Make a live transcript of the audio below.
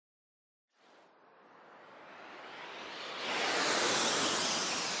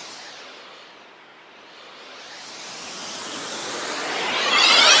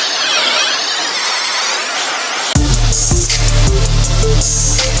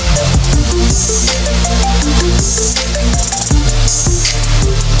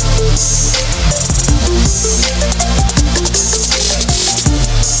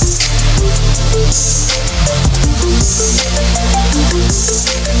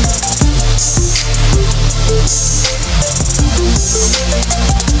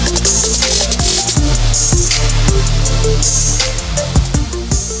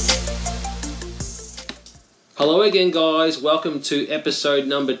again, guys. Welcome to episode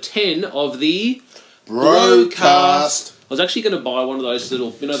number 10 of the Broadcast. I was actually going to buy one of those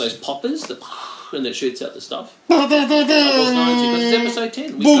little, those poppers that and that shoots out the stuff. I was going to because it's episode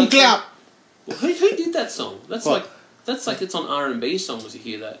 10. Boom clap. Well, who did that song? That's like it's on R&B songs. You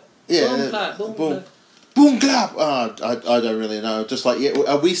hear that? Yeah. Boom clap. Boom clap. Boom clap. I don't really know. Just like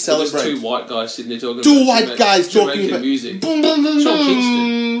are we celebrating? Two white guys sitting there talking. Two white guys talking about music. Boom boom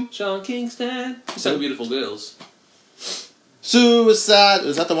boom. Sean Kingston. Some beautiful girls. Suicide.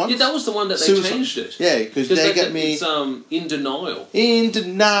 Was that the one? Yeah, that was the one that they changed it. Yeah, because they get me. It's in denial. In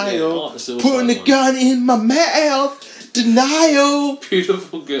denial. Yeah, putting a gun in my mouth. Denial.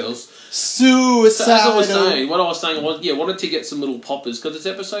 Beautiful girls. Suicide. So as I was saying, what I was saying was, wanted to get some little poppers because it's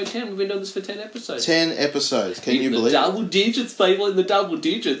episode 10. We've been doing this for 10 episodes. 10 episodes. Can you believe it? Double digits, people, in the double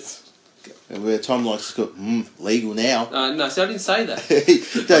digits. Where Tom likes to go, legal now. No, so I didn't say that.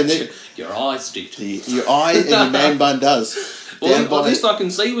 Your eyes did. Your eye and your man bun does. Well, at least I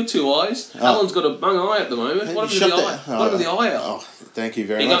can see with two eyes. Oh. Alan's got a bung eye at the moment. What happened to the eye? What happened to the eye out? Oh, thank you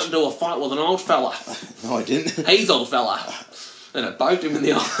very much. much. He got into a fight with an old fella. No, I didn't. He's old fella. And it poked him in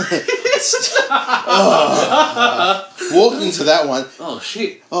the eye. Walked into that one. Oh,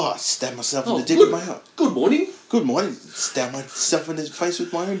 shit. Oh, I stabbed myself in the dick with my eye. Good morning. Good morning. Stabbed myself in the face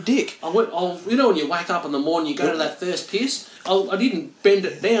with my own dick. When you wake up in the morning, you go to that first piss. I didn't bend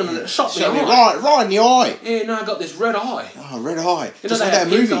it down and it shot me right in the eye. Yeah, no, I got this red eye. Oh, red eye. Just like that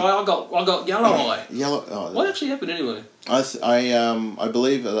movie. I got yellow eye. Yellow. Oh, what actually happened anyway? I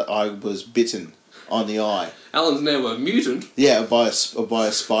believe that I was bitten on the eye. Alan's now a mutant. Yeah, by a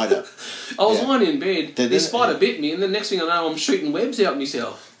spider. I was lying in bed. This spider bit me, and the next thing I know, I'm shooting webs out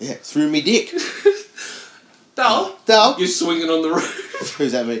myself. Yeah, through me dick. Dal, you're swinging on the roof.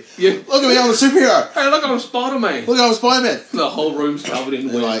 Who's that, me? Yeah. Look at me, I'm a superhero. Hey, look, I'm Spider-Man. Look, I'm Spider-Man. The whole room's covered in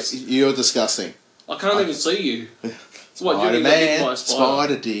webs. Like, you're disgusting. I can't even see you. So what, Spider-Man,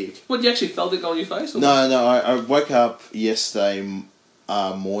 spider dick. What, you actually felt it go on your face? Or no, I woke up yesterday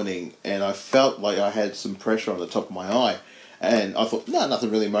morning and I felt like I had some pressure on the top of my eye. And I thought, no,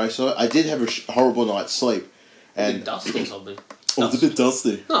 nothing really most of it. I did have a horrible night's sleep. And dust or something. Oh, it's a bit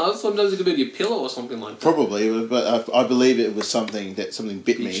dusty. No, sometimes it could be your pillow or something like that. Probably, but I believe it was something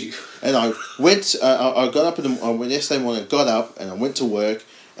bit me. You. And I went. I got up yesterday morning. I got up and I went to work.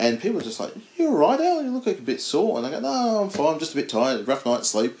 And people were just like, "You all right, Al? You look like a bit sore." And I go, "No, I'm fine. I'm just a bit tired. Rough night's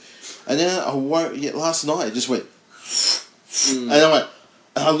sleep." And then I woke. Yeah, last night it just went. And I went.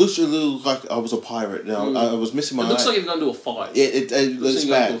 And I looked a little like I was a pirate. I was missing my eye. It looks like you've gone to a fight. Yeah, it looks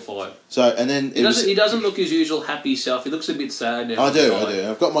bad. To a fight. So and then he doesn't look his usual happy self. He looks a bit sad now. I do.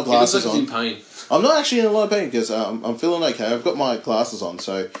 I've got my glasses on. He looks like he's in pain. I'm not actually in a lot of pain because I'm feeling okay. I've got my glasses on,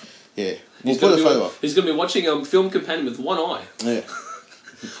 so yeah. He's going to be watching Film Companion with one eye. Yeah.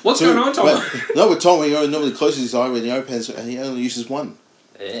 What's going on, Tom? No, with Tom, he normally closes his eye when he opens, and he only uses one.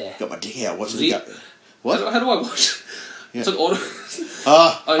 Yeah. Got my dick out. Watching it go. What? How do I watch? Yeah. It's like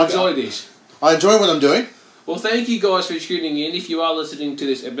I enjoy this. I enjoy what I'm doing. Well, thank you guys for tuning in. If you are listening to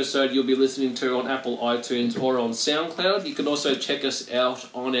this episode, you'll be listening to it on Apple iTunes or on SoundCloud. You can also check us out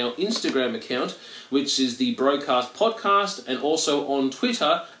on our Instagram account, which is the Broadcast Podcast, and also on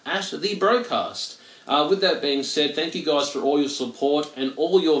Twitter at the Broadcast. With that being said, thank you guys for all your support and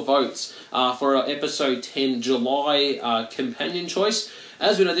all your votes for our episode 10 July companion choice.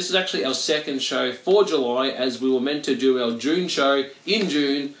 As we know, this is actually our second show for July, as we were meant to do our June show in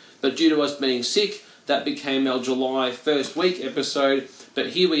June, but due to us being sick, that became our July first week episode. But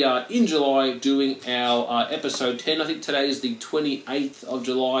here we are in July doing our episode 10. I think today is the 28th of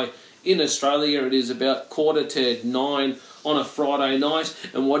July in Australia. It is about 8:45 on a Friday night.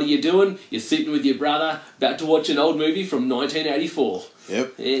 And what are you doing? You're sitting with your brother, about to watch an old movie from 1984.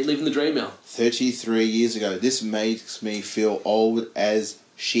 Yep. Yeah, living the dream now. 33 years ago. This makes me feel old as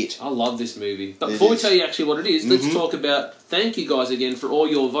shit. I love this movie. But before we tell you actually what it is, let's talk about, thank you guys again for all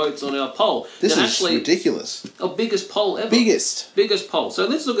your votes on our poll. This is actually ridiculous. Our biggest poll ever. Biggest poll. So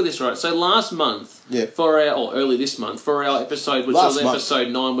let's look at this, right? So last month, early this month, for our episode, which was episode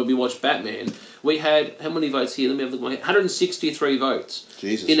 9, where we watched Batman, we had, how many votes here? Let me have a look at my head. 163 votes.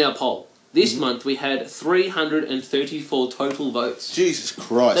 Jesus. In our poll. This month we had 334 total votes. Jesus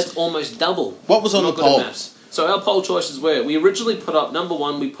Christ. That's almost double. What was on the poll? So our poll choices were, we originally put up, number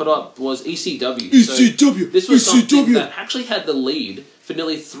one was ECW. ECW! So this was something that actually had the lead for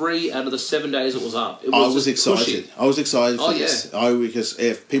nearly 3 out of the 7 days it was up. I was excited. I was excited for this. Yeah. Because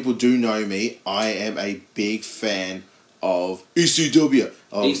if people do know me, I am a big fan of ECW.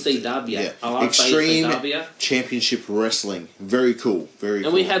 ECW. Yeah. I like Extreme ECW. Championship Wrestling. Very cool. Very cool.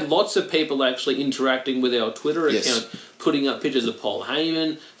 And we had lots of people actually interacting with our Twitter account, putting up pictures of Paul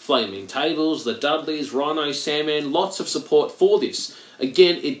Heyman, Flaming Tables, the Dudleys, Rhino, Sandman, lots of support for this.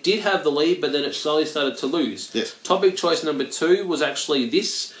 Again, it did have the lead, but then it slowly started to lose. Yes. Topic choice number 2 was actually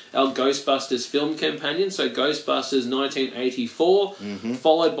this, our Ghostbusters film companion. So Ghostbusters 1984,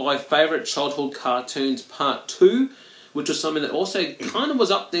 followed by Favourite Childhood Cartoons Part 2, which was something that also kind of was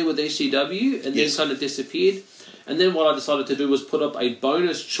up there with ECW and then kind of disappeared. And then what I decided to do was put up a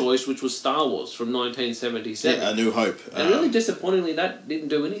bonus choice, which was Star Wars from 1977. Yeah, A New Hope. And really disappointingly, that didn't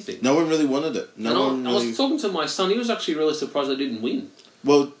do anything. No one really wanted it. I was talking to my son, he was actually really surprised I didn't win.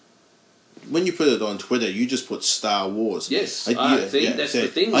 Well, when you put it on Twitter, you just put Star Wars. Yes, that's the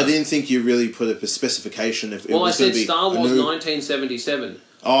thing. I didn't think you really put a specification. If it was I said be Star Wars 1977.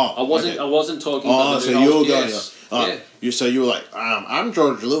 Oh, I wasn't talking about so you were going. yeah. So you were like, I'm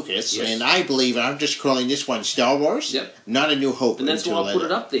George Lucas, and I believe I'm just calling this one Star Wars, not A New Hope. And that's why I put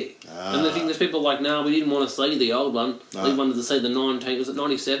it up there. And the thing is, people are like, no, we didn't want to see the old one. We wanted to see the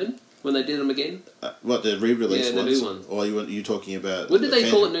 97 when they did them again? What, the re-release ones? Yeah, the new one. Or you talking about... When did they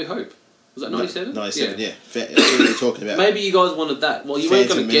call it New Hope? Was that 97? 97, yeah. That's what you're talking about. Maybe you guys wanted that. Well, you weren't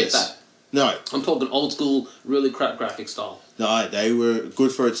going to get that. No. I'm talking old school, really crap graphic style. No, they were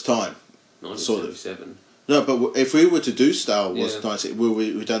good for its time. 1977. Sort of. No, but if we were to do Star Wars,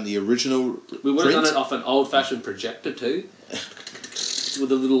 we've done the original We would have done it off an old-fashioned projector too.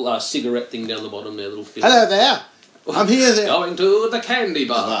 With a little cigarette thing down the bottom there, little film. Hello there. I'm here. Going to the candy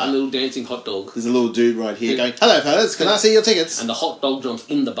bar. A little dancing hot dog. There's a little dude right here going, hello fellas, can I see your tickets? And the hot dog jumps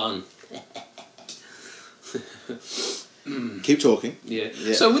in the bun. Keep talking. Yeah.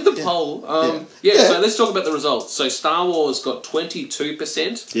 So with the poll, so let's talk about the results. So Star Wars got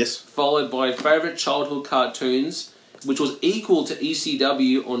 22%. Yes. Followed by Favourite Childhood Cartoons, which was equal to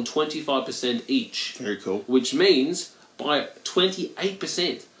ECW on 25% each. Very cool. Which means by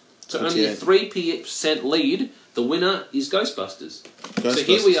 28%. So only a 3% lead. The winner is Ghostbusters. So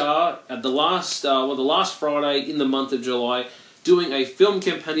here we are at the last Friday in the month of July, doing a film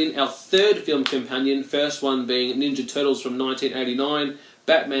companion, our third film companion, first one being Ninja Turtles from 1989,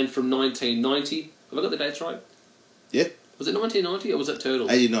 Batman from 1990. Have I got the dates right? Yeah. Was it 1990 or was it Turtles?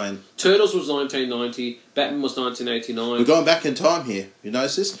 89. Turtles was 1990, Batman was 1989. We're going back in time here. You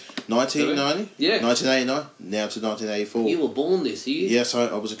notice this? 1990? Yeah. 1989, now to 1984. You were born this year. Yes,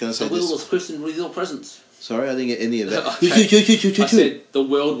 I was going to say the this. The world was christened with your presence. Sorry, I didn't get any of that. I said the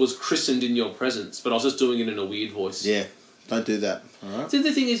world was christened in your presence, but I was just doing it in a weird voice. Yeah. Don't do that. All right. See,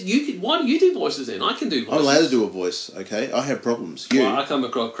 the thing is, why do you do voices then? I can do voices. I'm allowed to do a voice, okay? I have problems. I come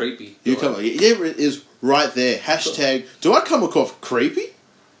across creepy. There it is right there. Hashtag, do I come across creepy?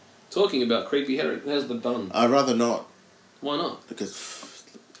 Talking about creepy, how's the bun? I'd rather not. Why not? Because...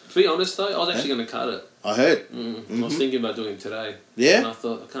 To be honest though, I was actually going to cut it. I heard. I was thinking about doing it today. Yeah? And I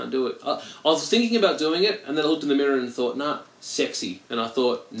thought, I can't do it. I was thinking about doing it, and then I looked in the mirror and thought, nah, sexy. And I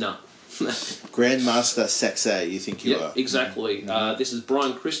thought, nah. Grandmaster Sexay, you think you are? Exactly. This is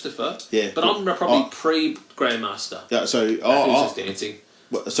Brian Christopher. Yeah. But I'm probably pre-Grandmaster. Yeah, so... Who's just dancing.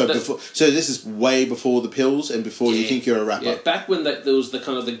 So this is way before the pills and before you think you're a rapper. Yeah, back when there was the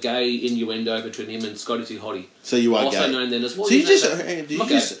kind of the gay innuendo between him and Scotty Too Hottie. So you are also gay. known then as well. So you just...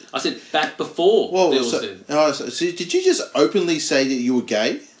 I said back before there was then. So did you just openly say that you were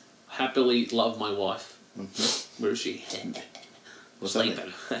gay? Happily love my wife. Where is she? What's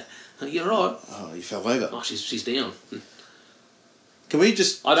sleeping. You're right. Oh, you fell over. Oh, she's down. Can we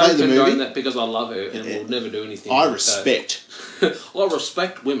just I don't play the movie? condone that because I love her and will never do anything. I respect. I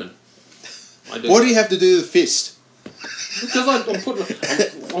respect women. I do. What do you have to do with the fist? Because I'm putting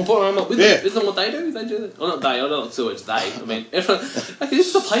them up with them. Isn't that what they do? They do that. Well, not they. I don't know it's they. I mean, everyone, okay, this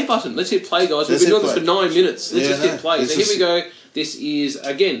is the play button. Let's hit play, guys. We've been doing this for 9 minutes. Let's just hit play. So here we go. This is,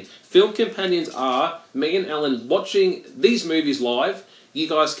 again, film companions are me and Alan watching these movies live. You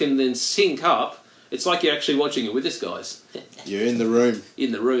guys can then sync up. It's like you're actually watching it with this, guys. You're in the room.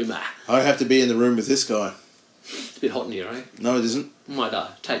 In the room, I have to be in the room with this guy. It's a bit hot in here, eh? No, it isn't. Might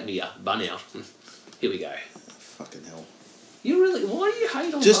take me bun out. Here we go. Fucking hell. You really... Why do you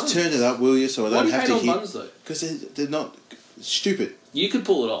hate on Just buns? Turn it up, will you, so I don't have to hear... Why do you hate on buns, though? Because they're not... Stupid. You could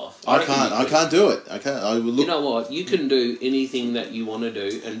pull it off. I can't do it. I can't. I will look... You know what? You can do anything that you want to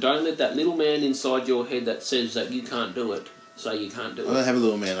do, and don't let that little man inside your head that says that you can't do it say you can't do it. I don't have a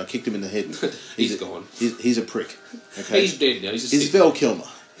little man. I kicked him in the head. He's gone. He's a prick. Okay. He's dead now. He's Val Kilmer.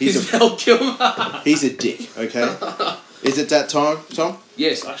 He's Val Kilmer. He's a dick. Okay. Is it that time, Tom?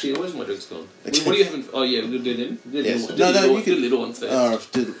 Yes, actually, where's my drink's gone? What do you have? Oh yeah, we'll do them. Yes. You can do little ones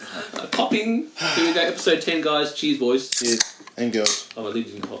first. Popping. Here we go. Episode 10, guys. Cheers, boys. Cheers. And girls. Oh, I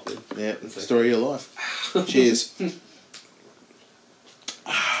lived in pop then. Yeah. Story of your life. Cheers.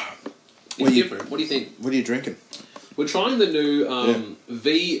 It's different. What do you think? What are you drinking? We're trying the new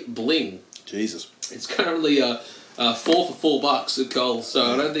V Bling. Jesus. It's currently 4 for $4 at Coles,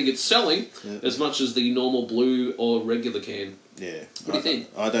 so I don't think it's selling as much as the normal blue or regular can. Yeah. What do you think?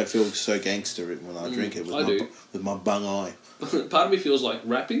 I don't feel so gangster when I drink it with my bung eye. Part of me feels like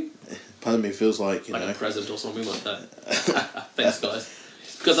rapping. Part of me feels like, like a present or something like that. Thanks, guys.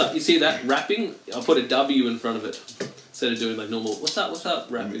 Because you see that rapping, I'll put a W in front of it instead of doing like normal. What's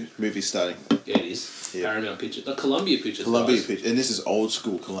up? Rapping. Movie starting. Yeah, it is. Yeah. Paramount Pictures. The Columbia Pictures. Columbia Pictures, and this is old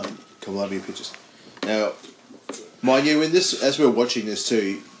school Columbia Pictures. Now, mind you, in this, as we're watching this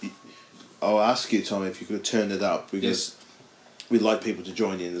too, I'll ask you, Tom, if you could turn it up because we'd like people to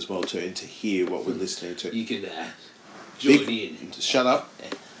join in as well too and to hear what we're listening to. You can join in. Shut up.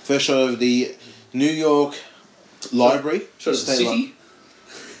 First shot of the New York Library. Shot of the city.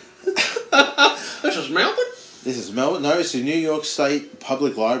 This is Melbourne? This is Melbourne. No, it's the New York State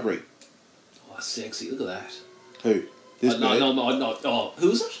Public Library. Oh, sexy. Look at that. Who? This no. Oh,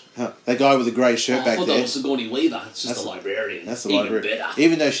 who's it? Huh. That guy with the grey shirt back there. I thought that was Sigourney Weaver. It's just the librarian. That's the librarian. Better.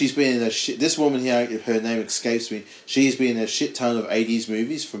 Even though she's been in this woman here, her name escapes me, she's been in a shit ton of 80s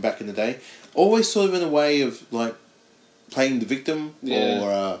movies from back in the day. Always sort of in a way of, like, playing the victim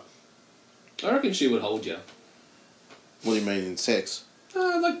or... I reckon she would hold you. What do you mean, in sex?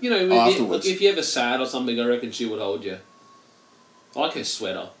 Like, you know, afterwards. If you're ever sad or something, I reckon she would hold you. I like her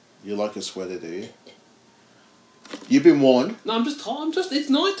sweater. You like a sweater, do you? You've been warned. No, I'm just, it's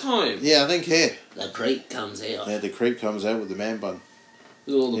night time. Yeah, I don't care. The creep comes out. Yeah, the creep comes out with the man bun.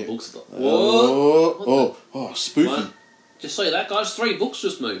 With all the books. Oh, spooky. What? Just say that, guys. 3 books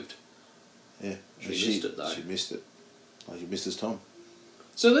just moved. Yeah. She missed it, though. She missed it. Oh, you missed his Tom.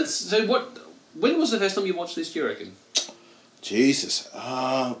 So when was the first time you watched this, do you reckon? Jesus.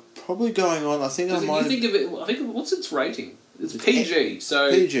 Probably going on, I think I might... think of it, what's its rating? It's PG, so...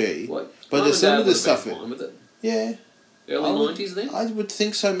 PG. What? But there's some of the stuff... With it. Yeah. Early 90s then? I would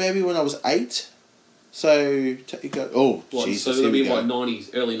think so, maybe when I was 8. So, you go... Oh, what, Jesus, so it'll be what, 90s,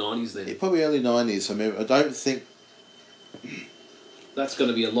 early 90s then? Yeah, probably early 90s. I mean, I don't think... That's going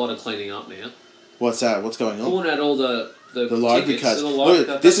to be a lot of cleaning up now. What's that? What's going on? Pulling out all the library cards.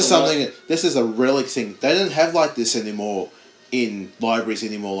 Look, this is something... This is a relic thing. They don't have like this anymore in libraries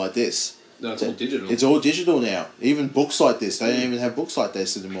anymore like this. No, it's all digital. It's all digital now. Even books like this. They don't even have books like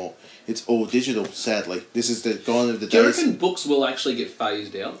this anymore. It's all digital, sadly. This is the gone of the days. Do you reckon books will actually get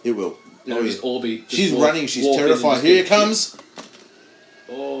phased out? It will. She's running. She's terrified. Here it comes.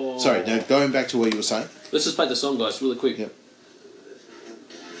 Oh. Sorry, now going back to what you were saying. Let's just play the song, guys, really quick. Yep.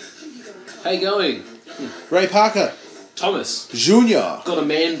 How you going? Ray Parker. Thomas. Junior. Got a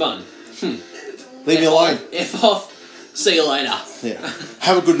man bun. Leave me alone. F off. See you later. Yeah.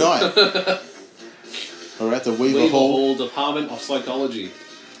 Have a good night. We're at the Weaver Hall Department of Psychology.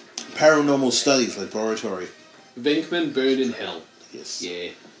 Paranormal Studies Laboratory. Venkman burned in hell. Yes.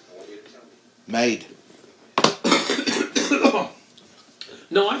 Yeah. Made.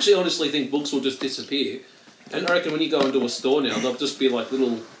 No, I actually honestly think books will just disappear. And I reckon when you go into a store now, they'll just be like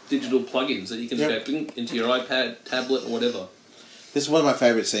little digital plugins that you can type into your iPad, tablet, or whatever. This is one of my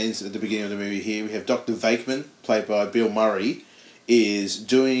favourite scenes at the beginning of the movie here. We have Dr. Venkman, played by Bill Murray, is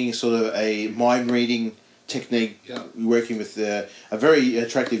doing sort of a mind-reading technique, working with a very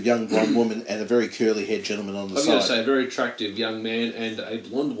attractive young blonde woman and a very curly-haired gentleman on the side. I was going to say a very attractive young man and a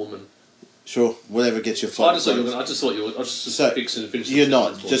blonde woman. Sure, whatever gets your flight. I just thought you were just fix and finish. You're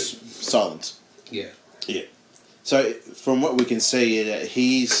not, just silence. Yeah. Yeah. So, from what we can see,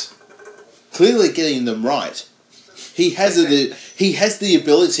 he's clearly getting them right. He has the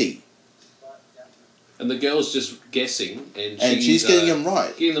ability. And the girl's just guessing, and she's getting them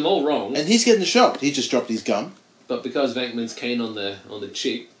right. Getting them all wrong. And he's getting shocked. He just dropped his gum. But because Venkman's keen on the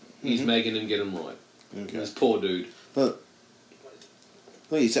chick, he's making him get him right. Okay. This poor dude. But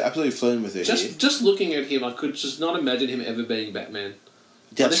look, he's absolutely flirting with her. Just looking at him, I could just not imagine him ever being Batman.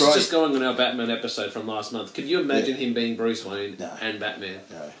 That's this right. is just going on our Batman episode from last month. Could you imagine him being Bruce Wayne and Batman?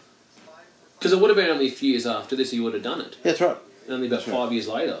 No. Because it would have been only a few years after this he would have done it. Yeah, that's right. Only about 5 years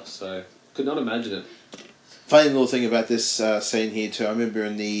later, so could not imagine it. Funny little thing about this scene here too, I remember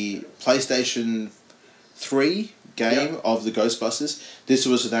in the PlayStation 3 game of the Ghostbusters, this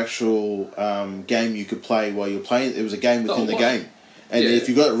was an actual game you could play while you're playing. It was a game within the game. And if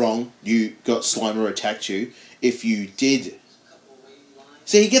you got it wrong, you got Slimer attacked you. If you did...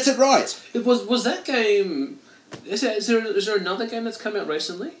 See, he gets it right! Was that game... Is there another game that's come out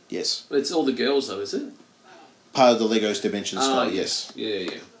recently? Yes. It's all the girls though, is it? Part of the Lego's Dimensions style, yes. Yeah.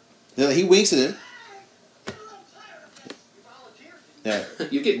 Now, he winks at him. Yeah.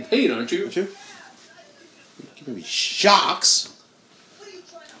 You're getting paid, aren't you? Aren't you? Give me sharks!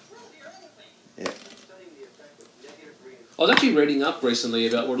 Yeah. I was actually reading up recently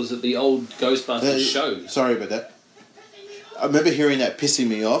about what was it, the old Ghostbusters shows. Sorry about that. I remember hearing that pissing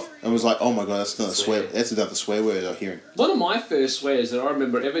me off and was like, oh my god, that's not a swear. That's another swear word I'm hearing. One of my first swears that I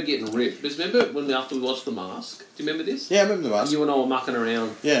remember ever getting ripped is, remember after we watched The Mask? Do you remember this? Yeah, I remember The Mask. And you and I were mucking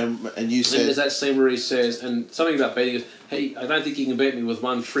around. Yeah, and you said... And there's that scene where he says, and something about beating us, hey, I don't think you can beat me with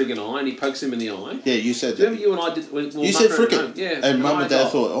one friggin' eye, and he pokes him in the eye. Yeah, you said that. Remember you and I did... You said frickin'. Yeah. And Mum and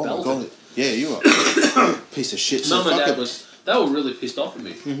Dad thought, oh my god, yeah, you are piece of shit. Mum and Dad they were really pissed off at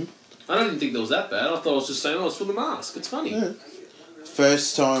me. Mm-hmm. I don't even think that was that bad. I thought I was just saying, oh, it's for The Mask. It's funny. Yeah.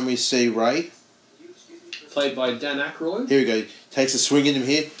 First time we see Ray. Played by Dan Aykroyd. Here we go. Takes a swing at him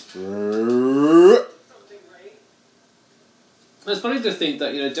here. It's funny to think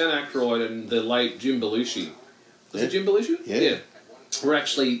that, Dan Aykroyd and the late Jim Belushi. Was it Jim Belushi? Yeah. Were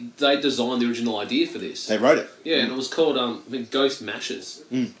actually, they designed the original idea for this. They wrote it. Yeah, and it was called, I think, Ghost Mashers.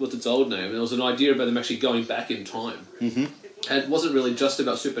 Was its old name. And it was an idea about them actually going back in time. Mm-hmm. And it wasn't really just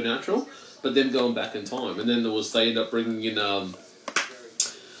about supernatural, but them going back in time. And then they ended up bringing in,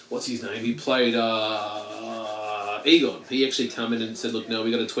 what's his name? He played Egon. He actually come in and said, look, no,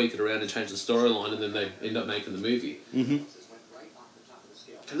 we got to tweak it around and change the storyline, and then they end up making the movie. Mm-hmm.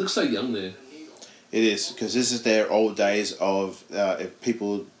 It looks so young there. It is, because this is their old days of, if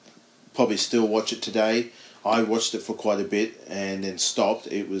people probably still watch it today. I watched it for quite a bit and then stopped.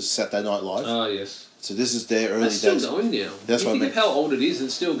 It was Saturday Night Live. Oh, yes. So this is their early days. It's still going now. That's what I mean. Think of how old it is, and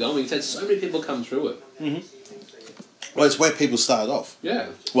it's still going. It's had so many people come through it. Mm-hmm. Well, it's where people started off. Yeah.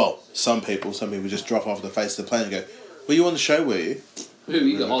 Well, some people just drop off the face of the planet and go, were you on the show, were you? Who?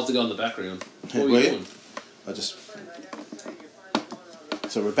 You got? I was the guy in the background. What were you doing?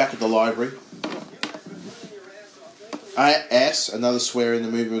 So we're back at the library. Another swear in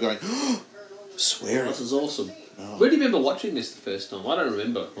the movie. We're going, swearing. This is awesome. Oh. Where do you remember watching this the first time? I don't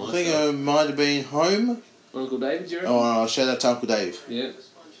remember. I think I might have been home. Uncle David, do you reckon? Oh, shout out to Uncle Dave. Yeah.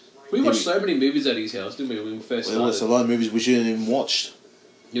 We watched so many movies at his house, didn't we, when we first started? There's a lot of movies we shouldn't even watched.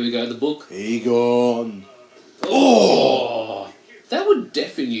 Here we go, the book. Egon. Oh! That would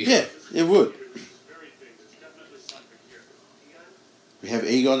deafen you. Yeah, it would. We have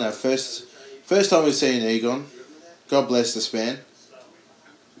Egon, our first time we've seen Egon. God bless this man.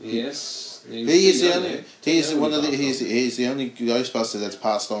 Yes. He's the only Ghostbuster that's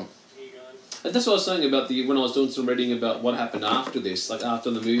passed on. And that's what I was saying about when I was doing some reading about what happened after this, like after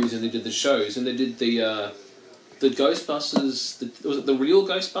the movies, and they did the shows, and they did the Ghostbusters. Was it the real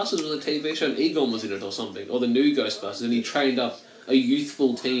Ghostbusters? Was a TV show, and Egon was in it or something, or the new Ghostbusters, and he trained up a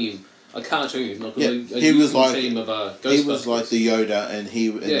youthful team, a cartoon, like he was like team of Ghostbusters. He was like the Yoda, and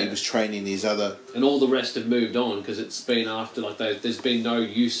he was training these other. And all the rest have moved on because it's been after there's been no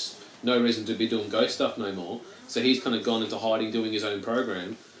reason to be doing ghost stuff no more. So he's kind of gone into hiding, doing his own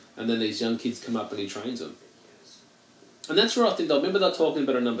program. And then these young kids come up and he trains them. And that's where I think, I remember they were talking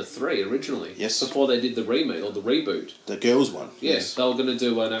about a number 3 originally. Yes. Before they did the remake or the reboot. The girls one. Yeah, yes. They were going to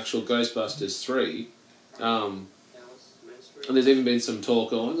do an actual Ghostbusters 3. And there's even been some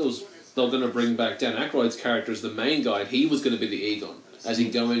talk on, they were going to bring back Dan Aykroyd's character as the main guy, and he was going to be the Egon, as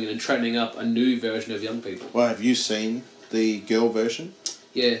in going in and training up a new version of young people. Well, have you seen the girl version?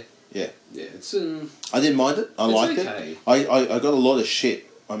 Yeah. Yeah. Yeah, it's... I didn't mind it. I liked okay. it. I got a lot of shit.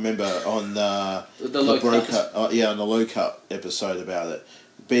 I remember on the low cut episode about it,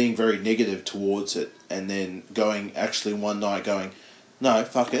 being very negative towards it, and then going one night going, no,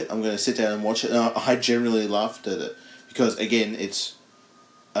 fuck it, I'm going to sit down and watch it. And I generally laughed at it because again, it's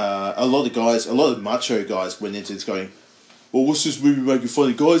a lot of macho guys went into it going, well, what's this movie making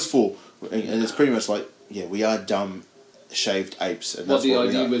fun of guys for? And it's pretty much like, yeah, we are dumb shaved apes. And what's the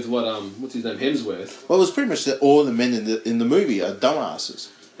idea with what's his name, Hemsworth? Well, it was pretty much that all the men in the movie are dumbasses.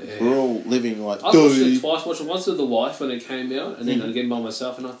 Yeah. We're all living like... I watched it twice. Watched it once with the wife when it came out, and then again by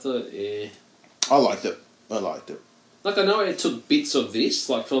myself, and I thought, I liked it. Like, I know it took bits of this,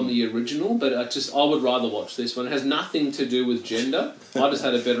 like from the original, but I would rather watch this one. It has nothing to do with gender. I just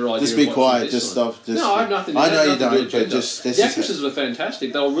had a better idea. Just be quiet. Just stop. No, I have nothing. I know you don't. But just the actresses were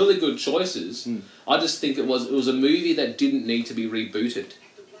fantastic. They were really good choices. I just think it was a movie that didn't need to be rebooted.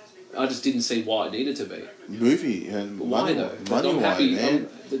 I just didn't see why it needed to be. Movie and why though? Money, man.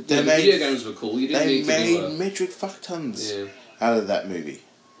 The video games were cool. You didn't need to They made metric fuck tons out of that movie.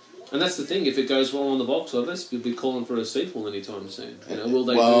 And that's the thing. If it goes well on the box office, we'll be calling for a sequel anytime soon. Will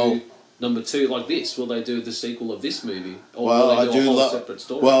they do number 2 like this? Will they do the sequel of this movie, or will they do a whole separate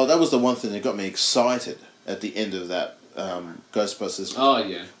story? Well, that was the one thing that got me excited at the end of that Ghostbusters. Oh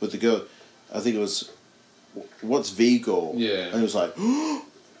yeah. With the girl, I think it was, what's Vigor? Yeah. And it was like,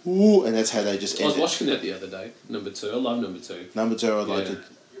 ooh, and that's how they just ended. I was watching that the other day. Number 2. I love number 2. Number 2, I liked it.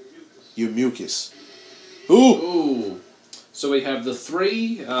 Your mucus. Ooh. So we have the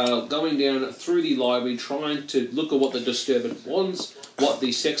three going down through the library, trying to look at what the disturbance was, what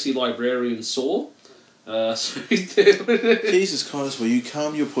the sexy librarian saw. Jesus Christ, will you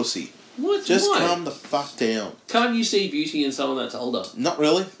calm your pussy? What? Just Why? calm the fuck down. Can't you see beauty in someone that's older? Not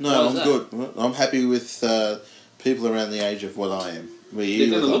really. No, Why is I'm that? good. I'm happy with people around the age of what I am. They're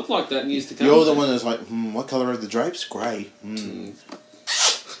going to look like that in years to come. You're the one that's like, what colour are the drapes? Grey.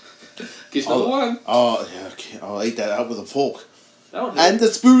 Guess number one. Oh, yeah, okay. I'll eat that up with a fork. That would hurt. And a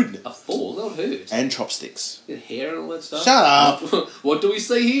spoon. A fork? That would hurt. And chopsticks. Get hair and all that stuff. Shut up. What do we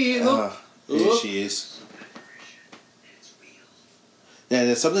see here? Look. Here she is. Now,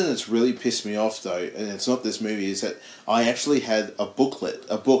 there's something that's really pissed me off, though, and it's not this movie, is that I actually had a book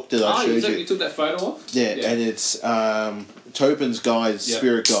that I showed you. You took that photo off? Yeah, and it's Tobin's Guide,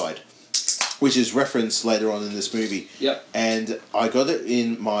 Spirit Guide, which is referenced later on in this movie. Yep. And I got it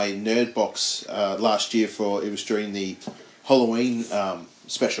in my nerd box last year it was during the Halloween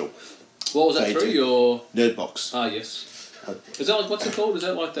special. What was that through? Your... Nerd box. Ah, yes. Is that like, what's it called? Is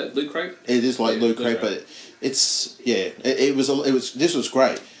that like that Loot Crate? It is like Loot Crate, but it's, it was, this was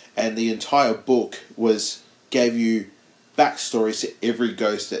great. And the entire book gave you backstories to every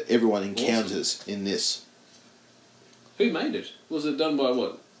ghost that everyone encounters in this. Who made it? Was it done by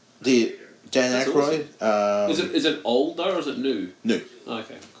what? Dan Aykroyd. Awesome. Is it old though, or is it new? New.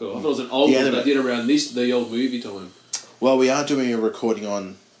 Okay, cool. I thought it was an old one they did around the old movie time. Well, we are doing a recording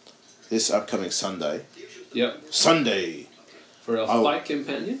on this upcoming Sunday. Yep. Sunday. For our fight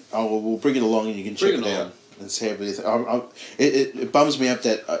companion? We'll bring it along and you can check it out and see how it bums me up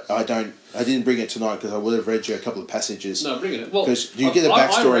that I didn't bring it tonight because I would have read you a couple of passages. No, bring it. Well, because you get a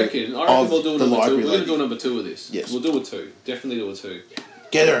backstory I reckon we'll do number two. We're going to do number 2 of this. Yes. We'll do a 2. Definitely do a 2.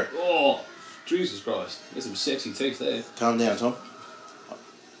 Get her. Oh, Jesus Christ. There's some sexy teeth there. Calm down, Tom.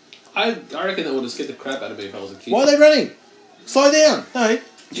 I reckon that would have scared the crap out of me if I was a kid. Why are they running? Slow down. No.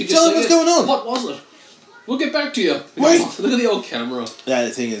 Tell them what's going on. What was it? We'll get back to you. Wait. Look at the old camera. Yeah,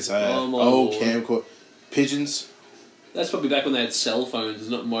 the thing is, old camcorder. Pigeons. That's probably back when they had cell phones,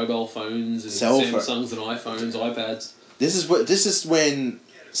 not mobile phones, and Samsungs and iPhones, iPads. This is when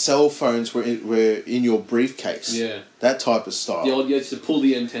cell phones were in your briefcase. Yeah. That type of style. You had to pull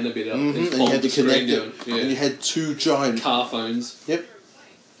the antenna bit up and you had to connect it. Yeah. And you had 2 giant car phones. Yep.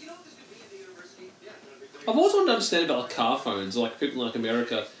 I've always wanted to understand about car phones, like people like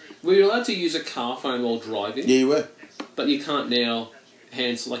America. Were you allowed to use a car phone while driving? Yeah, you were. But you can't now,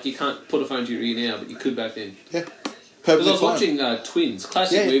 you can't put a phone to your ear now, but you could back then. Yeah. Because I was watching Twins,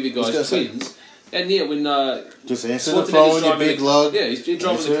 classic movie guys, Twins. And yeah, when... just answer the phone, you big lug. Yeah, he's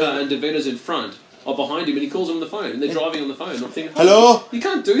driving the car and DeVito's in front, or behind him, and he calls him on the phone, and they're driving on the phone. I'm thinking, hello? You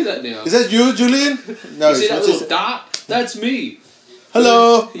can't do that now. Is that you, Julian? No, you see that little dot? That's me.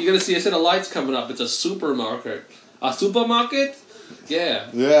 Hello? You're going to see a set of lights coming up. It's a supermarket. A supermarket? Yeah.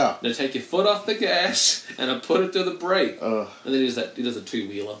 Yeah. Now take your foot off the gas and I put it to the brake. And then he does a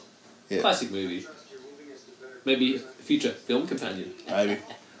 2-wheeler. Yeah. Classic movie. Maybe future film companion. Maybe.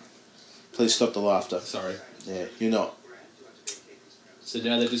 Please stop the laughter. Sorry. Yeah, you're not. So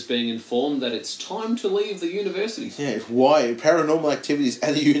now they're just being informed that it's time to leave the university. Yeah, why? Paranormal activities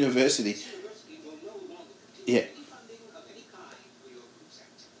at a university. Yeah.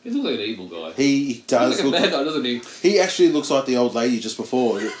 He looks like an evil guy. He does. He looks like a bad guy, doesn't he? He actually looks like the old lady just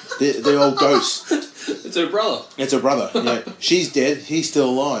before. The old ghost. It's her brother. It's her brother, yeah. She's dead. He's still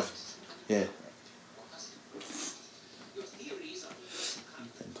alive. Yeah.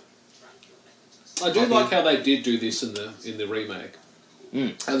 I do like how they did do this in the remake.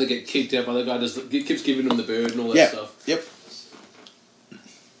 How they get kicked out by the guy keeps giving them the bird and all that stuff. Yep.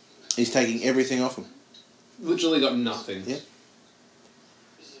 He's taking everything off him. Literally got nothing. Yeah.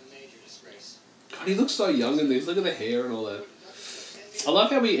 God, he looks so young in this. Look at the hair and all that. I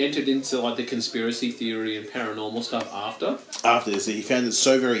love how we entered into like the conspiracy theory and paranormal stuff after. After this, he found it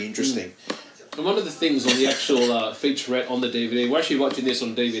so very interesting. And one of the things on the actual featurette on the DVD, we're actually watching this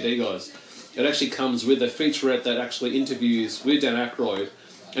on DVD, guys. It actually comes with a featurette that actually interviews with Dan Aykroyd,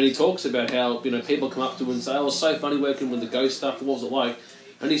 and he talks about how people come up to him and say, "Oh, it was so funny working with the ghost stuff. What was it like?"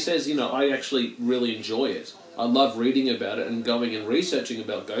 And he says, I actually really enjoy it. I love reading about it and going and researching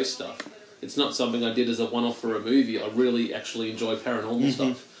about ghost stuff. It's not something I did as a one-off for a movie. I really actually enjoy paranormal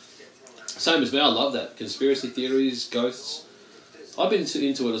stuff. Same as me, I love that. Conspiracy theories, ghosts. I've been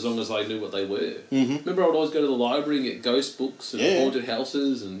into it as long as I knew what they were. Remember I would always go to the library and get ghost books and haunted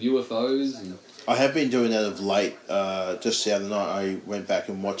houses and UFOs. And I have been doing that of late. Just the other night I went back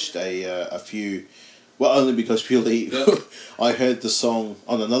and watched a few... Well, only because purely I heard the song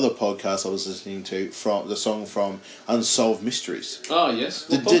on another podcast I was listening to, from the song from Unsolved Mysteries. Oh, yes.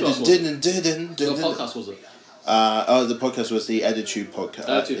 What podcast was it? What podcast was it? The podcast was the Attitude Podcast.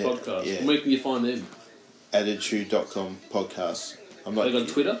 Attitude Podcast. Yeah. Where can you find them? Attitude.com podcast. They got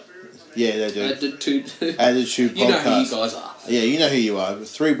Twitter? Yeah, they do. Attitude. Attitude Podcast. You know who you guys are. Yeah, you know who you are.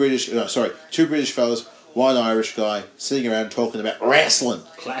 Two British fellas, one Irish guy, sitting around talking about wrestling.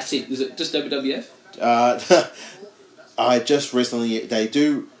 Classic. Is it just WWF? I just recently, they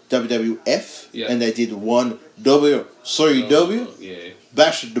do WWF, Yeah. and they did one WCW,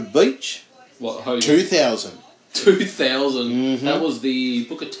 Bash at the Beach, What, Hogan? 2000. 2000. Mm-hmm. That was the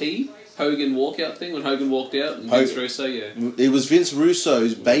Booker T Hogan walkout thing when Hogan walked out and Vince Russo, It was Vince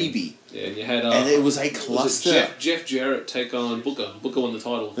Russo's baby. Yeah, and you had... and it was a cluster. Was Jeff Jarrett take on Booker. Booker won the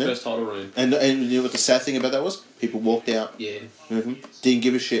title, first title reign. And you know what the sad thing about that was? People walked out. Yeah. Mm-hmm. Didn't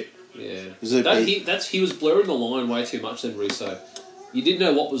give a shit. Yeah. He was blurring the line way too much than Russo. You didn't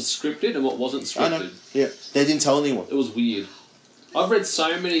know what was scripted and what wasn't scripted. I know. Yeah. They didn't tell anyone. It was weird. I've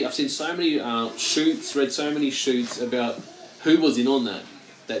seen so many read so many shoots about who was in on that.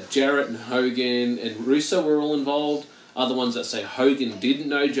 That Jarrett and Hogan and Russo were all involved. Other ones that say Hogan didn't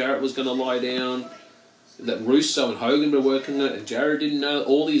know Jarrett was going to lie down. That Russo and Hogan were working on it and Jarrett didn't know.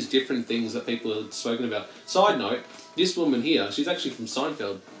 All these different things that people had spoken about. Side note, this woman here, she's actually from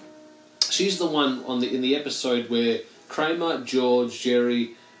Seinfeld. She's the one in the episode where Kramer, George,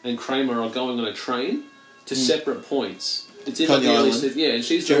 Jerry, and Kramer are going on a train to separate points. It's in Coney the early Island. Yeah, and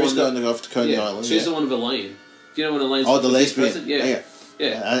she's Jerry's the one going off to Coney Island. She's the one with Elaine. Do you know when Elaine's the lesbian? present? Yeah.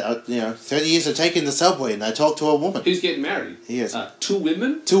 Yeah. 30 years of taking the subway and I talked to a woman. Who's getting married? Yes. 2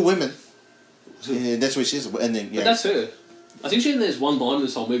 women? 2 women. Yeah, that's what she is. And then, But that's her. I think there's one line in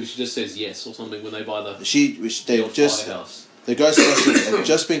this whole movie, she just says yes or something when they buy the firehouse. The Ghostbusters have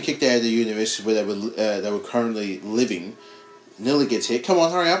just been kicked out of the university where they were currently living. Nelly gets hit. Come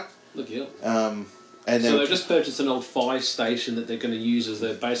on, hurry up. Look here. And so they've just purchased an old fire station that they're going to use as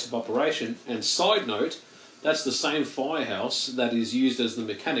their base of operation. And side note, that's the same firehouse that is used as the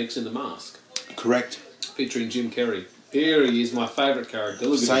mechanics in The Mask. Correct. Featuring Jim Carrey. Here he is, my favourite character.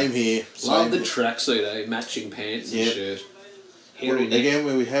 Look at him. Here. Love the tracksuit, matching pants and shirt.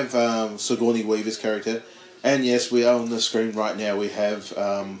 Again, we have Sigourney Weaver's character. And yes, we are on the screen right now. We have,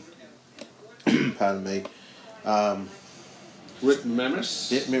 pardon me, Rick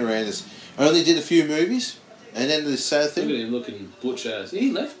Moranis. Yeah, Moranis. Only did a few movies, and then the sad thing. Look at him looking butch ass.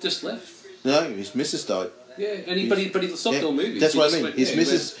 He just left. No, his missus died. Yeah, but he stopped doing movies. That's what I mean.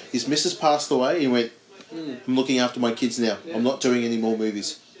 His missus passed away. He went. I'm looking after my kids now. Yeah. I'm not doing any more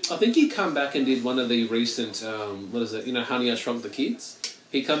movies. I think he come back and did one of the recent. What is it? Honey, I Shrunk the Kids.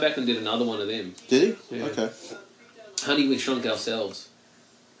 He come back and did another one of them. Did he? Yeah. Okay. Honey, We Shrunk Ourselves.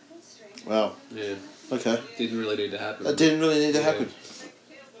 Wow. Yeah. Okay. Didn't really need to happen. That didn't really need to happen.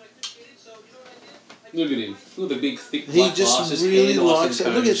 Look at him. Look at the big, thick black glasses. He just really likes it.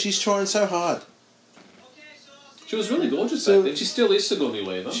 Look at she's trying so hard. She was really gorgeous back then. She still is Sigourney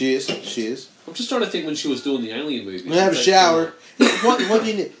Weaver. She is. I'm just trying to think when she was doing the Alien movie. We have a shower. What do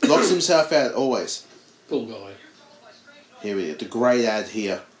you need? Locks himself out always. Poor guy. Here we go. The great ad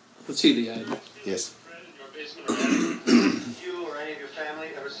here. Let's hear the ad. Yes.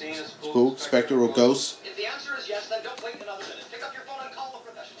 Spook, spectre, or ghost? If the answer is yes, then don't wait another minute. Pick up your phone and call the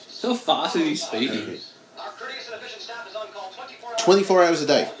professionals. How fast is he speaking? Our courteous and efficient staff is on call 24 hours a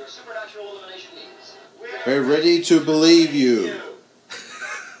day. Your supernatural elimination needs. We're ready to believe you.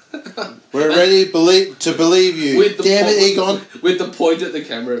 We're ready to believe you. Damn it, Egon. With the point at the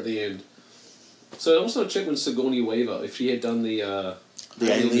camera at the end. So I also checked with Sigourney Weaver if she had done the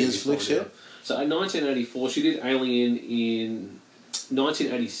Aliens flick show. So in 1984, she did Alien in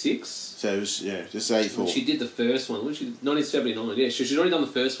 1986. So it was, just 84. She did the first one. 1979. Yeah, she'd already done the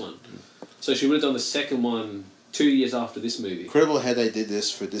first one. So she would have done the second one 2 years after this movie. Incredible how they did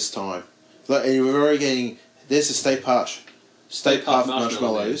this for this time. Like, and we're already getting. There's the Stay Puft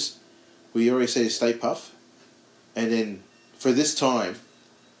marshmallows. We already said Stay Puft, and then for this time,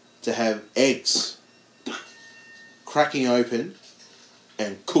 to have eggs cracking open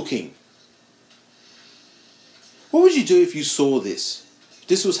and cooking. What would you do if you saw this?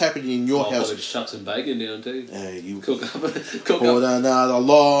 This was happening in your house. I'd just chuck some bacon down too. You cook up. Pour another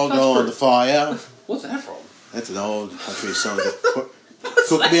log on the fire. What's that from? That's an old country song.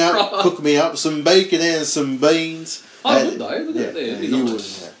 Cook me up some bacon and some beans. I would though. Look at there. You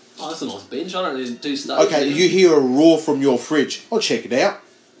wouldn't. Oh, that's a nice bench. I don't need to do stuff. Okay, you hear a roar from your fridge. I'll check it out.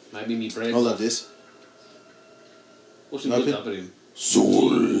 Maybe me bread. I love this. What's he look up at him?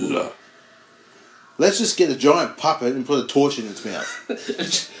 Soul. Let's just get a giant puppet and put a torch in its mouth.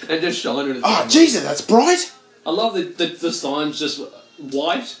 and just shine it at Jesus, that's bright! I love the sign's just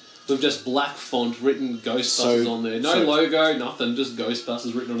white with just black font written Ghostbusters on there. No logo, nothing, just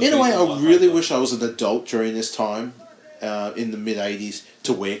Ghostbusters written on. In a way, I really wish I was an adult during this time, in the mid '80s,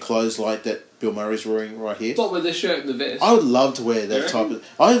 to wear clothes like that Bill Murray's wearing right here. What with the shirt and the vest? I would love to wear that type of.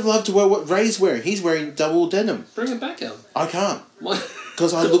 I'd love to wear what Ray's wearing. He's wearing double denim. Bring it back, Al. I can't.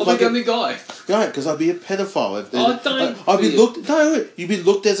 Because I look I'm like the only guy. Yeah, because I'd be a pedophile. I'd be looked. No, you'd be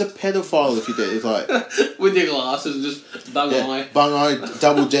looked as a pedophile if you did. It's like with your glasses and just bung eye,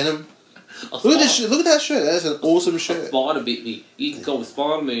 double denim. Look at this! Look at that shirt. That's an awesome shirt. Spider bit me. You can go with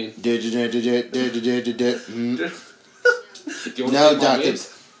Spider Man. Do you want to doctor.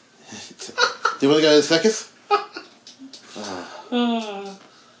 Do you want to go to the circus?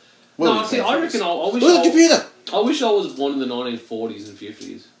 No, see, I reckon I wish. Look at the computer. I wish I was born in the 1940s and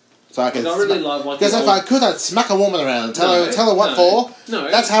 50s. So I can. I really love like. Because if I could, I'd smack a woman around and tell her what for.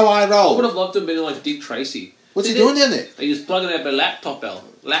 No, that's how I roll. I would have loved to have been like Dick Tracy. What's he doing down there? He's plugging up a laptop, Al.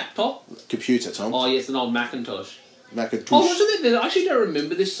 Laptop? Computer, Tom. Oh, yes, an old Macintosh. Macintosh. Oh, wasn't it? I actually don't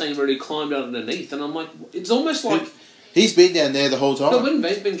remember this scene where he climbed out underneath, and I'm like, it's almost like. He's been down there the whole time. But when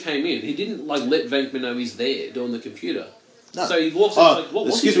Venkman came in, he didn't like let Venkman know he's there doing the computer. No. So he walks in, like, what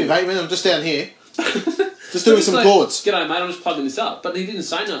was excuse me, doing? Venkman, I'm just down here. Just doing some chords. G'day, mate, I'm just plugging this up. But he didn't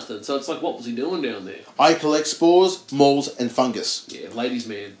say nothing, so it's like, what was he doing down there? I collect spores, moles, and fungus. Yeah, ladies'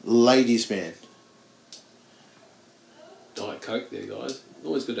 man. Ladies' man. Diet Coke there, guys.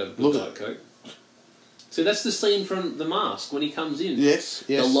 Always good to have a good Diet Coke. So that's the scene from The Mask when he comes in. Yes.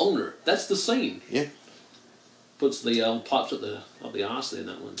 The loner. That's the scene. Yeah. Puts the pipes up the arse there in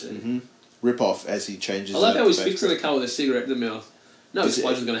that one too. Mm-hmm. Rip off as he changes. I love how he's fixing the car with a cigarette in the mouth. No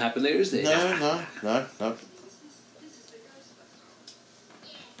explosion's going to happen there, is there? No.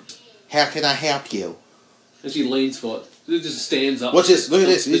 How can I help you? As he leans for it. He just stands up. Watch this. Look at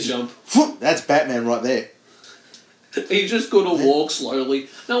this. The jump. That's Batman right there. He's just going to walk slowly.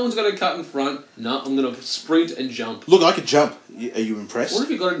 No one's going to cut in front. No, I'm going to sprint and jump. Look, I can jump. Are you impressed? What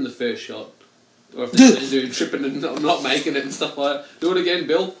if you got it in the first shot? Or if they're doing tripping and not making it and stuff like that. Do it again,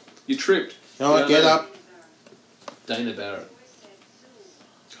 Bill. You tripped. Alright, get up. Dana Barrett.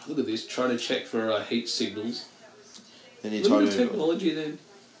 Look at this, trying to check for heat signals. Then you Look at the technology then.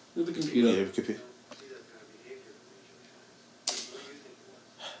 Look at the computer. Yeah, the computer.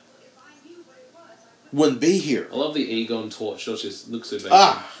 Wouldn't be here. I love the Egon torch. It just looks so basic.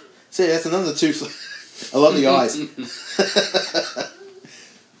 See, that's another two. I love the eyes.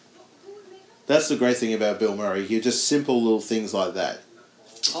 That's the great thing about Bill Murray. He just simple little things like that.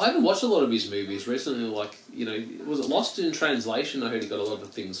 I haven't watched a lot of his movies recently. Like, was it Lost in Translation? I heard he got a lot of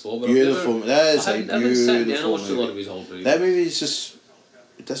things for. But beautiful. That is a beautiful movie. I haven't sat down and watched a lot of his old movies. That movie is just.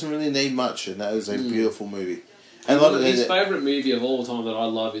 It doesn't really need much, and that is a beautiful movie. And his favourite movie of all time that I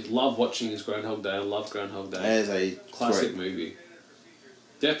love watching is Groundhog Day. I love Groundhog Day. That is a classic movie.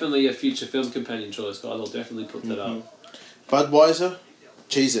 Definitely a future film companion choice, guys. I'll definitely put that up. Budweiser,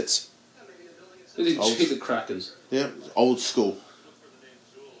 Cheez-Its. Cheez-It crackers. Yeah, old school.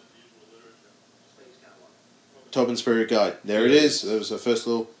 Top Spirit Guide. There it is. That was the first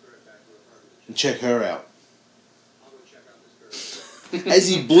little. And check her out. As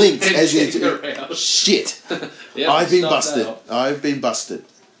he blinked, as he shit. Yep, I've been busted. I've been busted.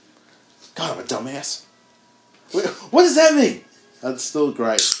 God, I'm a dumbass. What does that mean? That's still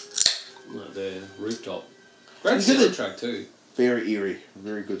great. Right there, rooftop. Great soundtrack too. Very eerie,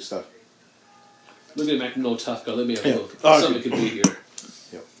 very good stuff. Look at him acting all tough guy. Let me have a look. Oh, something could be here.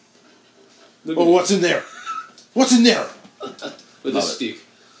 Yep. What's in there? What's in there? With a stick.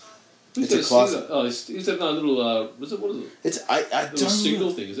 It's a classic. Oh, he's a little. What is it? It's I don't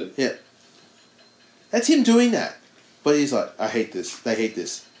signal thing, is it? Yeah. That's him doing that, but he's like, I hate this. They hate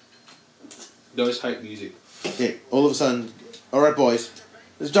this. Those hate music. Yeah. All of a sudden, all right, boys.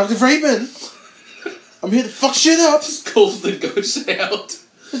 There's Dr. Friedman. I'm here to fuck shit up. Just calls the ghost out.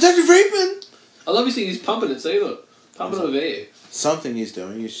 There's Dr. Friedman. I love you seeing he's pumping it. See, look, pumping it with air. Something he's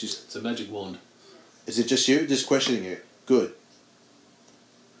doing. He's just. It's a magic wand. Is it just you? Just questioning you. Good.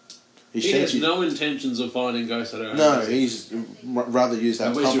 He has no intentions of finding ghosts at her. No, he's rather use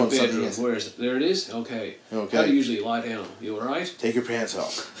that pump on something else. Where is it? There it is? Okay. How do you usually lie down? You alright? Take your pants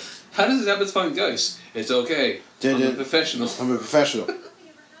off. How does it happen to find ghosts? It's okay. I'm a professional. I'm a professional.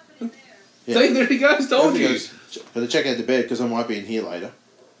 Yeah. See, there he goes, told you. Better check out the bed because I might be in here later.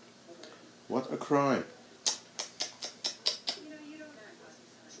 What a crime.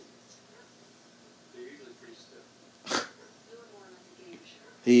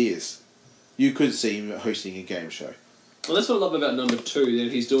 He is. You could see him hosting a game show. Well, that's what I love about number 2.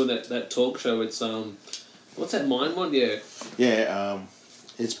 That he's doing that talk show. It's what's that Mine one? Yeah. Yeah.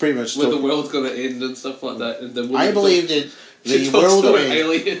 It's pretty much where the world's gonna end and stuff like that. And I believe that The She talks world to will an end.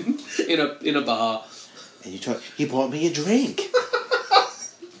 alien in a bar. And he bought me a drink.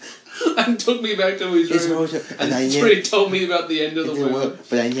 And took me back to his His room. motor- And I that's never- where he told me about the end of the world.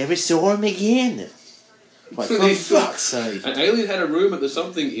 But I never saw him again. Like, for He thought- fuck's sake. An alien had a room at the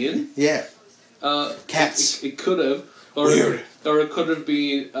something inn. Yeah. Cats. It could have. Or Weird. Or it could have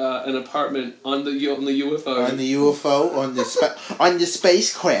been an apartment on the UFO. On the UFO, on the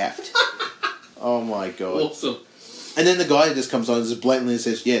spacecraft. Oh my god. Awesome. And then the guy just comes on and just blatantly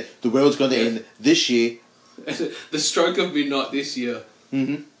says, yeah, the world's going to end this year. The stroke of midnight this year.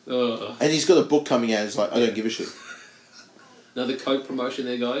 Mm-hmm. And he's got a book coming out. It's like, I don't give a shit. Another Coke promotion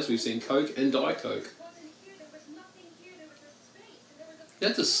there, guys. We've seen Coke and Diet Coke.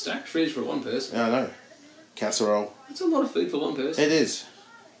 That's a stacked fridge for one person. Yeah, I know. Casserole. That's a lot of food for one person. It is.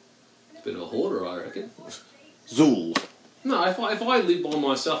 Bit of a hoarder, I reckon. Zool. No, if I live by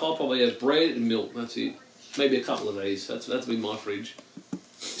myself, I'll probably have bread and milk. That's it. Maybe a couple of these. That's been my fridge.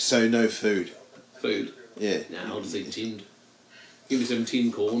 So no food. Food. Yeah. Nah, I'll just eat tinned. Give me some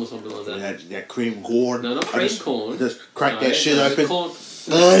tinned corn or something like that. That cream corn. No, not cream corn. Just crack No, that shit no, open. Corn.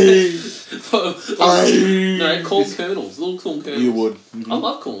 Aye. No, corn kernels. Little corn kernels. You would. I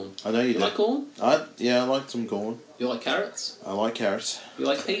love corn. I know you You do. like corn? I like some corn. You like carrots? I like carrots. You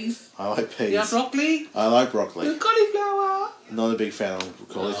like peas? I like peas. You like broccoli? I like broccoli. You like cauliflower? Not a big fan of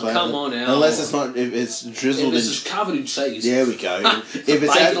cauliflower. come on now. Unless it's not, if it's drizzled If this in. is covered in cheese. There we go. If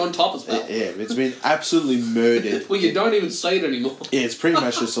it's bacon on top as well. Yeah, if it's been absolutely murdered. Well, you don't even say it anymore. Yeah, it's pretty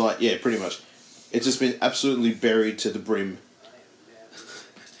much just like, yeah, pretty much. It's just been absolutely buried to the brim.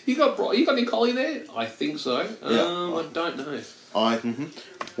 You got any cauli there? I think so. Yeah. I don't know.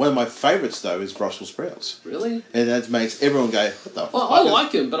 One of my favourites though is Brussels sprouts, Really? and that makes everyone go, "What the Well, fuck?" I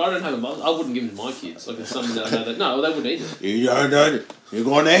like them, but I don't have them. I wouldn't give them to my kids. Like it's something that I know that no, they wouldn't eat it. You don't know it. You're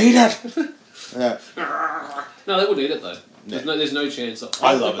gonna eat it. Yeah. No, they wouldn't eat it though. There's no chance.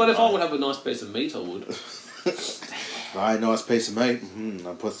 I love but it, if I would have a nice piece of meat, I would. Right, nice piece of meat.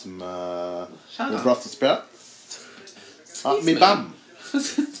 I put some Shut up. Brussels sprout. Excuse Me bum.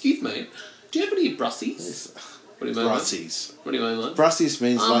 Excuse me. Do you have any Brussies? What do you mean? man? Brussies. What do you mean, man? Brussies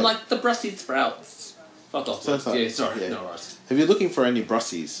means like the Brussels sprouts. Fuck off. So it's like- yeah, sorry. yeah. No, right. If you're looking for any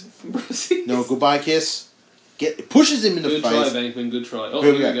Brussies, Brussies. no goodbye kiss. Pushes him in the Good try, face. Bankman. Good try. Oh,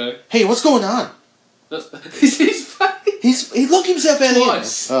 Here here we we go. go. Hey, what's going on? Is his face? He locked himself out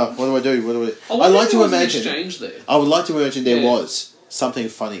Twice. here. Oh, what do I do? What do I do? I I wonder like if to there was an imagine. exchange there. I would like to imagine there Yeah. was something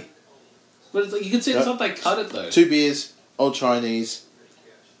funny. But it's like, you can see it's Yep. not they cut it though. 2 beers, old Chinese.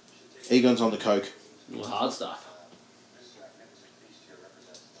 Egon's on the coke. Well, hard stuff.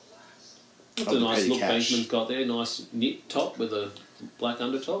 That's I'll a be nice petty look cash. Bankman's got there. Nice knit top with a black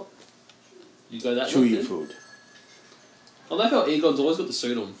undertop. You go that Chew look your then? food. I love how Egon's always got the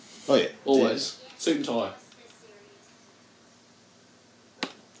suit on. Oh yeah. Always. Suit and tie.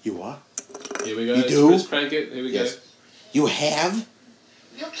 You are? Here we go. You do? Let's crank it. Here we Yes. You have?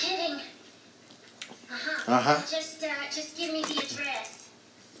 No kidding. Uh-huh. Just give me the address.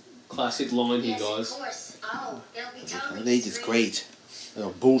 go. Classic line here, Yes, of guys. course. Oh, they'll be totally This is great. Oh,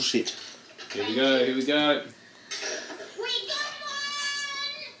 bullshit. Here we go. Here we go. We got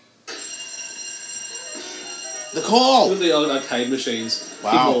one! The call! Look at the old arcade machines.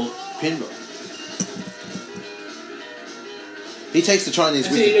 Wow. Pinball. Pinball. He takes the Chinese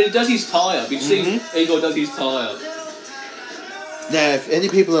with See, him. he does his tie up. You see, Egon does his tie up. Now, if any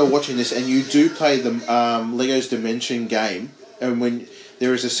people are watching this and you do play the Lego's Dimension game, and when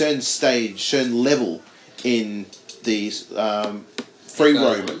there is a certain stage, certain level in the free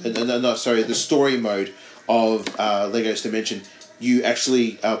roam, the story mode of Lego's Dimension, you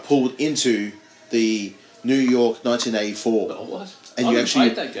actually pulled into the New York 1984. Oh, what? And I you haven't actually,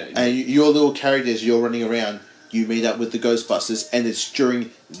 played that game. and your little characters, you're running around, you meet up with the Ghostbusters, and it's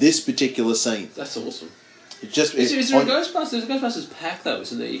during this particular scene. That's awesome. It just Is there a Ghostbusters? There's a Ghostbusters pack though,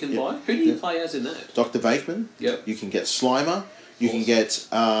 isn't there? You can Yep. buy. Who do you Yep. play as in that? Dr. Bateman. Yep. You can get Slimer. You Awesome. can get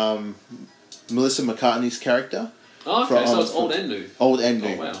Melissa McCartney's character, Oh, okay, From- so it's old and new. old and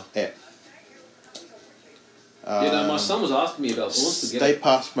new. Oh, wow. Yeah. My son was asking me about. He wants to get Stay it.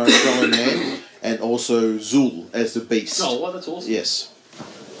 past Marshmallow Man, and also Zool as the Beast. Oh, wow, that's awesome. Yes.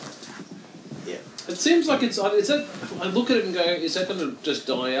 Yeah. It seems like it's that. I look at it and go, is that going to just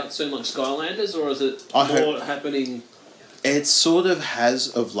die out soon, like Skylanders, or is it I more happening? It sort of has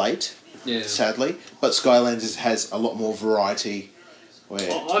of late, Yeah. sadly, but Skylanders has a lot more variety. Where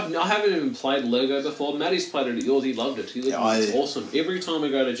I haven't even played Lego before. Maddie's played it at yours. He loved it. He loved it. It's awesome. Every time we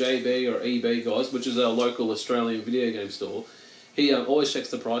go to JB or EB, guys, which is our local Australian video game store, he always checks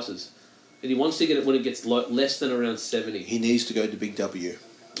the prices. And he wants to get it when it gets less than around 70. he needs to go to Big W.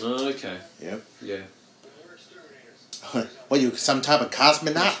 Oh, okay. Yeah. Yeah. What, you some type of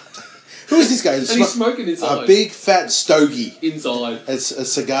cosmonaut? Who is this guy? And he's smoking inside. A big fat stogie. Inside. It's a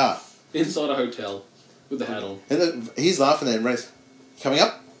cigar. Inside a hotel. With the hat on. And then he's laughing at him. Coming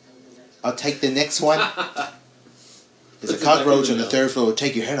up? I'll take the next one. There's a cockroach on the third floor. Will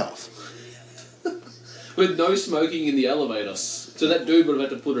take your head off. With no smoking in the elevator. So that dude would have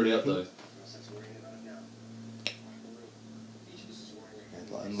had to put it out though.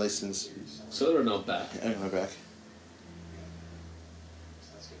 And listens. So they're not back. I'm going back.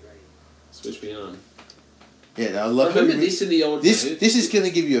 Switch me on. Yeah, I love Remember this in the old This movie? is going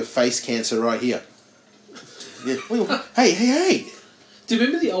to give you a face cancer right here. Yeah. Hey. Do you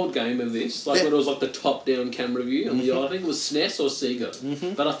remember the old game of this? Like Yeah. when it was like the top-down camera view? And I think it was SNES or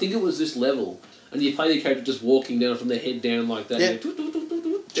Sega. But I think it was this level. And you play the character just walking down from their head down like that. Yeah.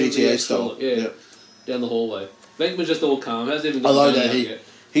 GTA style. Yeah. Down the hallway. Venkman's just all calm. Hasn't even I got like the that. gun out yet.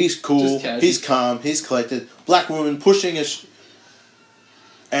 He's cool. Just casual. He's calm. He's collected. Black woman pushing us.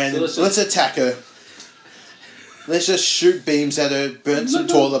 And So let's attack her. Let's just shoot beams at her. Burn some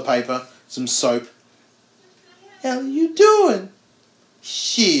toilet paper. Some soap. How are you doing?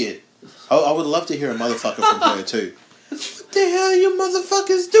 Shit. I would love to hear a motherfucker from her too. What the hell are you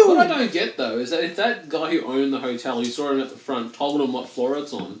motherfuckers doing? What I don't get though is that if that guy who owned the hotel, who saw him at the front, told him what floor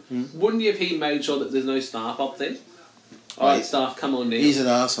it's on, wouldn't you have he made sure that there's no staff up there? Alright, staff, come on now. He's an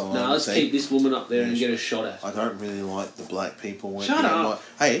arsehole. Nah, let's keep this woman up there and get her shot at. I don't really like the black people. Shut up. I'm like,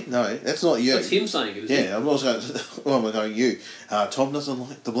 hey, no, that's not you. That's him saying it, isn't it? Yeah, I'm also going, I'm going you. Tom doesn't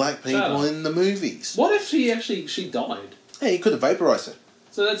like the black people in the movies. What if she died? Hey, he could have vaporized her.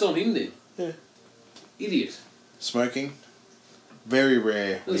 So that's on him then? Yeah. Idiot. Smoking. Very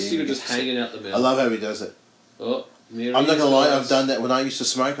rare. Let's see her just hanging out the mouth. I love how he does it. Oh, I'm not going to lie, I've done that. When I used to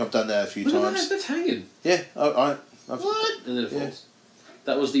smoke, I've done that a few times. That's hanging. Yeah, I've... What? And then it falls.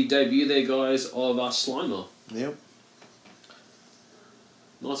 That was the debut there, guys, of Slimer. Yep.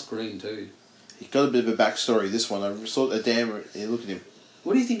 Nice green, too. He got a bit of a backstory, this one. I saw the damn... Yeah, look at him.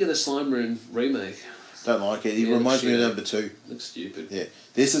 What do you think of the Slimer in remake? Don't like it. He Yeah, reminds me of shit. number 2. Looks stupid. Yeah.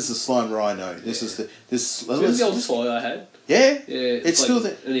 This is the Slimer I know. This is the... This. Remember the old toy I had? Yeah. Yeah. It's still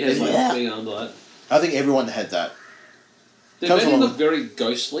there. And he has like a thing under that. I think everyone had that. They made him look very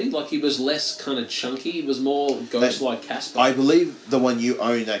ghostly. Like he was less kind of chunky. He was more ghost-like Casper. I believe the one you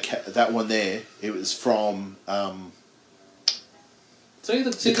own, that one there, it was from... So they're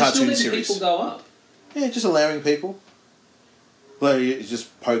cartoon still letting series. people go up. Yeah, just allowing people. Well, he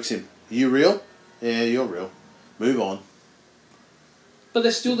just pokes him. Are you real? Yeah, you're real. Move on. But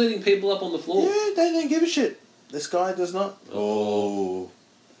they're still letting people up on the floor. Yeah, they don't give a shit. This guy does not. Oh.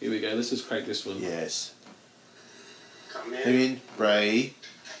 Here we go. Let's just crack this one. Yes. Come Come in, Bray.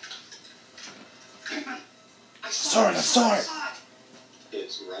 Sorry, I'm sorry.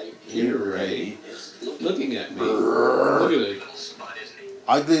 It's right You're Ray. It's Looking at me. Look at it. spot, isn't it?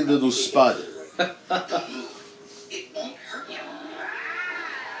 Ugly little spud. It won't hurt you.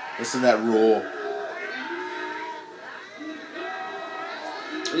 Listen to that roar.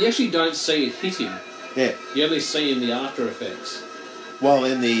 And you actually don't see it hit him. Yeah. You only see in the after effects. Well,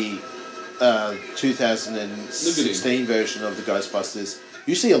 in the 2016 version of the Ghostbusters,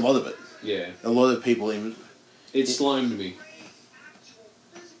 you see a lot of it. Yeah. A lot of people in... It slimed me.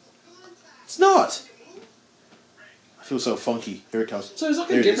 It's not. I feel so funky. Here it comes. So he's like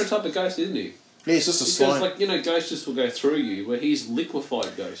There a it different is. type of ghost, isn't he? Yeah, it's just a Because, slime. like, you know, ghosts just will go through you, where he's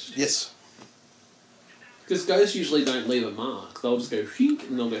liquefied ghost. Yes. Because ghosts usually don't leave a mark. They'll just go shink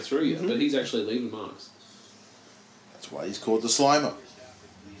and they'll go through you. But he's actually leaving marks. That's why he's called the Slimer.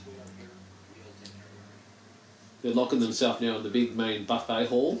 They're locking themselves now in the big main buffet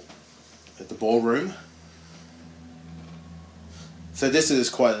hall. At the ballroom. So this is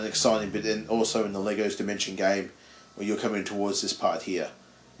quite an exciting bit, and also in the Legos Dimension game, where you're coming towards this part here,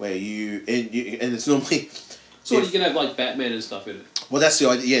 where and it's normally... So you can have like Batman and stuff in it. Well, that's the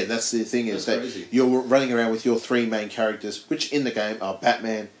idea. Yeah, that's the thing is That's that crazy. you're running around with your 3 main characters, which in the game are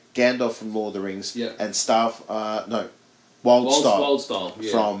Batman, Gandalf from Lord of the Rings, Yeah. and Wildstar Wild Style.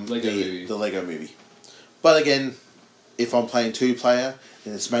 Yeah. from Lego movie. the Lego movie. But again, if I'm playing 2-player,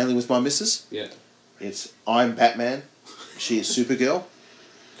 and it's mainly with my missus, Yeah. it's I'm Batman, she is Supergirl,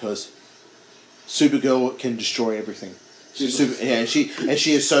 because Supergirl can destroy everything. And she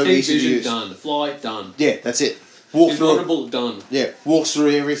is so Heat easy to vision use. done. Fly done. Yeah, that's it. Walk through. Invulnerable done. Yeah, walks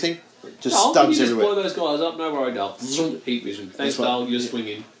through everything. Just Oh, stubs you just everywhere. blow those guys up, no worry, Dal. Heat vision. Thanks, That's right. Dal, you're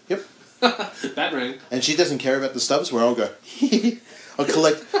swinging. Yep. Batarang. And she doesn't care about the stubs. Where I'll go. I'll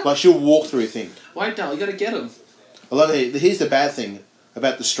collect. Like she'll walk through a thing. Wait, Dal, you gotta get him. I love it. Here's the bad thing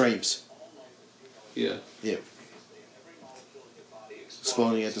about the streams. Yeah. Yeah.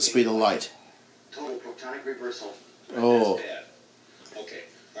 Spawning at the speed of light. Total protonic reversal. Oh. That's bad. Okay.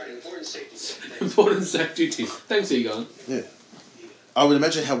 All right. Important safety tip. Important safety tip. Thanks, Egon. Yeah. I would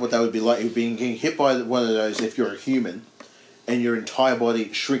imagine what that would be like. It would be getting hit by one of those if you're a human, and your entire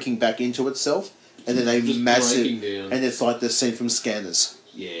body shrinking back into itself, and then a Just massive, breaking down. and it's like the scene from Scanners.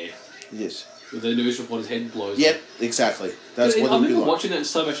 Yeah. Yes. With the news report, his head blows Yep. up. Exactly. That's Yeah, what I it would be remember like. watching that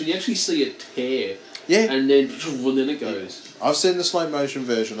so much, and you actually see it tear, Yeah. and then it goes. I've seen the slow motion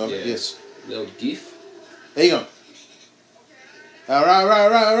version of it. Yeah. Yes. Little gif. There you go.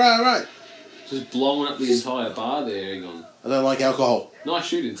 Right. Just blowing up the entire bar there, Egon. I don't like alcohol. Nice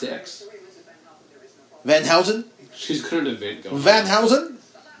shooting, Tex. Van Houten? She's got an event going. Van Houten?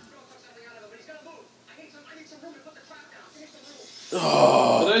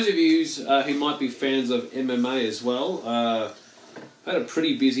 For those of you who might be fans of MMA as well, had a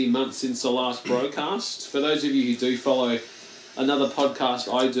pretty busy month since the last broadcast. For those of you who do follow another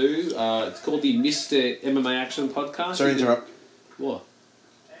podcast I do, it's called the Mr. MMA Action Podcast. Sorry to interrupt. What?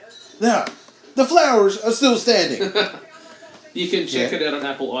 Now, the flowers are still standing. You can check it out on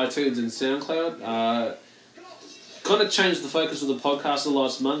Apple iTunes and SoundCloud. Kind of changed the focus of the podcast the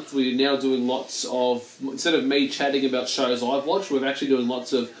last month. We're now doing lots of, instead of me chatting about shows I've watched, we're actually doing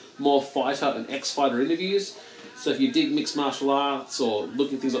lots of more fighter and ex-fighter interviews. So if you dig mixed martial arts or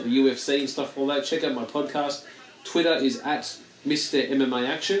looking at things like the UFC and stuff like that, check out my podcast. Twitter is at Mr. MMA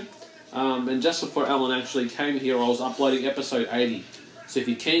Action. And just before Alan actually came here, I was uploading episode 80. So if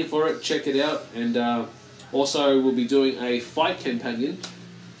you're keen for it, check it out. And also we'll be doing a fight companion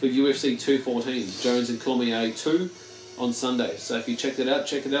for UFC 214, Jones and Cormier 2 on Sunday. So if you check it out,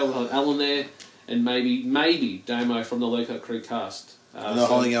 we'll have Alan there and maybe Damo from the Loco Crew cast. We're not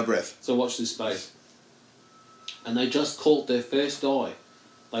holding our breath. So watch this space. And they just caught their first guy.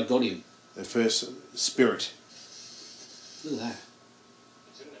 They got him. The first spirit. Look at that.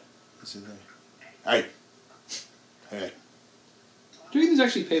 It's in there. Hey. Hey. Do you think there's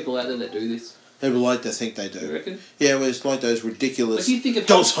actually people out there that do this? People like to think they You do. reckon? Yeah, well, it's like those ridiculous Like you think of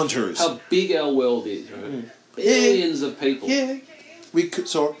ghost hunters. how big our world is, right? Billions of people. Yeah. We kicked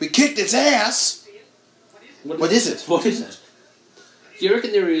its ass. What is it? What is it? Do you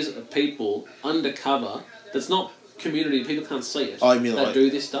reckon there is people undercover that's not community, people can't see it, Oh, you mean that like, do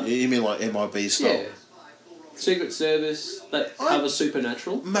this stuff? You mean like MIB style? Yeah. Secret Service that cover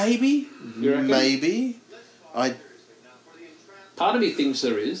supernatural? Maybe. You reckon? Maybe. Part of me thinks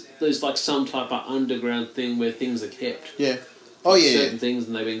there's like some type of underground thing where things are kept. Yeah. Oh, yeah. Certain things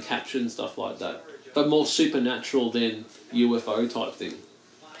and they've been captured and stuff like that. But more supernatural than UFO type thing.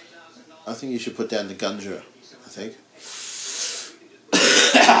 I think you should put down the gunja, I think.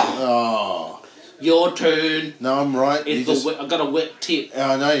 Oh. Your turn. No, I'm right. I've got a wet tip.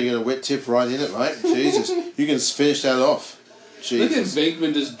 I know, you got a wet tip right in it, mate. Jesus. You can finish that off. Look at Jesus.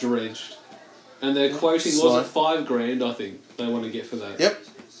 Venkman just drenched. And they're quoting, was it $5,000, I think, they want to get for that. Yep.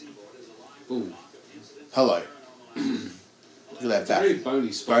 Ooh. Hello. Look at that Very back.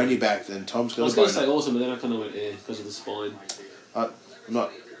 bony spine. Bony back, and Tom's I got was a going to boner. say awesome, but then I kind of went, because of the spine. I'm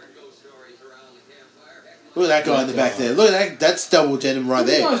not. Look at that guy in the back there. Look at that. That's double denim right What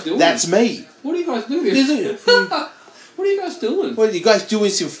are you there. guys doing? That's me. What are you guys doing? Isn't it? What are you guys doing? What, you guys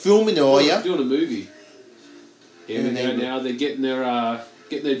doing some filming, are ya? Doing a movie. Here we And go then- now. They're getting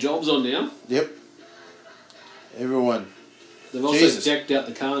their jobs on now. Yep. Everyone. They've also Jesus. decked out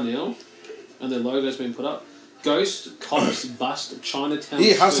the car now, and their logo's been put up. Ghost cops bust Chinatown.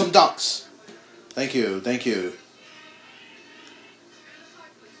 Here, have street. some ducks. Thank you.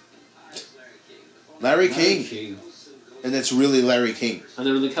 Larry King. And it's really Larry King. And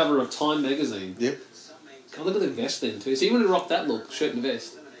they're on the cover of Time magazine. Yep. God, look at the vest then too. So you want to rock that look, shirt and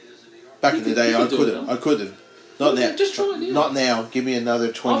vest. Back You in the could- day, you I could do could it, have. huh? I could have. Not Well, now. just try it now. Not now. Give me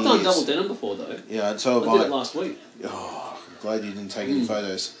another 20 I've done years. double denim before though. Yeah, and so I have did I. it last week. Oh, I'm glad you didn't take any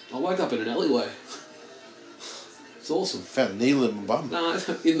photos. I woke up in an alleyway. It's awesome. Found a needle in my bum. No,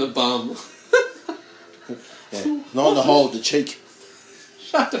 in the bum. Yeah. Not in the hole, the cheek.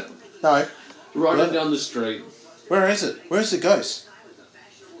 Shut up. No. Running down the street. Where is it? Where's the ghost?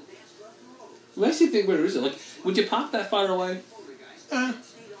 Makes you think, where is it? Like, would you park that far away? I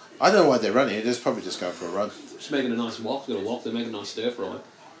don't know why they're running. They're probably just going for a run. Just making a nice walk. Got a walk. They're making a nice stir fry.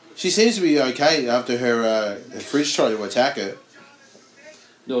 She seems to be okay after her fridge tried to attack her.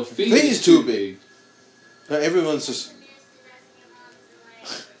 No, feet Feet is is too too big. No, everyone's just...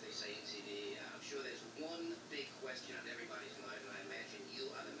 As they say in CD, I'm sure there's one big question on everybody's mind, and I imagine you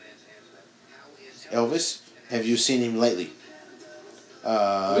are the man to answer that. How is Elvis, have you seen him lately?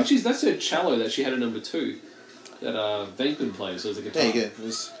 Which is, that's her cello that she had at number 2. That Venkman plays as a guitar. There you go.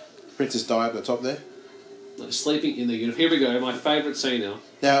 There's Princess Di up the top there. Like, sleeping in the uniform. Here we go. My favourite scene now.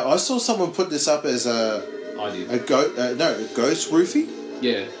 Now, I saw someone put this up as I did. A ghost roofie?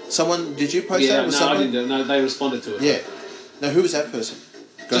 Yeah. Someone, did you post that? No, Someone? I didn't. No, they responded to it. Yeah. No, who was that person?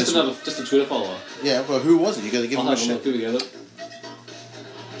 Just a Twitter follower. Yeah, well, who was it? You got to give I'll him a have a look. shout. Here we go. Look.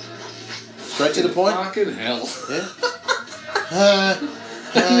 Straight to the point. Fucking hell. Yeah.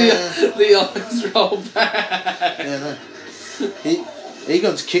 The eyes roll back. Yeah, no.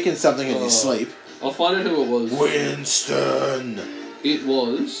 Egon's kicking something in his sleep. I'll find out who it was. Winston. It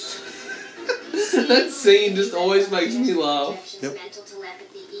was. That scene just always makes me laugh. Yep. Mental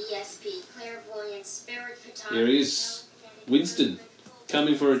telepathy, ESP, clairvoyance, spirit photography. Here he is. Winston.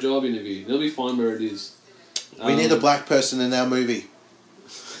 Coming for a job interview. He'll be fine where it is. We need a black person in our movie.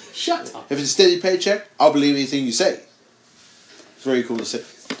 Shut up. If it's a steady paycheck, I'll believe anything you say. It's very cool to see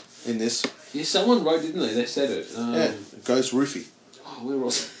in this. Yeah, someone wrote, didn't they? They said it. Yeah, Ghost Roofie. Oh, where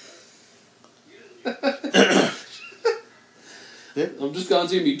was Yeah. I'm just going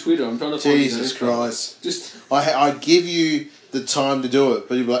through my Twitter. I'm trying to find Jesus Christ. Just, I give you the time to do it,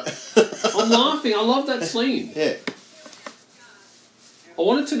 but you're like... I'm laughing. I love that scene. Yeah. I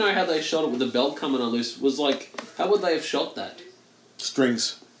wanted to know how they shot it with the belt coming loose. Was like, how would they have shot that?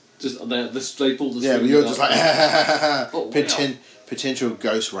 Strings. Just they pulled the Yeah, but strings you're up. just like... Oh, wow. Potential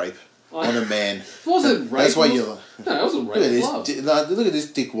ghost rape on a man. It wasn't rape. That's why it was- you're... No, it wasn't rape. Look at It was this. love. Look at this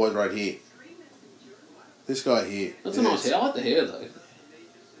dickwad right here. This guy here. That's a nice hair. I like the hair though.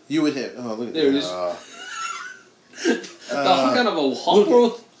 You would have... Oh, look at There it that. is. Ah. Kind of a hot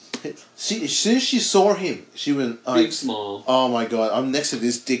or As soon as she saw him, she went... like, big smile. oh my god, I'm next to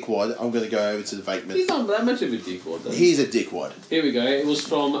this dickwad. I'm going to go over to the vakeman. He's not that much of a dickwad though. He's a dickwad. Here we go. It was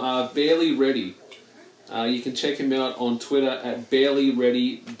from Barely Ready. You can check him out on Twitter at Barely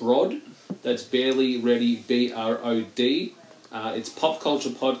Ready Brod. That's Barely Ready BROD. It's pop culture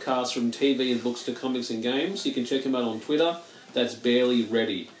podcast from TV and books to comics and games. You can check him out on Twitter. That's Barely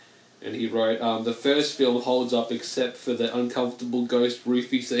Ready. And he wrote, the first film holds up except for the uncomfortable ghost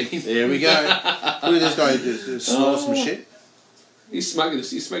roofie scene. There we go. Look at this guy just snort some shit. He's smoking this.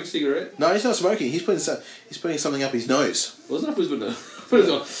 He's smoking a cigarette. No, he's not smoking. He's putting something up his nose. Wasn't that who's gonna put it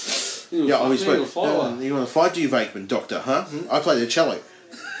on? Yeah, oh, he's putting putting... you want to fight, do you, vakeman, doctor, huh? I play the cello.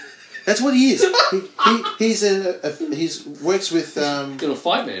 That's what he is. He's works with Gonna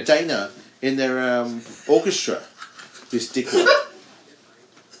fight, man. Dana in their orchestra. This dickwad.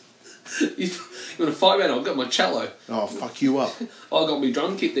 You want to fight, man? I've got my cello. Oh, fuck you up. I got my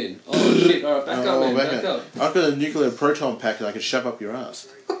drum kit then. Oh shit! All right, back up, man. Back up. I've got a nuclear proton pack that I can shove up your ass.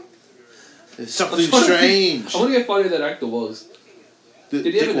 There's something I strange. want to go find who that actor was. Did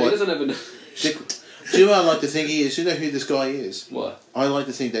he ever know? He Dickwad. doesn't ever know. Do you know what I like to think he is? Do you know who this guy is? What? I like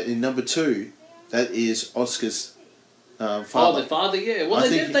to think that in number 2, that is Oscar's father. Oh, the father, yeah. Well, I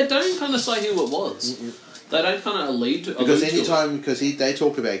they think- don't kind of say who it was. They don't kind of allude to Because it. anytime, they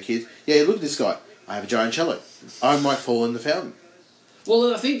talk about kids, yeah, look at this guy. I have a giant cello. I might fall in the fountain.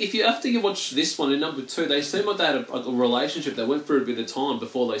 Well, I think after you watch this one in number 2, they seem like they had a relationship that went for a bit of time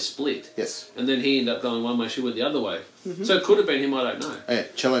before they split. Yes. And then he ended up going one way, she went the other way. So it could have been him, I don't know. Oh, yeah,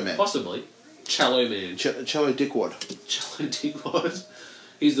 cello man. Possibly. Cello man. Cello dickwad. Cello dickwad.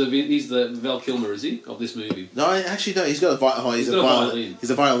 He's the Val Kilmer, is he, of this movie? No, actually, no. He's got a violin. He's got a violin. He's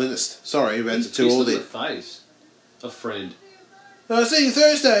a violinist. Sorry about the two He's all got there. the face. A friend. I'll see you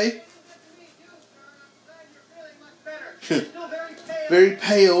Thursday. Very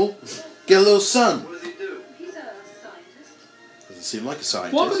pale. Get a little sun. What does he do? He's a scientist. Doesn't seem like a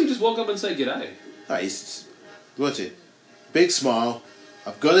scientist. Why would he just walk up and say g'day? No, he's... What's it? Big smile.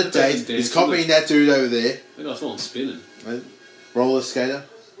 I've got a That date. person's He's dancing, copying that dude over there. I think I saw him spinning. Right? Roller skater.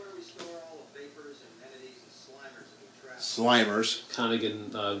 This is where we store all the vapors and entities and slimers that we trap. Slimers.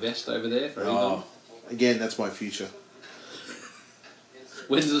 Cardigan vest over there for Egon. Oh, again, that's my future.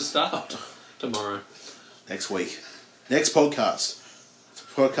 When's it start? Tomorrow. Next week. Next podcast. It's a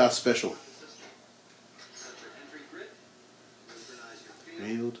podcast special. Entry grid. Synchronize your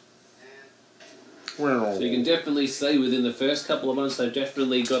field. Field. So you can definitely see within the first couple of months they've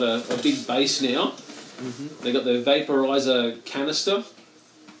definitely got a big base now. They've got their vaporizer canister.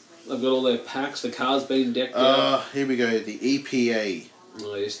 They've got all their packs. The car's been decked out. Here we go. The EPA.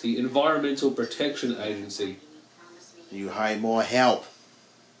 Oh, yes, the Environmental Protection Agency. You hire more help.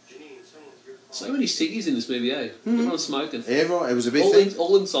 So many ciggies in this movie, eh? Everyone's smoking. Everyone. It was a big thing.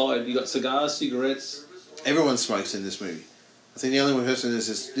 All inside. You got cigars, cigarettes. Everyone smokes in this movie. I think the only one person is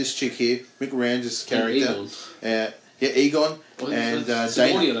this chick here, Mick Range's character. Egon. Yeah, Egon Well, and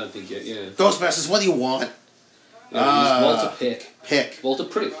Sigourney, Dana. I don't think yet. Yeah. Ghostbusters, what do you want? Yeah, he's Walter Peck. Peck. Walter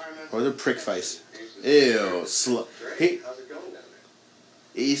Prick. What a prick face. Ew. How's it going down there?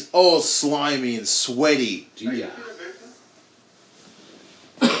 He's all slimy and sweaty. Gee, yeah.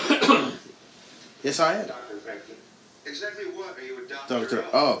 Yes, I am. Dr. Beckman. Exactly what are you a doctor Doctor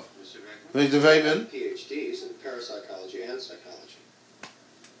of. Mr. Beckman? Mr. Venkman. PhDs in parapsychology and psychology.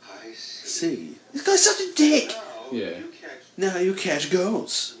 I see. See. This guy's such a dick. Now Yeah. you catch... Now you catch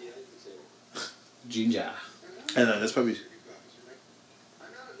ghosts. Ginger. I know, that's probably... I'm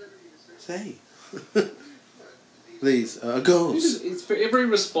not at liberty to say... Say. Please, ghosts. It's for every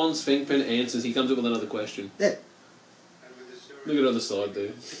response Finkman answers, he comes up with another question. Yeah. And with this story... Look at the other side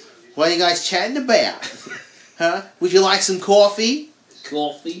there. What are you guys chatting about? Huh? Would you like some coffee?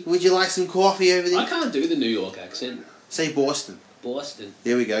 Coffee. Would you like some coffee over I there? can't do the New York accent. Say Boston. Boston.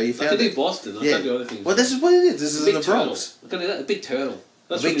 There we go, you I found can do it. Boston. I Yeah. can't do other things. Well, this is what it is. This is a in big the Bronx. turtle. I can do that. A big turtle.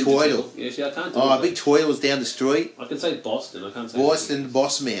 That's A big what Ninja turtle. Turtle. Yeah, see, I can't do Oh, it. a big toy was down the street. I can say Boston. I can't say Boston,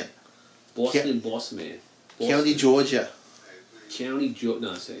 boss man. Boston, boss man. Boston. County, Georgia. County, Georgia.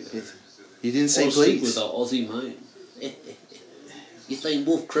 No, say that. You didn't say Or stick please. with the Aussie mate. You saying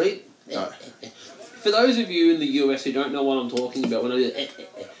Wolf Creek? No. For those of you in the US who don't know what I'm talking about, when I do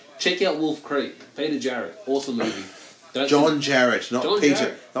check out Wolf Creek. Peter Jarrett, awesome movie. John Jarrett, not John Peter.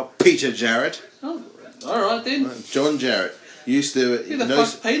 Jarrett. Not Peter Jarrett. Oh, all right then. John Jarrett used to. Who the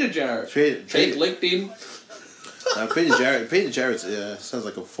fuck's Peter Jarrett? Peter- Jake licked him. Peter Jarrett. Peter Jarrett sounds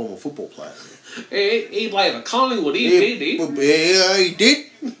like a former football player. He played for Collingwood. He did. Yeah, he did.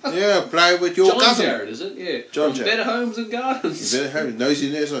 Yeah, play with your John cousin. Jarrett, is it? Yeah. John From Jarrett. Better Homes and Gardens. Better have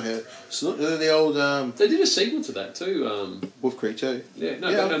nosy nurse on here. So look at the old They did a sequel to that too. Wolf Creek too. Yeah, no,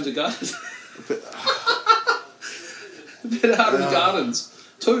 Yeah. Better Homes and Gardens. Better Homes and Gardens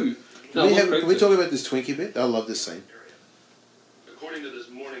 2. No, Wolf Creek Can we 2. talk about this Twinkie bit? I love this scene. According to this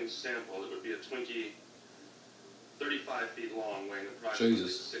morning's sample, it would be a Twinkie 35 feet long, weighing approximately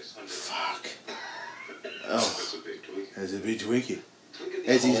Jesus. 600. Fuck. Oh, That's a big Twinkie. there's a big Twinkie.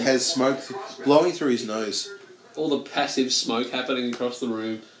 As he has smoke blowing through his nose. All the passive smoke happening across the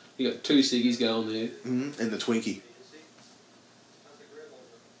room. You got 2 ciggies going there. And the Twinkie.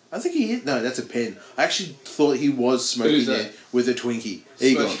 I think he is. No, that's a pen. I actually thought he was smoking Who's there that? with a Twinkie. There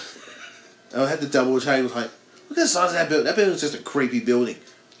you go. I had to double check. I was like, look at the size of that building. That building's just a creepy building.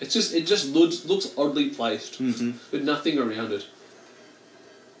 It just looks oddly placed Mm-hmm. with nothing around it.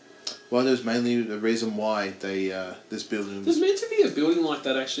 Well, there's mainly the reason why they this building There's meant to be a building like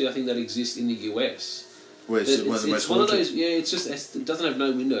that actually. I think that exists in the US. was It's, one of the most it's one of haunted. those. Yeah, it doesn't have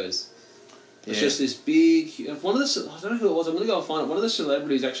no windows. It's Yeah. just this big. One of the. I don't know who it was. I'm gonna go and find it. One of the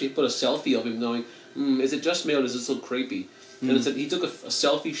celebrities actually put a selfie of him going, "Is it just me or does this look creepy?" And it's he took a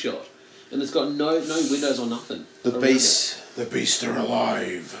selfie shot, and it's got no windows or nothing. The around beasts are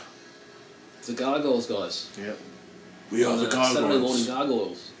alive. it. It's the gargoyles, guys. Yep. We are the Saturday morning gargoyles.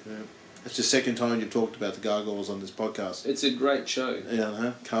 gargoyles. That's the second time you've talked about the gargoyles on this podcast. It's a great show. Yeah,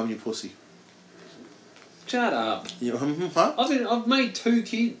 huh? Calm your pussy. Shut up. Yeah, huh? I've made 2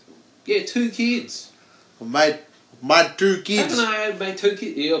 kids. Yeah, 2 kids. My 2 kids. Haven't I made 2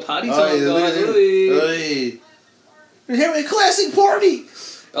 kids? Yeah, party time, Oh, yeah, look guys. at that. Oi. Hey. We're having a classic party.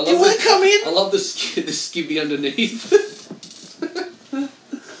 I Do you want to come in? I love the skivvy underneath.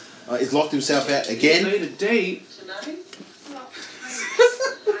 He's locked himself out again. Made a date.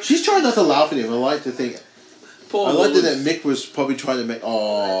 She's trying not to laugh at him. I like to think. Poor I like woman. that Mick was probably trying to make.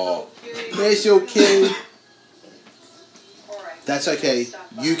 Oh, that's okay. That's okay.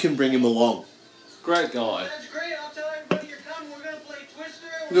 You can bring him along. Great guy. That's great. I'll tell everybody you're coming. We're going to play Twister.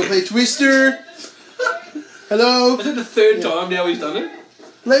 We're gonna play Twister. Hello. Is it the 3rd time now he's done it?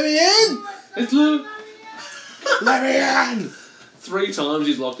 Let me in. It's look. Let me in. 3 times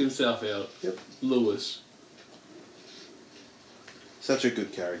he's locked himself out. Yep. Lewis. Such a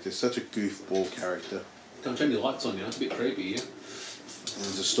good character. Such a goofball character. Can't turn your lights on now. It's a bit creepy, yeah. And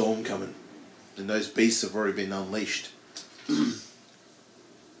there's a storm coming, and those beasts have already been unleashed.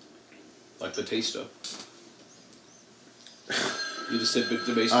 Like Batista. You just said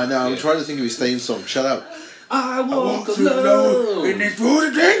Batista. I know. I'm Yeah. trying to think of his theme song. Shut up. I walk through the alone. and it's for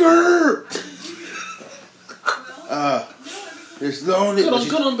the digger. It's lonely. Good on-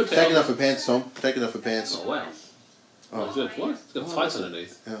 She's good on, Patel. taking off her pants, Tom. Taking off her pants. Oh, wow. Oh. Oh, good. What? It's got tights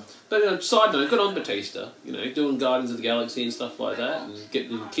underneath. Yeah. But side note, good on Batista. You know, doing Guardians of the Galaxy and stuff like that, and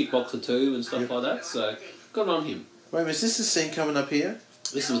getting in Kickboxer 2 and stuff like that. So, good on him. Wait a minute. Is this the scene coming up here?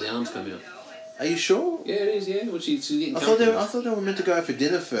 This is where the arms come out. Are you sure? Yeah, it is. Yeah, when she's getting I thought comfortable. they were meant to go out for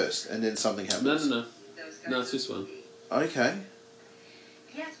dinner first, and then something No, happens. no. No, it's this one. Okay.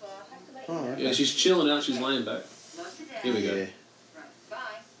 Yes, well, I'll have to let Oh, you know. okay. Yeah, she's chilling out. She's laying back. Most of the Here we go. Yeah. Bye.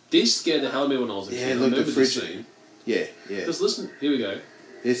 This scared the hell out of me when I was a Yeah, kid. I look, the remember this fridge- scene. Yeah. Yeah. Just listen. Here we go.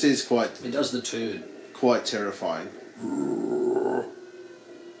 This is quite It does the turn. terrifying.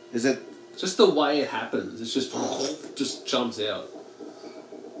 Is it? Just the way it happens. It's just jumps out.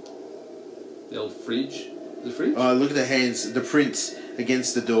 The old fridge. The fridge? Oh, look at the hands, the prints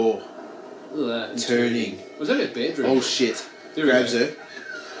against the door. Look at that. And Turning. Was that her bedroom? Oh shit. There we Grabs go. her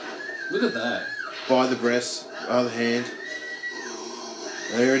Look at that. by the breast, other hand.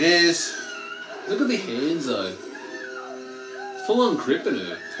 There it is. Look at the hands though. Full on gripping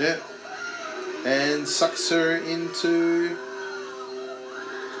her. Yeah. And sucks her into...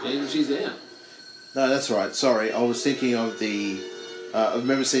 And she's out. No, that's right. Sorry, I was thinking of the... I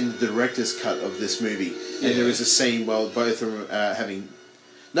remember seeing the director's cut of this movie. Yeah. And there was a scene while both of them are having...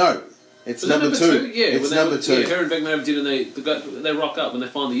 No, it's Was that number two. Yeah, it's when number they, two. Yeah, her and Beckman have dinner and they rock up when they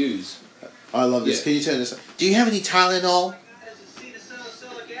find the ooze. I love this. Yeah. Can you turn this? Do you have any Tylenol?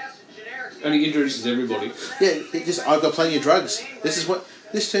 And he introduces everybody. Yeah, I've got plenty of drugs.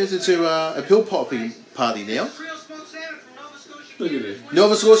 This turns into a pill popping party now. Look at it.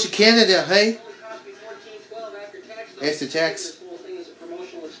 Nova Scotia, Canada, hey? After tax.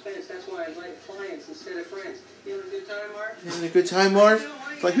 You having a good time, Mark?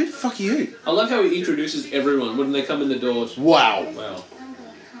 Like, who the fuck are you? I love how he introduces everyone when they come in the doors. Wow. Wow.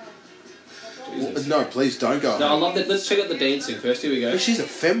 Jesus. No, please don't go. No, I love that. Let's check out the dancing first. Here we go. Oh, she's a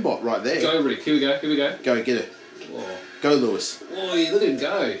fembot right there. Go, Rick. Here we go. Here we go. Go, get her. Oh, Go, Lewis. oh yeah, look at him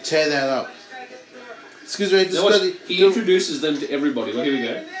go. Tear that up. Excuse me, Now watch, he introduces them to everybody. Well, here we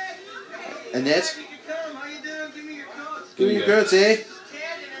go. Annette, Here give me we your go. girls here.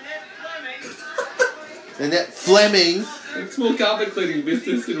 Annette Fleming. Small carpet cleaning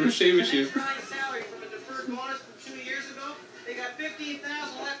business in receivership.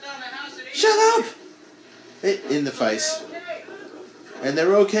 Shut up! In the face. And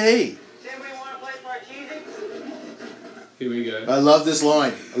they're okay. Here we go. I love this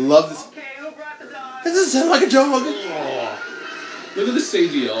line. I love this. That doesn't sound like a dog. Oh, look at the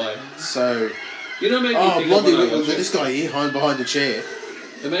CGI. So, You know, what made me oh, think Blondie, of when I look, watched this it? guy here, behind the chair.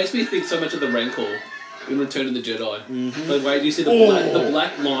 It makes me think so much of the Rancor in Return of the Jedi. Mm-hmm. Like, wait, you see the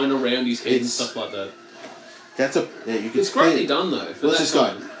black line around his head and It's- stuff like that. That's a... Yeah, you can It's greatly clear- done though. For What's that this guy?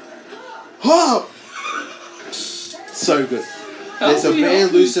 time. Oh! So good. There's a Help me, bear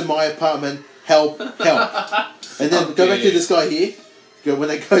help me. loose in my apartment. Help, help. And then Oh, go back to yeah. this guy here. Go when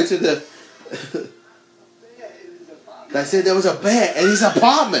they go to the... They said there was a bear in his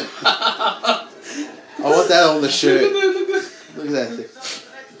apartment. I want that on the shirt. Look at that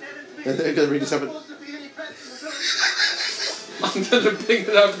thing. And they're going to read this up. I'm going to pick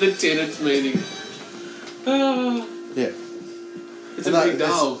it up at the tenants meeting. Oh, Yeah. it's a No, big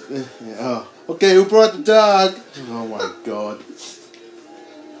that's- dog. Yeah, oh. Okay, who brought the dog? Oh my god.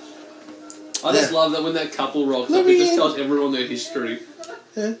 I just Yeah. love that when that couple rocks Let up, me it just in. tells everyone their history.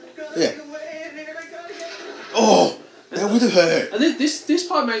 Yeah. Yeah. Oh, that would have hurt. And this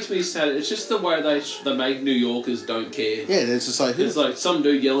part makes me sad. It's just the way they make New Yorkers don't care. Yeah, it's just like, It's like some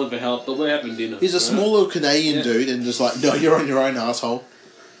dude yelling for help, but we're having dinner. he's a right? small little Canadian Yeah. dude and just like, no, you're on your own, asshole.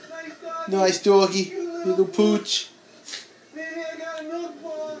 Nice doggy, little pooch.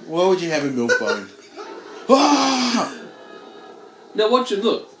 Why would you have a milk bone? Ah! Now watch it.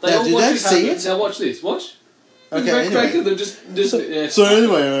 Look, they Now, all do watch they it see happen. it? Now watch this. Watch. Okay, Back to anyway. them. Just yeah. So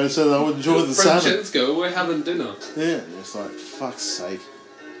anyway, I said I would enjoy the salmon. Francesco, we're having dinner. Yeah, it's like, fuck's sake.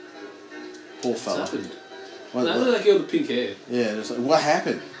 Poor What's fella. happened? What- No, what- look at that girl with the pink hair. Yeah, it's like, what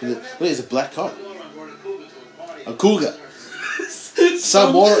happened? Look, there's a black cop. A cougar.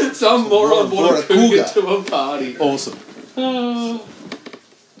 Some moron brought a cougar to a party. Awesome. Oh.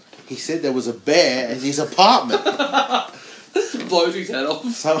 He said there was a bear in his apartment. Blows his head off.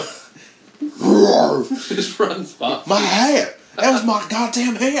 So, roar! Just runs past. My hair! That was my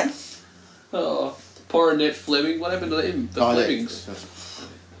goddamn hair! Oh, poor Annette Fleming. What happened to them? The Oh, Flemings.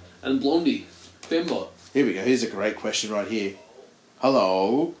 And Blondie. Fembot. Here we go. Here's a great question right here.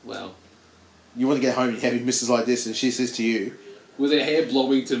 Hello. Wow. You want to get home and you have your missus like this and she says to you, With her hair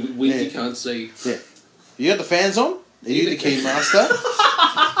blowing to wind Yeah. you can't see. yeah, you got the fans on? Are you the key master?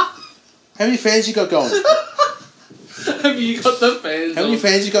 How many fans you got going? Have you got the fans How on? many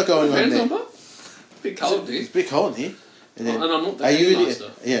fans you got going on Fans there? on, Pop? Bit cold, It's dude. a bit cold in here. And then, And I'm not the are you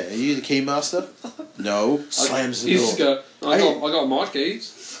master. yeah, are you the key master? No. Slams the You door. just go, I got my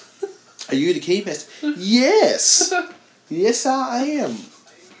keys. Are you the key master? Yes! Yes, I am.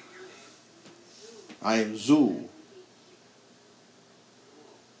 I am Zoo.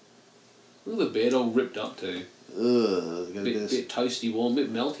 Look at the bed all ripped up too. Ugh. Bit toasty warm,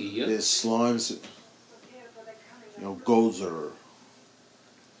 bit melty, yeah? There's slimes. You know, Gozer.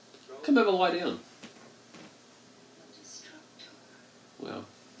 Come over, lie down. Wow.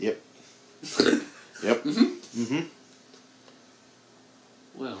 Yep. Yep. Mm-hmm.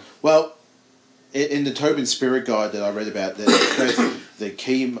 Wow. Well, in the Tobin Spirit Guide that I read about,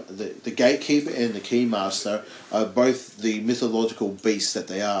 the gatekeeper and the keymaster are both the mythological beasts that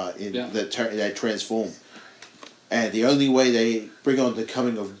they are that they transform. And the only way they bring on the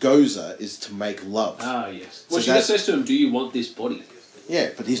coming of Gozer is to make love. Ah, yes. Well, she just says to him, "Do you want this body?"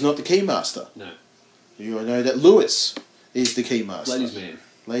 Yeah, but he's not the keymaster. No. You know that Lewis is the keymaster. Ladies' man.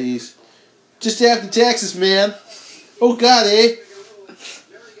 Ladies, just after Texas, man. Oh God, eh?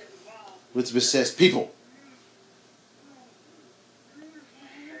 With possessed people.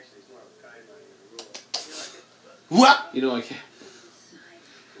 What? You know,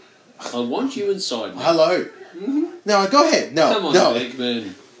 I want you inside me. Hello. Mm-hmm. No, go ahead. No, Come on, no.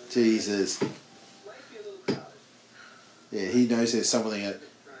 Beckman. Jesus. Yeah, he knows there's something that.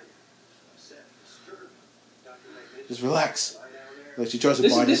 Just relax. Like she tries to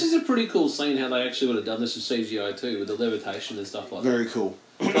bite This it. is a pretty cool scene how they actually would have done this with CGI too, with the levitation and stuff like Very that. cool.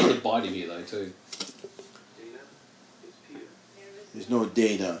 Tries to bite him here though too. There's no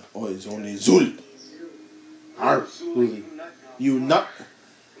Dana, or it's only Zul. Arr, Zuli. You nut.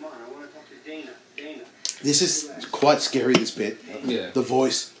 Come on, I want to talk to Dana. Dana. This is quite scary, this bit. Yeah. The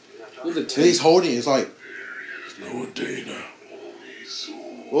voice. With the And he's teeth. holding it, it's like, no Dana.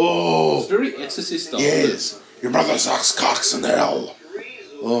 Oh, It's very Exorcist style. yes. Your brother sucks cocks in hell.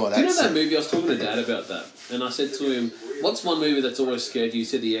 Oh, that's Do you know that movie? I was talking to Dad about that, and I said to him, "What's one movie that's always scared you?" He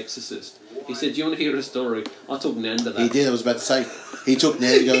said, "The Exorcist." He said, "Do you want to hear a story?" I took Nan to that. He did, I was about to say. He took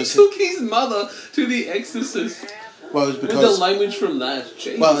Nan to go He and see. took his mother to The Exorcist. Well, it was With the because. language from that.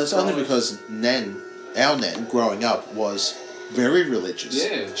 Jesus Well, it's only Christ. because our Nan, growing up, was very religious.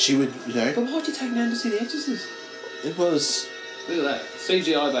 Yeah. She would, you know, But why'd you take Nan to see The Exorcist? it was. Look at that.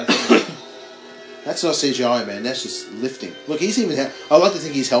 CGI back then. That's not CGI, man. That's just lifting. Look, he's even. I like to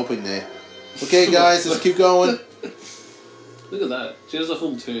think he's helping there. Okay, guys, let's keep going. Look at that. She does a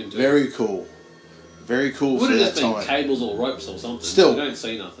full turn too. Very cool. Very cool Would for have that just been time. cables or ropes or something. Still. You don't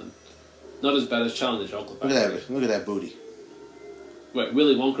see nothing. Not as bad as Charlie and the Chocolate Look Factory. at that! Look at that booty. Wait,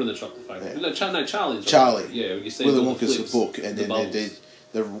 Willy Wonka and the Chocolate Factory. Yeah. No, Charlie. and the Charlie. Chocolate- Yeah, when you see Willy all the Wonka's the flips, book, and the then they bubbles. did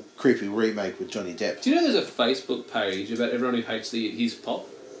the creepy remake with Johnny Depp. Do you know there's a Facebook page about everyone who hates his pop?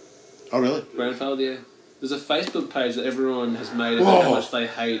 Oh, really? Grandfather, yeah. There's a Facebook page that everyone has made about how Whoa. much they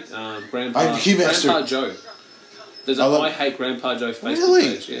hate Grandpa, I'm Keymaster. Grandpa Joe. There's a I love- I Hate Grandpa Joe Facebook Really?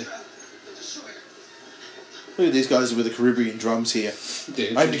 page, yeah. Look at these guys with the Caribbean drums here.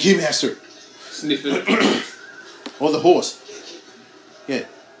 Dancing, I'm the Keymaster. sniffing. Or the horse. Yeah.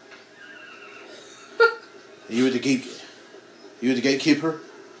 You were the gate. You were the gatekeeper.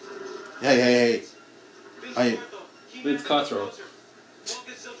 Hey. I. It's cutthroat.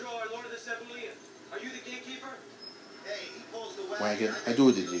 Are you the gatekeeper? Hey, he pulls the Wagon. I do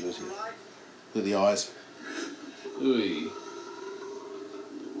what the deals here. Look at the eyes. Ooh.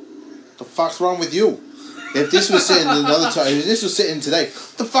 The fuck's wrong with you? If this was sitting another time, if this was sitting today,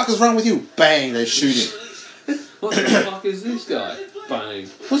 what the fuck is wrong with you? Bang! They shoot him. What the fuck is this guy? Bang.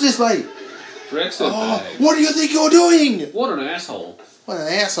 What's this like? Rex said bang. What do you think you're doing? What an asshole. What an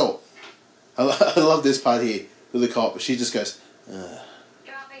asshole! I love this part here with the cop. She just goes,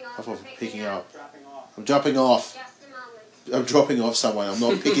 Dropping off off. of or picking up. up. I'm dropping off. Just a moment. I'm dropping off someone. I'm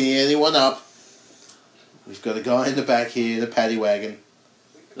not picking anyone up. We've got a guy in the back here in a paddy wagon.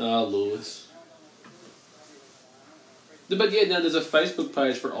 Ah, Lewis. But yeah, now there's a Facebook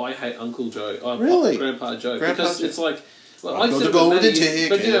page for I Hate Uncle Joe. Really? Grandpa Joe. Grandpa because Joe. it's like... Well, I've I've got said to it go for with many the years,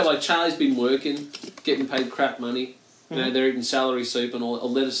 but you know, ticket. like Charlie's been working, getting paid crap money. You know, they're eating celery soup and all, or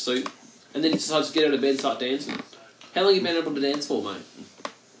lettuce soup. And then he decides to get out of bed and start dancing. How long have you been able to dance for, mate?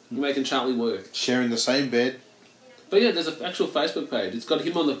 You're making Charlie work. Sharing the same bed. But yeah, there's an actual Facebook page. It's got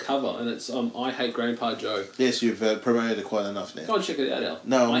him on the cover, and it's I Hate Grandpa Joe. Yes, you've promoted it quite enough now. Go and check it out, Al.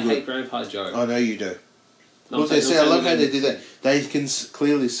 No, I'm I good. Hate Grandpa Joe. I know you do. No, Look, I'm they saying- say, I I'm love saying how they did that. They can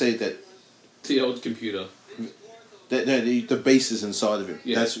clearly see that The old computer. the beast is inside of him.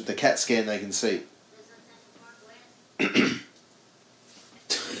 Yeah. That's the CAT scan they can see.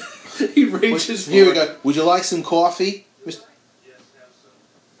 He reaches for Here we it. go. Would you like some coffee? Mr.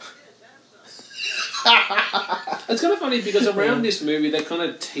 It's kind of funny because around this movie they kind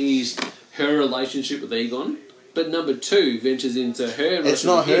of teased her relationship with Egon, but number 2 ventures into her relationship It's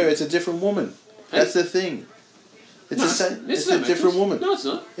not with her, him. it's a different woman. Hey. That's the thing. It's No, the same. It's not a different actress. woman. No, it's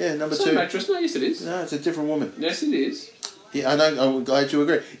not. Yeah, number It's 2. not actress. No, yes it is. No, it's a different woman. Yes it is. Yeah, I know. I'm glad you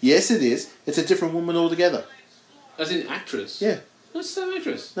agree. Yes, it is. It's a different woman altogether. As in actress. Yeah. No, it's the same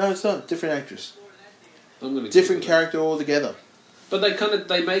actress. No, it's not. Different actress. I'm gonna Different Google it. character altogether. But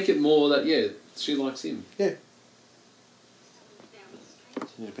they make it more that she likes him. Yeah.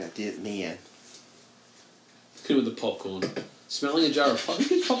 What about that man? Good with the popcorn. Smelling a jar of popcorn.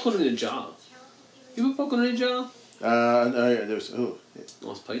 Who gets popcorn in a jar? You put popcorn in a jar? No, there was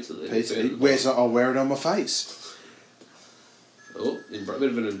Nice pizza there. pizza. I'll wear it on my face. Oh, a bit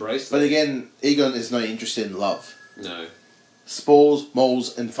of an embrace. But again, Egon is not interested in love. No. Spores,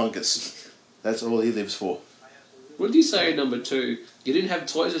 moles, and fungus. That's all he lives for. What did you say, number 2? You didn't have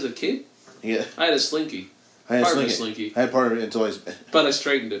toys as a kid? Yeah. I had a Slinky. I had Part of a a slinky. Slinky. I had part of it until But I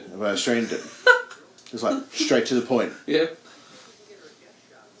straightened it. I straightened it. It's like straight to the point. Yeah.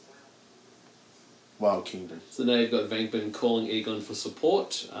 Wild Kingdom. So now you've got Venkman calling Egon for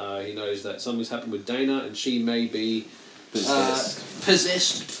support. He knows that something's happened with Dana and she may be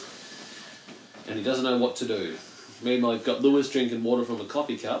possessed. And he doesn't know what to do. Meanwhile, you've got Lewis drinking water from a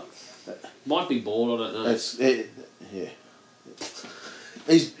coffee cup. Might be bored, I don't know. Yeah.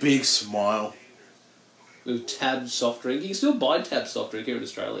 His big smile. With Tab soft drink. You can still buy Tab soft drink here in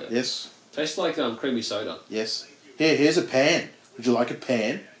Australia. Yes. Tastes like creamy soda. Yes. Here's a pan. Would you like a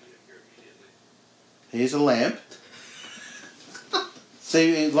pan? Here's a lamp. So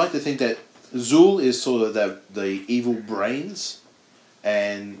you'd like to think that Zool is sort of the evil brains,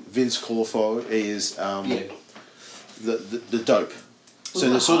 and Vince Colifo is the dope. So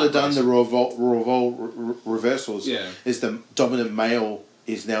they've sort of done the reversals. Yeah. Is the dominant male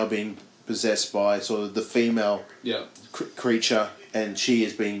is now being possessed by sort of the female creature, and she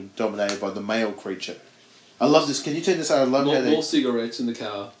is being dominated by the male creature. I love this. Can you turn this out? I love how more cigarettes in the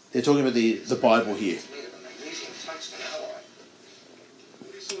car. They're talking about the Bible here. It's made of a magnesium tungsten alloy.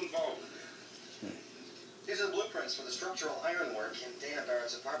 What is so involved? These are the blueprints for the structural ironwork in Dana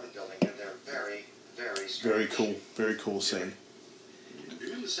Barrett's apartment building, and they're very, very strange. Very cool scene.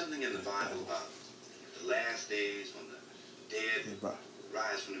 Remember something in the Bible about the last days when the dead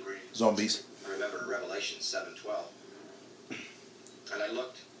rise from the grave? Zombies. I remember Revelation 7:12. And I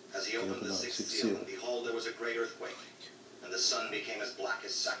looked as he opened the sixth seal, and behold, there was a great earthquake, and the sun became as black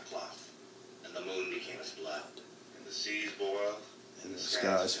as sackcloth, and the moon became as blood, and the seas boiled, And the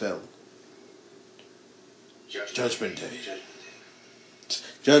skies fell. Judgment Day.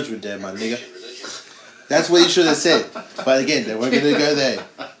 Judgment Day, my nigga. That's what you should have said. But again, they weren't going to go there.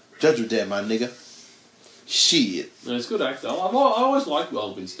 Judgment Day, my nigga. Shit. No, it's a good actor. I always liked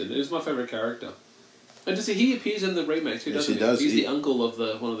Will Winston. He was my favourite character. And to see he appears in the remake too, doesn't he? Does. He's the uncle of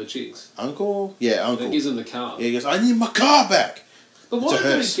one of the chicks. Uncle? Yeah, uncle. That gives him the car. Yeah, he goes, I need my car back. But what I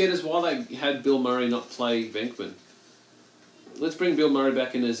don't get is why they had Bill Murray not play Venkman. Let's bring Bill Murray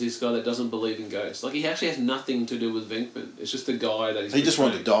back in as this guy that doesn't believe in ghosts. Like, he actually has nothing to do with Venkman. It's just the guy that he's He just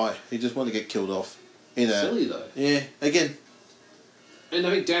wanted to die. He just wanted to get killed off. Silly, though. Yeah, again. And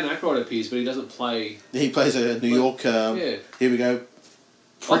I think Dan Aykroyd appears, but he doesn't play... He plays a New York... yeah. Here we go.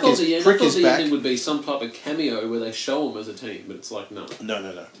 I thought the ending would be some type of cameo where they show him as a team, but it's like, no.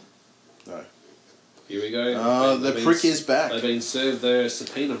 No. Here we go. The prick is back. They've been served their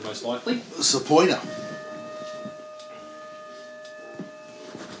subpoena, most likely. Subpoena.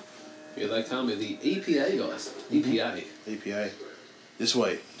 Here they come with the EPA guys. EPA. EPA. This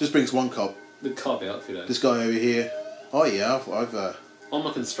way. Just brings one cop. The cop outfit. This guy over here. Oh yeah, I've I'm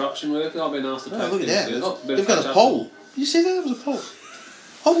a construction worker. I've been asked to take look at that. things. They've got a pole. You see that? There was a pole.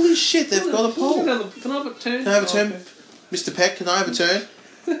 Holy shit, they've got a pole. Can I have a turn? Can I have a turn? Mr. Peck, can I have a turn?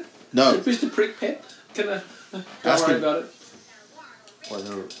 No. Mr. Prick Pep? Can I... Don't Ask worry him. about it.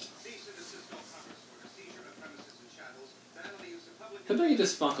 How about you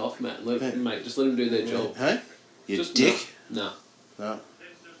just fuck off, Matt? Mate, just let them do their job. Huh? You Just dick? No. No.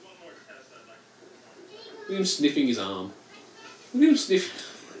 Look at him sniffing his arm. Look at him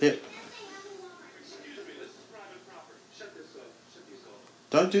sniff. Yep.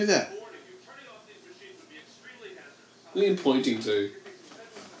 Don't do that. Look at him pointing too.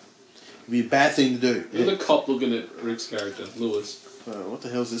 It'd be a bad thing to do. Look at the cop looking at Rick's character, Lewis. What the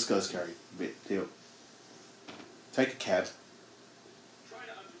hell's this guy's carrying? Deal. Take a cab.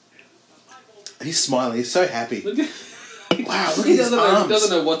 He's smiling. He's so happy. Look at Wow, look at his arms. He doesn't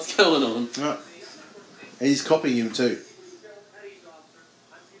know what's going on. No. And he's copying him too.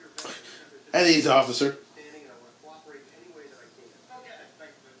 And he's officer.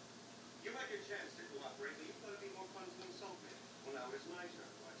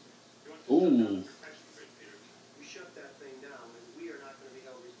 Ooh. We shut that thing down, and we are not going to be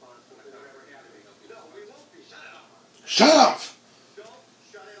held responsible for whatever happened. No, we won't be. Shut it off. Shut off! Don't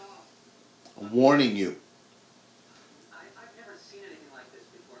shut it off. I'm warning you. I've never seen anything like this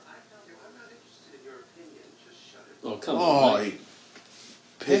before. I'm not interested in your opinion. Just shut it. Oh, come Oh, on, mate. you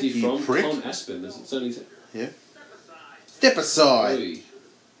Where's he pecky from? prick. Tom Aspen. It's only... Yeah. Step aside. Oi.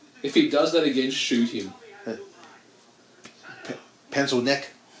 If he does that again, shoot him. Pencil neck.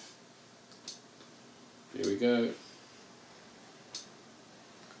 Here we go.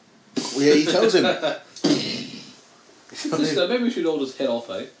 Well, yeah, he tells him. Maybe we should all just head off,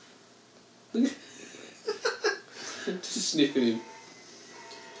 eh? Just sniffing him.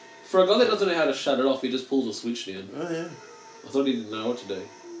 For a guy that doesn't know how to shut it off, he just pulls a switch down. Oh, yeah. I thought he didn't know what to do.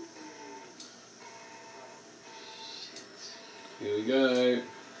 Here we go.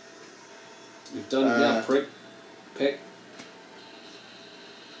 You've done it now, prick. Peck.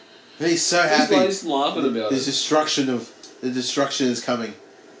 He's so happy. He's laughing about it. The destruction is coming.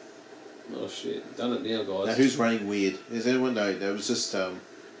 Oh shit! Done it now, guys. Now who's running weird? Does anyone know? That was just Here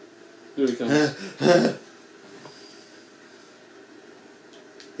he comes.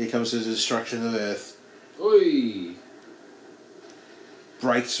 Here comes the destruction of Earth. Oi!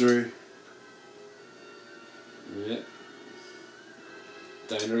 Breakthrough. Yep.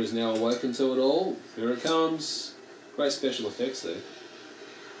 Dana is now awoken to it all. Here it comes. Great special effects there.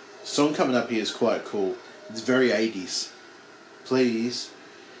 The song coming up here is quite cool. It's very 80s. Please.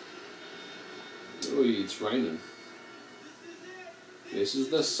 Oi, it's raining. This is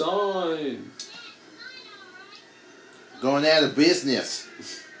the sign. Going out of business.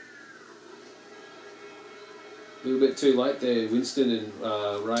 A little bit too late there, Winston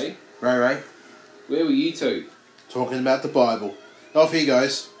and Ray. Ray. Where were you two? Talking about the Bible. Off he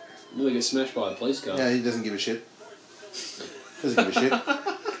goes. Nearly get smashed by a police car. Yeah, he doesn't give a shit. Doesn't give a shit.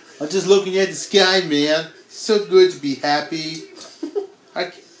 I'm just looking at the sky, man. So good to be happy.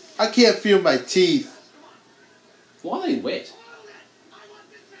 I can't feel my teeth. Why are they wet?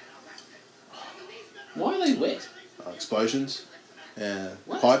 Why are they wet? Explosions.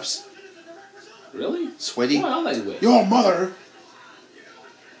 What? Pipes. Really? Sweaty. Why are they wet? Your mother.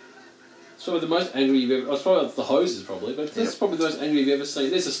 It's probably the most angry you've ever... It's probably the hoses, probably, but that's Yep. probably the most angry you've ever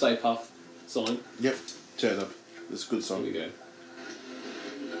seen. There's a Stay Puft sign. Yep. Turn up. It's a good Here song. we go.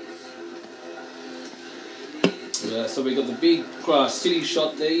 Yeah, so we got the big city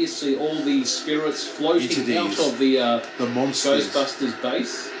shot there. You see all the spirits floating out of the monsters. Ghostbusters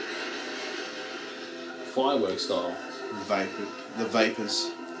base. Firework style. The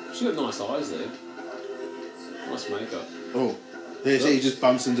vapors. She got nice eyes there. Nice makeup. Oh. There, see, he just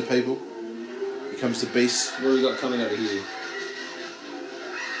bumps into people. Here comes the beast. What have we got coming out of here?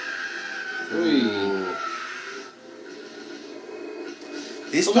 Oi. Ooh.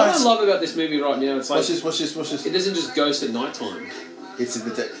 This And what I part's... love about this movie right now, it's like... Watch this. It doesn't just ghost at night time. It's in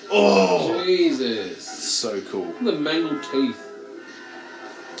the day. Oh! Jesus. So cool. Look at the mangled teeth.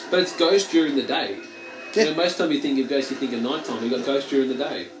 But it's ghost during the day. Yeah. You know, most time you think of ghost, you think of night time. You got ghost during the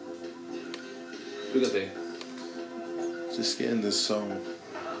day. What we got there? Just getting this song. I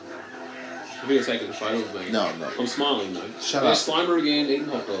think you're taking a photo of me. No, I'm not. I'm smiling though. Shut There's up. Slimer again eating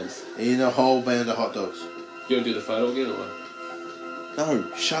hot dogs. Eating a whole band of hot dogs. You want to do the photo again or what?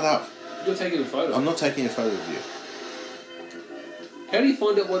 No, shut up. You're taking a photo. I'm not taking a photo of you. How do you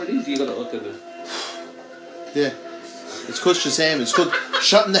find out what it is? You got to look at it. Yeah. It's called Shazam. It's called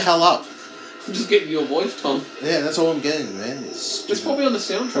shutting the hell up. I'm just getting your voice, Tom. Yeah, that's all I'm getting, man. It's probably on the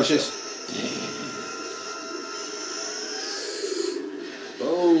soundtrack. Watch this.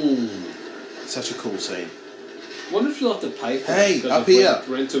 Oh. Such a cool scene. Wonder if she'll have to pay for Hey, it. 'Cause up of here.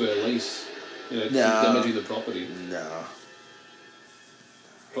 Rent to her lease. You know, keep No. damaging the property. No.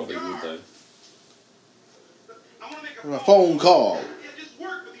 Probably would though. I want to make A phone call. Yeah, just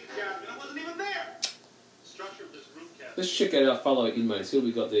work with these guys, and I wasn't even there. Structure of this group, Captain. Let's check out our fellow inmates. Who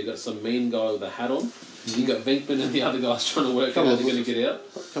we got there? You got some mean guy with a hat on. You got Venkman and the other guys trying to work out how they're going to get out.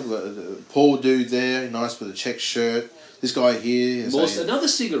 A couple of poor dude there, nice with a check shirt. This guy here is Another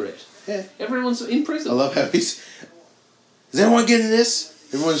cigarette. yeah. Everyone's in prison. I love how he's. Is everyone getting this?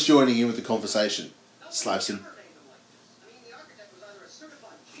 Everyone's joining in with the conversation. Slaps him.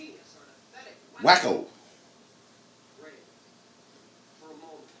 Wacko.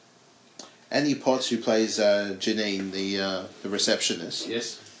 Annie Potts, who plays Janine, the receptionist,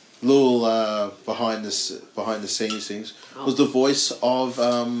 Yes. little behind the scenes things, was the voice of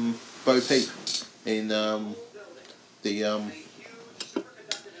Bo Peep in the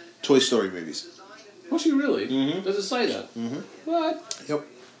Toy Story movies. Was she really? Mhm. Does it say that? Mm-hmm. What? Yep.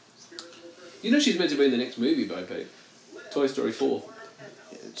 You know she's meant to be in the next movie, Bo Peep. Toy Story 4.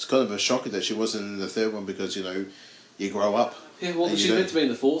 It's kind of a shocker that she wasn't in the third one because, you know, you grow up. Yeah, well, and she's you meant don't- to be in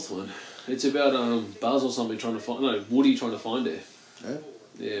the fourth one. It's about Buzz or something trying to find... No, Woody trying to find her. Yeah.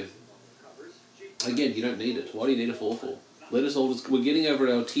 Yeah. Again, you don't need it. Why do you need a 4 for? Let us all just... We're getting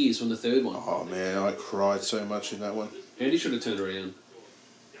over our tears from the third one. Oh man, I cried so much in that one. Andy should have turned around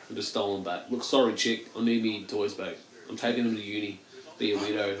and just stolen back. Look, sorry, chick. I need me toys back. I'm taking them to uni. Be a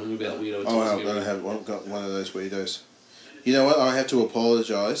weirdo. I'm going to be that weirdo. with Oh, toys I'm again. gonna have got one of those weirdos. You know what? I have to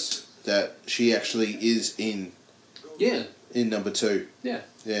apologise that she actually is in Yeah. number 2. Yeah.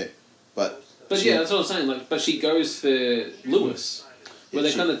 Yeah, but But yeah, that's what I'm saying. Like, but she goes for Lewis, where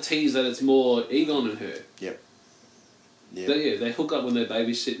they kind of tease that it's more Egon and her. Yep. Yeah. But yeah, they hook up when they're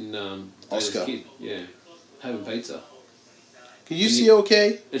babysitting Oscar. Kid. Yeah, having pizza. Can you see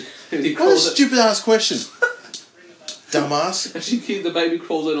okay? And he What a crawls it. stupid ass question. Dumbass. Actually, the baby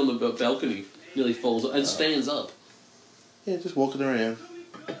crawls out on the balcony, nearly falls and stands up. Yeah, just walking around.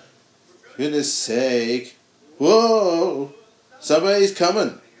 Goodness sake. Whoa! Somebody's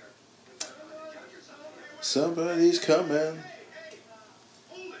coming. Somebody's coming.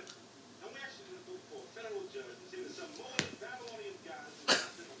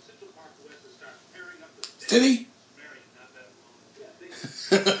 Steady.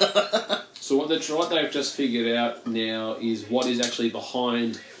 So what they've just figured out now is what is actually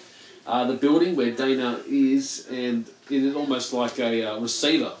behind the building where Dana is, and it is almost like a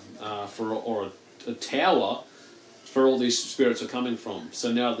receiver or a tower for all these spirits are coming from.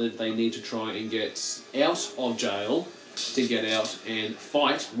 So now that they need to try and get out of jail to get out and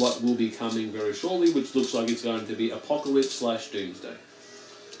fight what will be coming very shortly, which looks like it's going to be Apocalypse / Doomsday.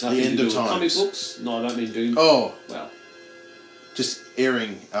 Nothing end to do of with comic times. books. No, I don't mean Doom. Oh, Well, just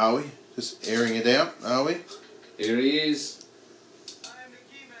airing, are we? Just airing it out, are we? here he is.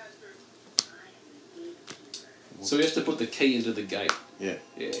 So he has to put the key into the gate. Yeah.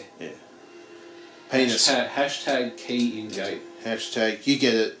 Yeah. Yeah. Penis. Hashtag key in gate. Hashtag, you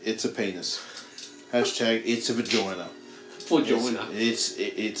get it, it's a penis. Hashtag, it's a vagina. Vagina.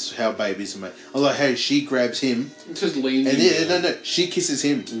 It's how babies are made. I like how she grabs him. Just leans And in. no, she kisses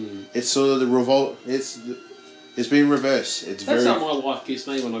him. It's sort of the revolt. It's been reversed. It's That's very how my wife kissed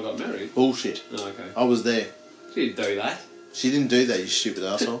me when I got married. bullshit. Oh, okay. I was there. She didn't do that. She didn't do that, you stupid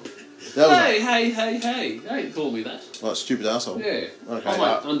asshole. That was Hey! Don't call me that. like stupid asshole. Yeah. Okay, I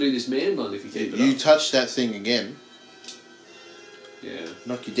might undo this man bun if you keep it You up. touch that thing again, Yeah.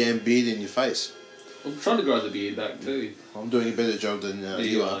 knock your damn beard in your face. I'm trying to grow the beard back too. I'm doing a better job than There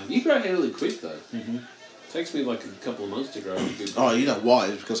you are. You grow hair really quick though. Mm-hmm. Takes me like a couple of months to grow a good Oh, you know why?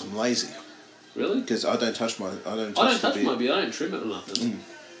 It's because I'm lazy. Really? Because I don't touch my. I don't I don't the touch beard. my beard. I don't trim it or nothing.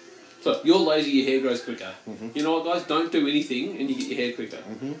 So you're lazy, your hair grows quicker. You know what, guys? Don't do anything, and you get your hair quicker.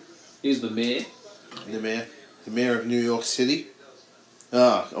 Here's the mayor. The mayor of New York City.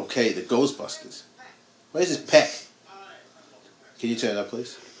 Ah, okay, the Ghostbusters. Where's his pet? Can you turn it up,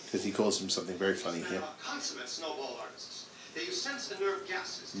 please? Because he calls him something very funny here. Consummate snowball artists. They use sense and nerve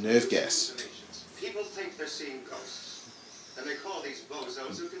gases. Nerve gas. People think they're seeing ghosts. And they call these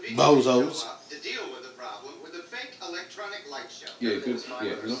bozos who conveniently Bozos. show up to deal with the problem with a fake electronic light show. Yeah, good.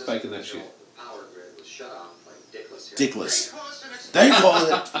 Yeah, we're not faking that shit. Power grid was shut off by Dickless here. Dickless. They caused an They explosion.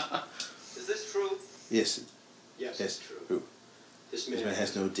 call it. Is this true? Yes. Yes, Yes. it's true. Who? This This man man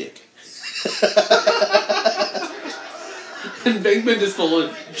has no dick. And Venkman just full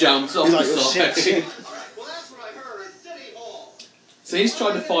on jumps off He's the like, oh, side. shit. Well, that's what I heard at City Hall. So he's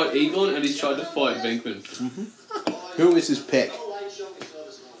tried to fight Egon and he's tried to fight Venkman. Who is his pet? No light show we saw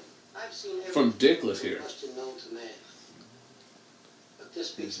this morning. I've seen every From Dickless here. question known to man. But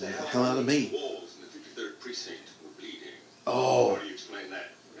this beats the The hell hell out of me. Walls in the 53rd precinct were bleeding. Oh, How do you explain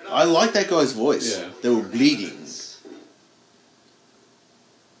that? I like that guy's voice. Yeah. They were bleeding.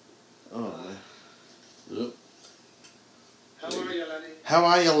 Oh man. Yep. How are you, Lenny? How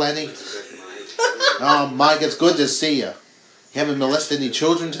are you, Lenny? Oh, Mike, it's good to see you. You haven't molested any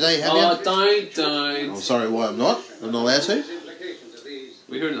children today, have you? Oh, I'm don't. sorry, why I'm not? I'm not allowed to.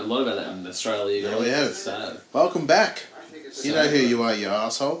 We're hearing a lot about that in Australia. Yeah, we have. It's sad. Welcome back. You know who you are, you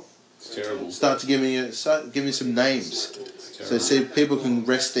asshole. It's terrible. Start giving me some names, so people can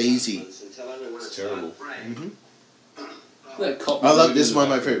rest easy. It's terrible. Mm-hmm. That cop I love movie this in one,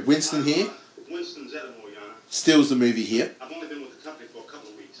 the my favorite. Winston here Winston's Edinburgh, Your Honor. steals the movie here. I've only been with the company for a couple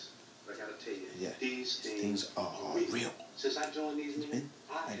of weeks. But I gotta tell you, Yeah. these Things are real. Since I joined these men,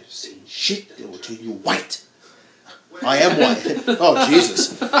 I have seen shit that will turn you white. I am white. Oh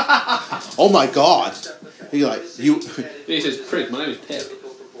Jesus! Oh my God! You're like you. He says, prick, my name is Pep.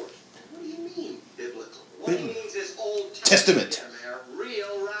 What do you mean, biblical? What he means is Old Testament.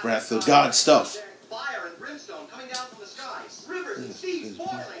 Real Wrath of God stuff. Fire and brimstone coming down from the skies. Rivers and seas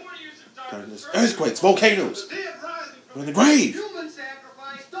boiling. Darkness, earthquakes, volcanoes. Dead rising We're in the grave. human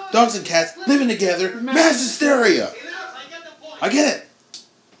sacrifice. Dogs and cats living together. Mass hysteria. Enough, I get the point. I get it.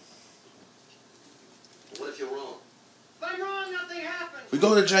 What if you're wrong? If I'm wrong, nothing happens. We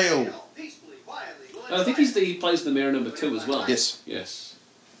go to jail. Peacefully, quietly. I think he plays the mayor number 2 as well. Yes. Yes.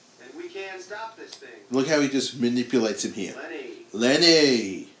 And we can't stop this thing. Look how he just manipulates him here. Lenny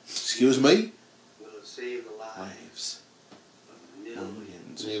Lenny. Excuse me. will have saved the lives Lives. of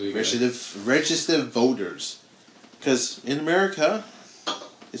millions. Here we go. Registered voters. Because in America,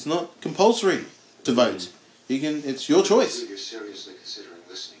 It's not compulsory to vote. You can. It's your choice. You're seriously considering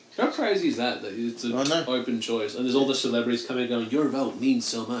listening. How crazy is that it's an open choice? And there's all the celebrities coming going, your vote means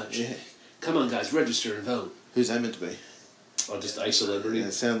so much. Yeah. Come on, guys, register and vote. Who's that meant to be? Or just a celebrity. Yeah,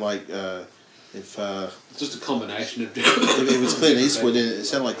 it sounded like It's just a combination of... if it was Clint Eastwood, it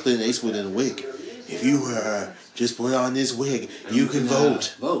sounded like Clint Eastwood in a wig. If you just put on this wig, you can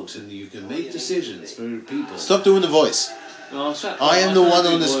vote. Vote, and you can make decisions for people. Stop doing the voice. Oh, I am the one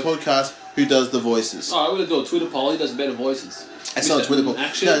on this podcast who does the voices. Oh, I'm going to do a Twitter poll. He does better voices. It's not a Twitter poll.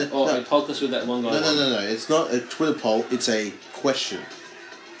 Action or a podcast with that one guy? No. It's not a Twitter poll. It's a question.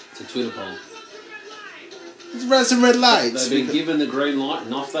 It's a Twitter poll. Let's run some red lights. They've been given the green light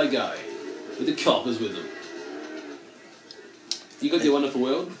and off they go. With the coppers with them. You got your wonderful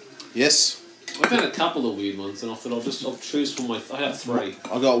world? Yes. I found a couple of weird ones, and I thought I'll choose from I have 3.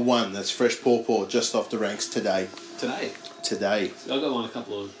 I got one that's fresh paw just off the ranks today. Today? I got one a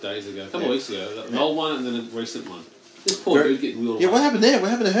couple of days ago. A couple of weeks ago. An old one and then a recent one. This poor dude getting wheeled away. What happened there? What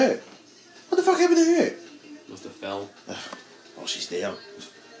happened to her? What the fuck happened to her? Must have fell. Oh, she's down.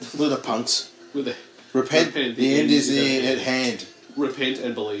 Look at the punks. Repent. The end is at hand. Repent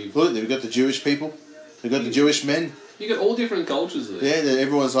and believe. Look, we've got the Jewish people. We've got the Jewish men. You got all different cultures there. Yeah,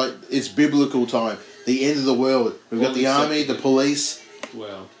 everyone's like, it's biblical time. The end of the world. We've got the army, the police.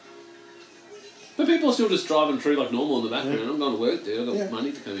 Wow. But people are still just driving through like normal in the background. I'm going to work there. I've got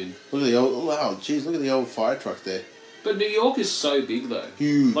money to come in. Look at the old, look at the old fire truck there. But New York is so big though.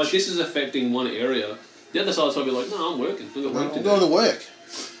 Huge. Like this is affecting one area. The other side's probably like, no, I'm working. I've got work to do. I'm going to work.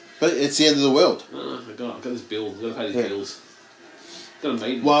 But it's the end of the world. Oh, I've got this bill. I've got to pay these bills. Got to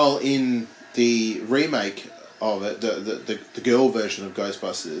meet. While in the remake of it, the girl version of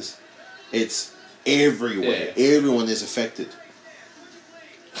Ghostbusters, it's everywhere. Yeah. Everyone is affected.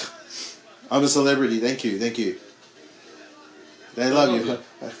 I'm a celebrity. Thank you. They love you.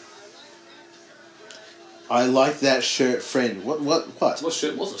 I like that shirt, friend. What? What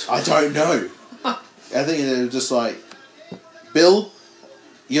shirt was it? I don't know. I think it was just like, Bill,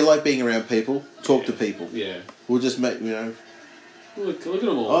 you like being around people. Talk to people. Yeah. We'll just make Look at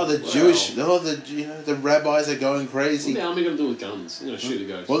them all. Oh, the Jewish. Oh, the rabbis are going crazy. What's the army going to do with guns? I'm going to shoot a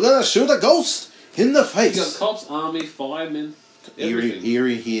ghost. We're going to shoot a ghost in the face. You got cops, army, firemen, everything.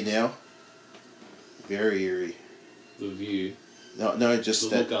 Eerie here now. Very eerie. The view. No, just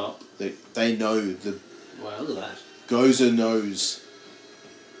the that. Look up. They know the. Wow, look at that. Gozer knows.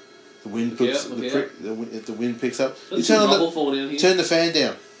 The wind picks. If the wind picks up. Doesn't some rubble fall down here? Turn the fan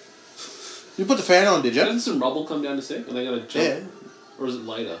down. You put the fan on, did you? Doesn't some rubble come down a sec? Are they going to jump? Yeah. Or is it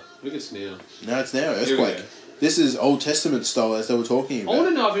later? I think it's now. No, it's now. Here we Earthquake. go. This is Old Testament style, as they were talking about. I want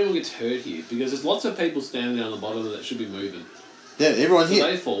to know if anyone gets hurt here, because there's lots of people standing down the bottom that should be moving. Yeah, everyone So here.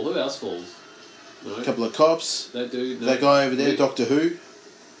 they fall. Who else falls? No. A couple of cops. That dude. No. That guy over there, Doctor Who.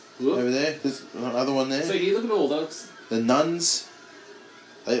 Whoop. Over there. There's another one there. So here, look at all those. The nuns.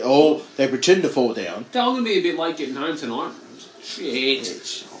 They pretend to fall down. I'm going to be a bit late getting home tonight.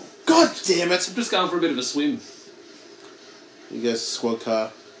 Shit. God damn it! I'm just going for a bit of a swim. Here goes the squad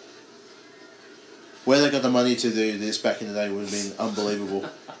car. Where they got the money to do this back in the day would have been unbelievable.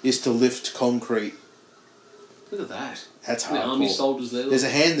 Is to lift concrete. Look at that. That's The hardcore. army soldiers there. There's a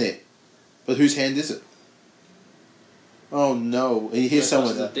hand there. But whose hand is it? Oh no. And you hear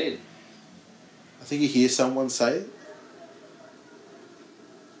someone... They're dead. I think you hear someone say it.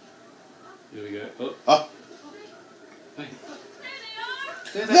 Here we go. Oh. Oh. Hey.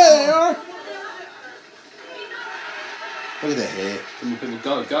 There they are! Look at their hair. Come on,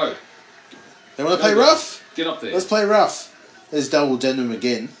 people, go. They want to play rough? Get up there. Let's play rough. There's Double Denim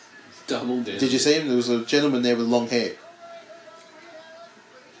again. Double dead. Did you see him? There was a gentleman there with long hair.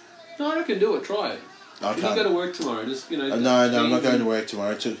 No, I reckon do it. Try it. I If can't. you go to work tomorrow, just, No, I'm not going to work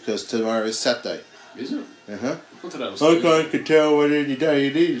tomorrow because tomorrow is Saturday. Is it? Uh-huh. I thought that was I can tell what any day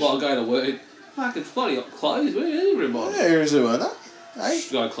it is. Well, I'll go to work. Fuck, it's bloody up clothes. Where is everybody? There's the one, huh? Hey?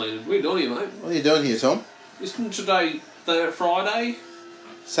 Go cleaning. What are you doing here, mate? What are you doing here, Tom? Isn't today Friday?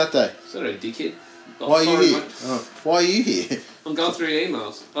 Saturday. Saturday, dickhead. Oh, Why are you sorry, here? mate. Oh, why are you here? I'm going through your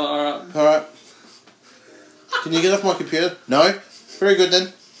emails. Alright. Alright. Can you get off my computer? No? Very good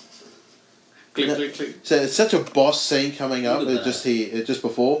then. Click. So it's such a boss scene coming up. Look at Just here, just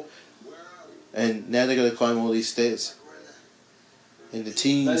before. And now they've got to climb all these stairs. And the They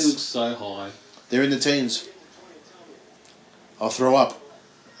teens... look so high. They're in the teens. I'll throw up.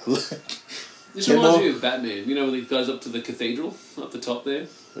 This Get reminds more- me of Batman. You know when he goes up to the cathedral? Up the top there?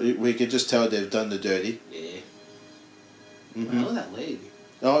 We can just tell they've done the dirty. Yeah. Mm-hmm. Wow, look at that leg.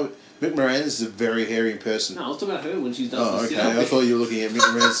 Oh, Mick Moranis is a very hairy person. No, I was talking about her when she's done Oh, the okay. I thought you were looking at Mick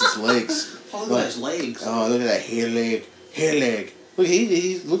Moranis' legs. Oh, look at those legs. Oh, look at that hair leg. Look,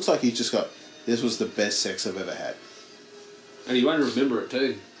 he looks like he's just got. This was the best sex I've ever had. And he won't remember it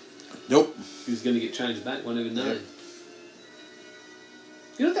too. Nope. He's going to get changed back. Won't even know. Yep.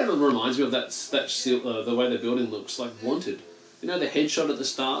 You know what that reminds me of? The way the building looks like Wanted. You know the headshot at the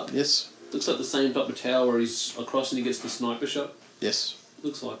start. Yes. Looks like the same type of tower where he's across and he gets the sniper shot. Yes.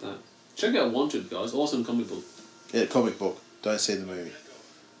 Looks like that. Check out Wanted, guys. Awesome comic book. Yeah, comic book. Don't see the movie.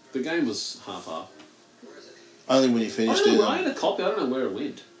 The game was half-half. Only when you I finished don't know. it. I had a copy. I don't know where it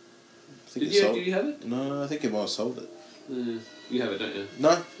went. Did Did you have it? No, I think it might have sold it. You have it, don't you?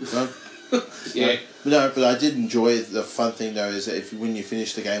 No. Yeah. No, but I did enjoy the fun thing though is that when you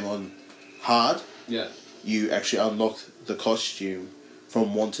finish the game on hard, Yeah. you actually unlocked the costume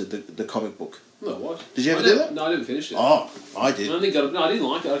from Wanted, the comic book. No, what? Did you ever do that? No, I didn't finish it. Oh, I I did. only got it. No, I didn't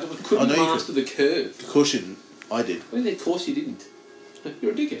like it. I couldn't know you master the curve. Of course you didn't. I did. I mean, of course you didn't.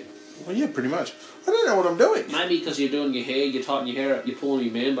 You're a dickhead. Well, yeah, pretty much. I don't know what I'm doing. Maybe because you're doing your hair, you're tightening your hair up, you're pulling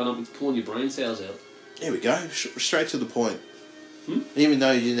your man bun up, you're pulling your brain cells out. Here we go. Straight to the point. Even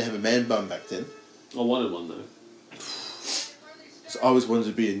though you didn't have a man bun back then. I wanted one though. So I always wanted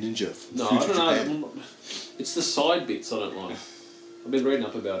to be a ninja from No, I future don't Japan. know. It's the side bits I don't like. I've been reading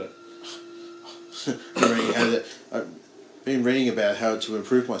up about it. Been reading about how to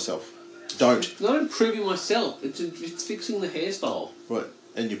improve myself. Don't. It's not improving myself. It's fixing the hairstyle. Right.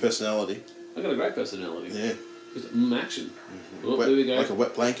 And your personality. I got a great personality. Yeah. It's action. Oh, there we go. Like a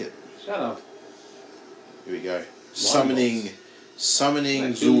wet blanket. Shut up. Here we go. Summoning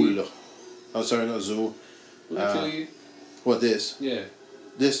Like Zul. Oh, sorry, not Zul. Will it kill you? What, this? Yeah.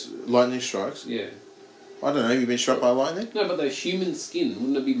 This lightning strikes? Yeah. I don't know, have you been struck by lightning? No, but the human skin,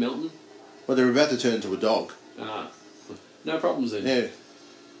 wouldn't it be melting? Well, they're about to turn into a dog. No problems then. Yeah.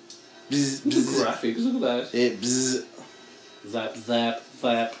 Bzz, Look at the bzz. graphics, look at that. Yeah, bzz. Zap, zap,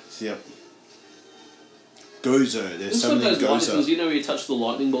 zap. Yep. Gozo. There's Looks like summoning those lightning Gozo. things, you know where you touch the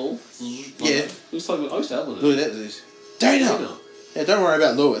lightning ball? Yeah. Looks like I used to have one of Look those. at that. This. Dana! Yeah, don't worry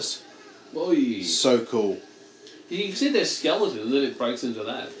about Lewis. Boy. So cool. You can see their skeleton and then it breaks into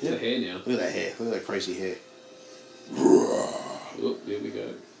that. Look at the hair now. Look at that hair. Look at that crazy hair. Oh, there we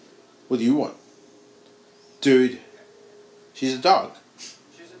go. What do you want? Dude, she's a dog.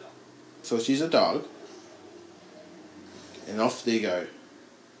 So she's a dog. And off they go.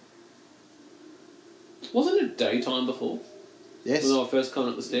 Wasn't it daytime before? Yes. When I first coming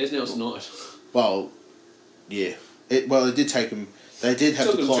up the stairs, now it's night. Well, yeah. It did take them. They did have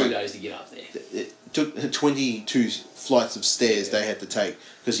Took to them 3 climb. days to get up there. It took 22 flights of stairs they had to take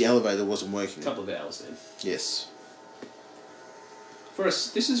because the elevator wasn't working. A couple of hours then. Yes.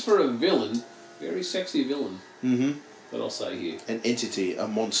 This is for a villain, very sexy villain. Mm-hmm. That I'll say here. An entity, a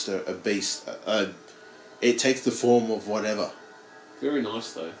monster, a beast. It takes the form of whatever. Very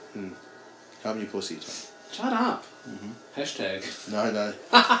nice though. Calm your pussy, Tom. Shut up. Hashtag. No.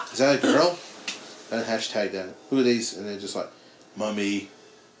 Is that a girl? Don't hashtag that. Look at these, and they're just like, Mummy.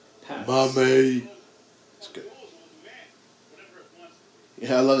 Pass. Mummy. It's good.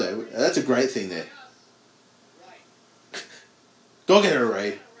 Yeah, I love that. That's a great thing there. Go get her,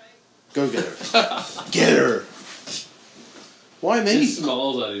 Ray. Go get her. Get her. Why me? He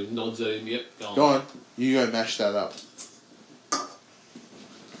smiles at him, nods at him. Yep, Go on. You go mash that up.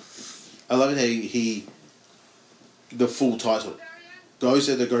 I love it how he the full title.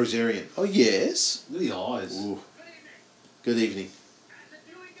 Gozer the Gozerian. Oh, yes. Look at the eyes. Ooh. Good evening.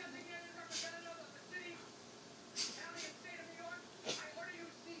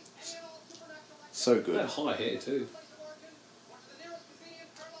 So good. That high hair too.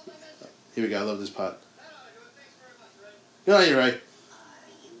 Here we go. I love this part. Good on you, Ray.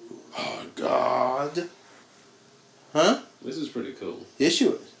 Oh, God. Huh? This is pretty cool. Yes,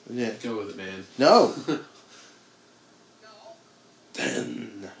 you would. Yeah. Go with it, man. No.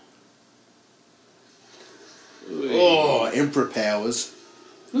 Then. Oh, Emperor powers.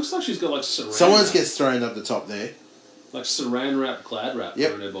 Looks like she's got like saran Someone wrap. gets thrown up the top there. Like saran wrap, glad wrap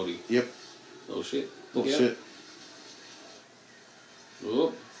Yep. around her body. Yep. Oh shit. Oh, Look out. shit.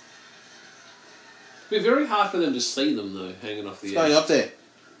 Oh. It'd be very hard for them to see them though, hanging off the It's edge. going up there.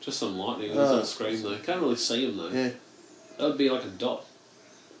 Just some lightning Oh. on screen though. Can't really see them though. Yeah. That would be like a dot.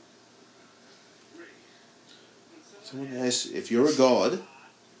 Someone asks, if you're a god...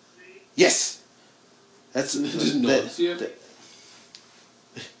 Yes! That's... Just nods, yeah.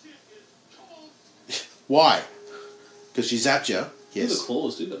 Why? Because she zapped you. Look at Yes. the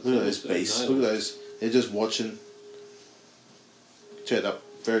claws, dude. Look at those beasts. Look at those. They're just watching. Turned up.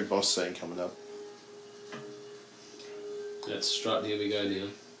 Very boss scene coming up. That's strut. Here we go now.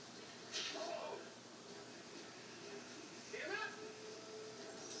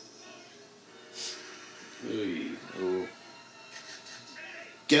 Ooh. Ooh.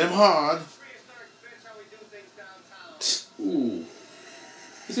 Get him hard. Ooh.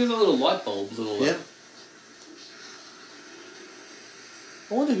 This is a little light bulbs and all Yeah. that.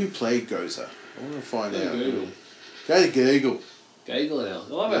 I wonder who played Gozer. I want to find out. Google. Go to Google. Gaggle out.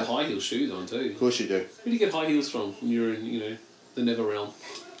 I love our high heel shoes on too. Of course you do. Where do you get high heels from when you're in, the Never Realm?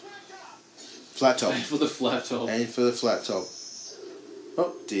 Flat top. For the flat top. And for the flat top.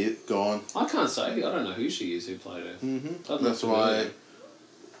 Oh dear, gone. I can't say. I don't know who she is who played her. Mm-hmm. That's why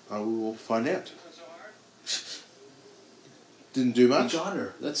I will find out. Didn't do You much. got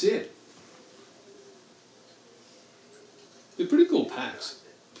her. That's it. They're pretty cool packs.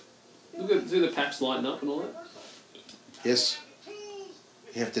 See the packs lighting up and all that? Yes.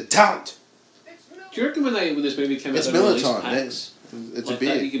 You have to talent. Do you reckon when this movie came out, It's they Miller released time. packs It's like a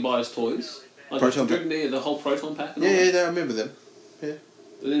beer. that you can buy as toys? Like, Proton do you reckon the whole Proton pack and all Yeah, that? yeah, I remember them. Yeah.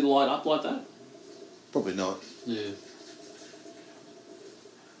 Do they light up like that? Probably not. Yeah.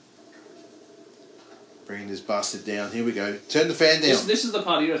 Bringing this bastard down. Here we go. Turn the fan down. This is the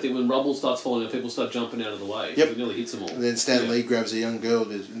part here, I think, when rubble starts falling and people start jumping out of the way. Yep. It nearly hits them all. And then Stan Lee grabs a young girl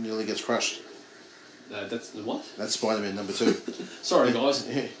that nearly gets crushed. That's what? That's Spider-Man number 2. Sorry, guys.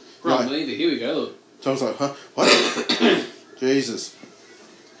 Yeah. Wrong Right. movie. Here we go. Look. Tom's like, huh? What? Jesus.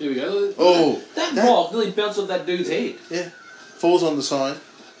 Here we go. Look. Oh. That rock nearly bounced off that dude's head. Yeah. Falls on the side.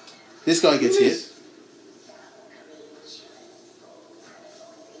 This guy gets Look at hit. this.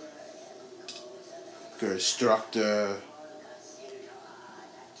 Ghostbusters.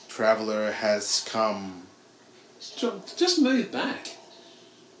 Traveler has come. Just move back.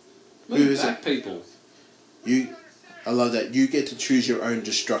 Who Move is back, it? people. I love that. You get to choose your own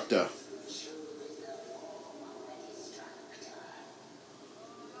destructor.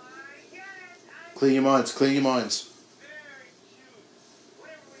 Clear your minds. Clear your minds.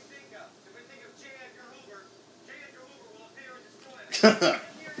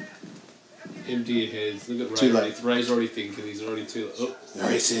 Empty your heads. Look at Ray. Too late. Ray's already thinking. He's already too late. Oh.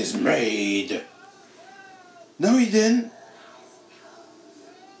 This is made. No, he didn't.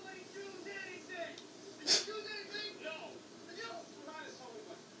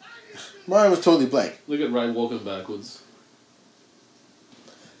 Mine was totally blank. Look at Ray walking backwards.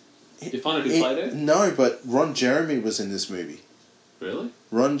 You find out who played it? No, but Ron Jeremy was in this movie. Really?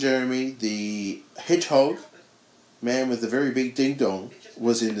 Ron Jeremy, the hedgehog man with the very big ding dong,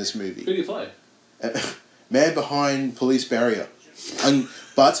 was in this movie. Who do you play? Man behind police barrier,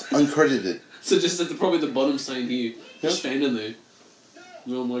 but uncredited. So just at probably the bottom saying here, Yep. standing there.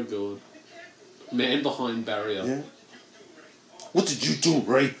 Oh my god. Man behind barrier. Yeah. What did you do,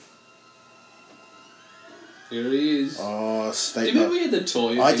 Ray? Here he is. Oh, do state. you remember we had the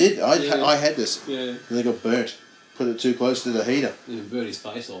toy? I did. Yeah. I had this. Yeah. And they got burnt. Put it too close to the heater. Yeah, burn his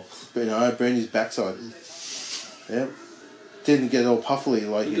face off. But I burned his backside. Yep. Didn't get all puffly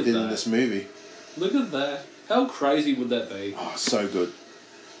like Look he at did in that. this movie. Look at that. How crazy would that be? Oh, so good.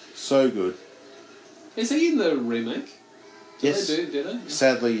 So good. Is he in the remake? Yes. Do they?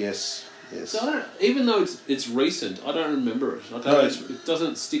 Sadly, yes. Yes. So I don't, even though it's recent, I don't remember it. It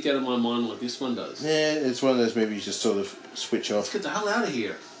doesn't stick out of my mind like this one does. Yeah, it's one of those movies you just sort of switch off. Let's get the hell out of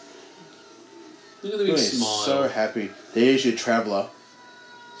here. Look at the big He's smile. so happy. There's your traveller.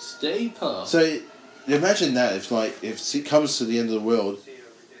 Stay puft. So, imagine that if it comes to the end of the world,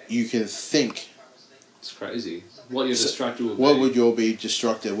 you can think. It's crazy. What your destructor would What be. would your be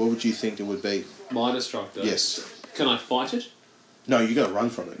destructor? What would you think it would be? My destructor? Yes. Can I fight it? No, you got to run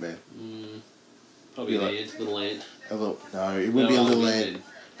from it, man. Probably Be an like- ant, little ant. A little. No, it would be a little ant.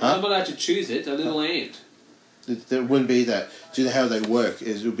 Huh? No, but I had to choose it, a little ant. There wouldn't be that. Do you know how they work?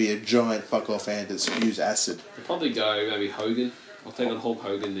 It would be a giant fuck off ant that spews acid. I'd probably go maybe Hogan. I'll take on Hulk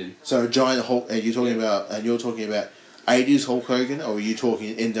Hogan then. So a giant Hulk. And you're talking Yeah. about. And you're talking about 80s Hulk Hogan, or are you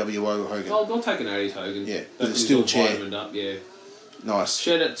talking NWO Hogan? I'll take an 80s Hogan. Yeah, That with a was steel all chair. vitamined up, yeah. Nice.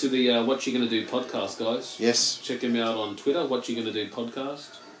 Shout out to the What You Gonna Do podcast, guys. Yes. Check them out on Twitter, What You Gonna Do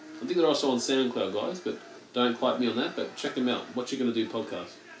podcast. I think they're also on SoundCloud, guys, but don't quote me on that, but check them out, What You Gonna Do podcast.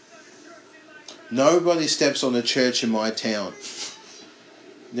 Nobody steps on a church in my town.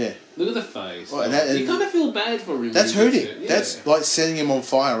 Yeah. Look at the face. Well, and you kind of feel bad for him. That's when he gets hurting. it. That's like setting him on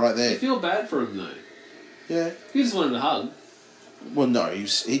fire right You there. feel bad for him, though. Yeah. He just wanted a hug. Well, no, he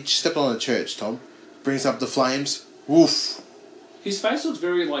stepped on a church, Tom. Brings up the flames. Woof. His face looks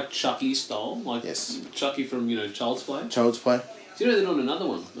very like Chucky style, like Yes. Chucky from, Child's Play. Child's play. Do you know they're doing another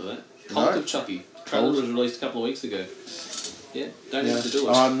one of that? Cult No. of Chucky. Trailer was released a couple of weeks ago. Yeah, don't Yeah. have to do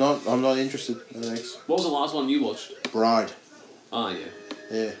it. I'm not interested. No, thanks. What was the last one you watched? Bride. Oh yeah.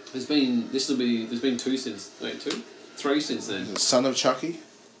 Yeah. There's been 3 since then. The son of Chucky.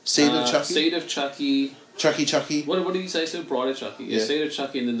 Seed of Chucky? Seed of Chucky. Chucky. What did you say? So Bride of Chucky. Yeah, Yeah. Seed of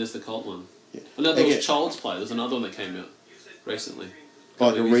Chucky, and then there's the cult one. Yeah. And then there Okay. was Child's Play. There's another one that came out recently. Like a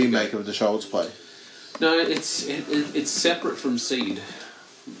Couple of years remake ago. of the Child's Play. No, it's separate from Seed.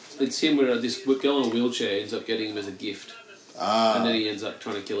 It's him where this girl in a wheelchair ends up getting him as a gift. And then he ends up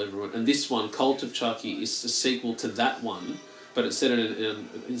trying to kill everyone. And this one, Cult of Chucky, is a sequel to that one, but it's set in an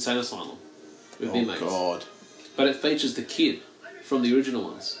insane asylum with inmates. God. But it features the kid from the original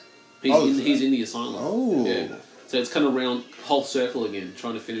ones. Oh, He's in the asylum. Oh. Yeah. So it's kind of round, whole circle again,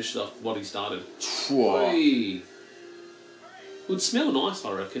 trying to finish off what he started. Whoa. Oy. Would smell nice,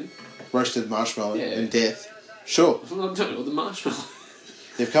 I reckon. Roasted marshmallow Yeah. and death. Sure. I don't know, the marshmallow.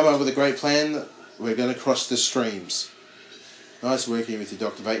 They've come up with a great plan. We're going to cross the streams. Nice working with you,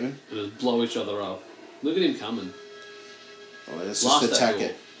 Dr. Bateman. And just blow each other up. Look at him coming. Oh, let's Blast just attack that door.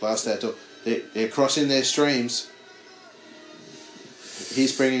 it. Blast that door. They're crossing their streams.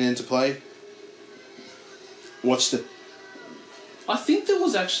 He's bringing it into play. Watch the... I think there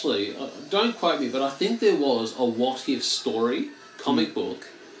was actually, don't quote me, but I think there was a What If story comic book.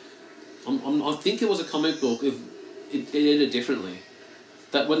 I think there was a comic book. If it ended differently.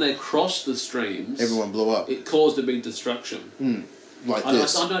 That when they crossed the streams, Everyone blew up. it caused a big destruction. Like I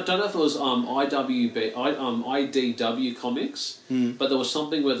this. don't know if it was IDW comics, but there was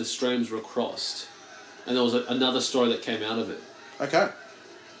something where the streams were crossed, and there was another story that came out of it. Okay.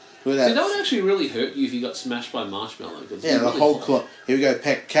 Look See, at that would actually really hurt you if you got smashed by a marshmallow. 'Cause Yeah, you're the really whole hot. clock. Here we go,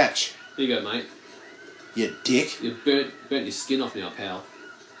 peck, catch. Here you go, mate. You dick. You burnt your skin off now, pal.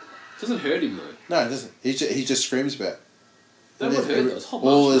 Doesn't hurt him though. No, it doesn't. He just screams about it. That would hurt those hot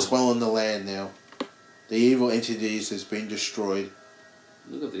All is marshmallow. well in the land now. The evil entities has been destroyed.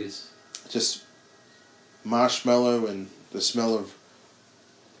 Look at this. Just marshmallow and the smell of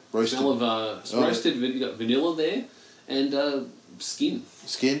roasted Smell of roasted. You got vanilla there, and skin.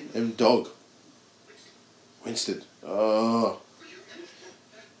 skin and dog. Winston. Oh.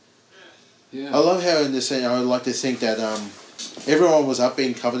 Yeah. I love how in this scene, I would like to think that everyone was up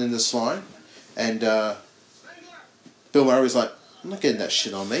being covered in the slime, and Bill Murray was like, I'm not getting that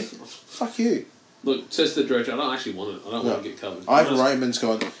shit on me. Fuck you. Look, says the director. I don't actually want it. I don't want to get covered. Ivan Reitman's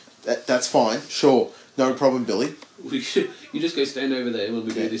gone, that's fine, sure, no problem, Billy. You just go stand over there when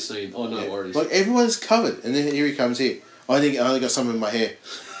we do this scene. Oh, no worries. Like, everyone's covered, and then here he comes here. I think I only got some in my hair.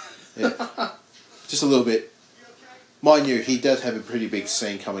 Yeah. Just a little bit. Mind you, he does have a pretty big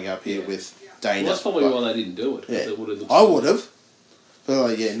scene coming up here with Dana. Well, that's probably why they didn't do it. 'Cause Yeah. it would've looked I would have. But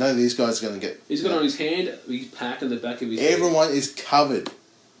like, yeah, none of these guys are going to get... He's got on his hand, his pack in the back of his Everyone is covered.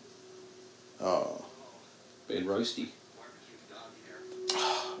 Oh. head. Being roasty.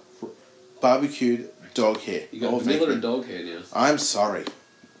 Barbecued dog hair. You got Oh, vanilla thank and you. dog hair now. I'm sorry.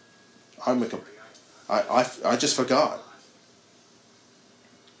 I just forgot.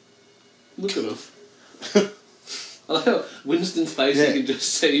 Look at him. I like how Winston's face Yeah. you can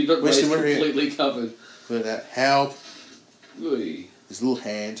just see, but Winston, Ray's where are you? completely covered. Look at that. How Ooh, his little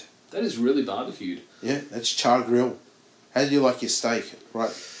hand. that is really barbecued. Yeah, that's char grill. How do you like your steak?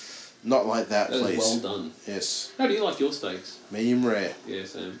 Right. Not like that, That please. is well done. Yes. How do you like your steaks? Medium rare. Yeah,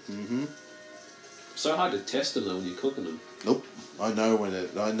 Sam. Mm-hmm. So hard to test them though when you're cooking them. Nope. I know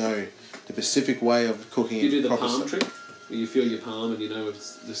I know the specific way of cooking You it. do the proper palm stuff. trick, where you feel your palm and you know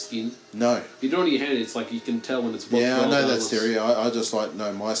it's the skin. No. If you do it on your hand, it's like you can tell when it's what's Yeah, I well know done, that what's- theory. I just like,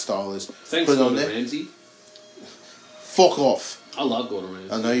 no, my style is Thanks, put it on Gordon there. Ramsay. Fuck off. I love Gordon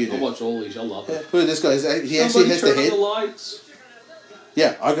Ramsay. I know you do. I watch all these. I love Yeah, it. look at this guy. He actually Somebody has the turn on head. the lights.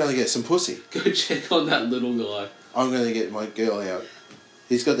 Yeah, I'm going to get some pussy. Go check on that little guy. I'm going to get my girl out.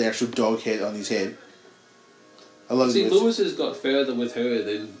 He's got the actual dog head on his head. I love See, it. Lewis has got further with her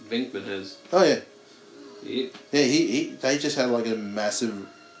than Venkman has. Oh, yeah. Yep. Yeah, they just had like a massive...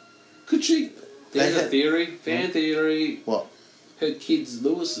 Could she? There's They a had- theory. Fan theory. What? Her kid's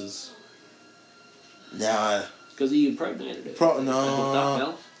Lewis's. Nah. Because he impregnated her.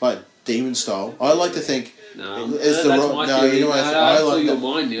 No. Like demon style. I like to think... No, It's that's the wrong- my no, theory. you know what, I I blew like your that.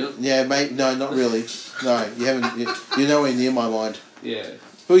 mind now. Yeah, mate, no, not really. No, you haven't... You're nowhere near my mind. Yeah.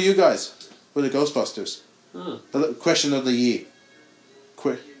 Who are you guys? We're the Ghostbusters. Huh. The question of the year.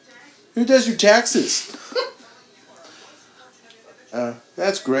 Who does your taxes?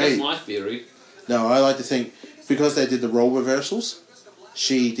 That's great. That's my theory. No, I like to think because they did the role reversals,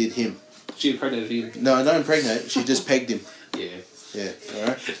 she did him. She impregnated him. No, not impregnate. She just pegged him. Yeah. Yeah, all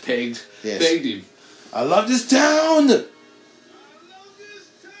right. Pegged. Yes. Pegged him. I love this town.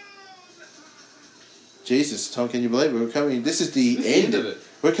 Jesus, Tom, can you believe it? We're coming? This is the This end. is the end of it.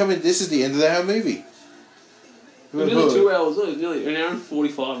 We're coming. This is the end of our movie. We're nearly 2 hours. Look, nearly an hour and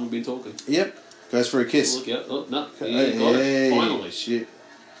 45 we've been talking. Yep. Goes for a kiss. Look out. Oh, no. Hey, Yeah, got it. Finally. Shit.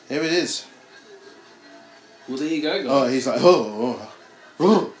 Here it is. Well, there you go, guys. Oh, he's like,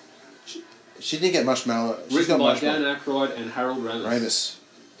 oh. She didn't get marshmallow. She's Written got by marshmallow. Dan Aykroyd and Harold Ramis. Ramis.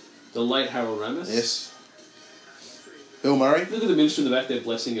 The late Harold Ramis. Yes. Bill Murray. Look at the minister in the back there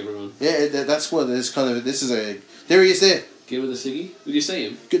blessing everyone. Yeah, that's what it is. Kind of. This is a. There he is. There. Get with the ciggy. Did you see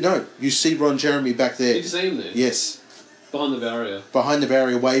him? No, you see Ron Jeremy back there. Did you see him there? Yes. Behind the barrier. Behind the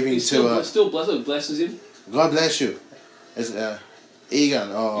barrier, waving He's to. still blesses him. God bless you. As Egan.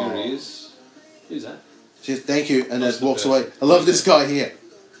 Oh. Here he is. Who's that? She says, thank you, and That's then walks the away. person. I love this guy here.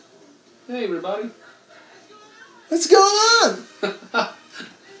 Hey, everybody. What's going on?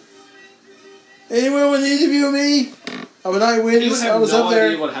 Anyone want to interview me? I'm an eyewitness. He would have I was no up there.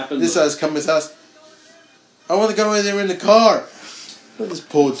 idea what happened, This though. guy's come with us. I want to go in there in the car. Look at this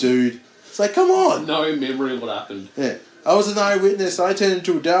poor dude. It's like, come on. No memory of what happened. Yeah. I was an eyewitness. I turned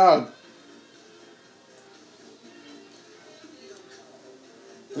into a dog.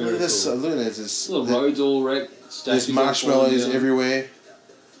 Look at this. Cool. Look at this. Little roads all wrecked. There's Statues all marshmallows falling down. everywhere.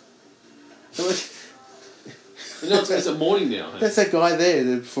 You know, it's a morning now. Hey? That's that guy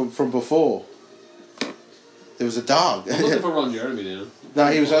there from before. There was a dog. I'm looking for Ron Jeremy now. No,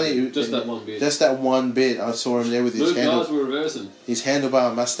 he was only just that one bit. Just that one bit. I saw him there with his Look, guys, we're reversing. his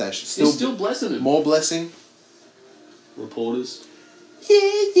handlebar mustache. He's still blessing him. More blessing. Reporters. Yeah.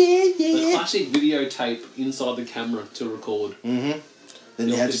 The classic videotape inside the camera to record. Mm-hmm. Then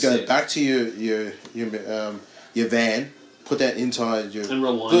you had to go back to your van, put that inside your. And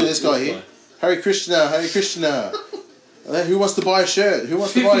rewind. Look at this guy here. Hare Krishna, Hare Krishna. Who wants to buy a shirt? Who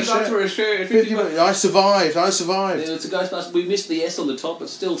wants to buy a shirt? for a shirt. 50 bucks. I survived. Yeah, it's a Ghostbusters. We missed the S on the top, but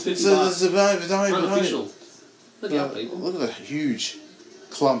still 50 bucks. Survived. Unofficial. Look out, people. Look at the huge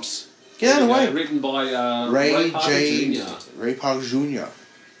clumps. Get out of the way. Written by Ray Parker J. Jr. Ray Park Jr.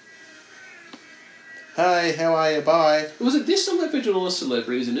 Hi, how are you? Bye. Was it this song that featured all the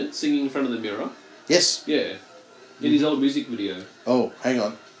celebrities in it, singing in front of the mirror? Yes. Yeah. In his old music video. Oh, hang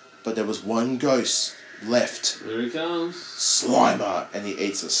on. But there was one ghost left. There he comes. Slimer, and he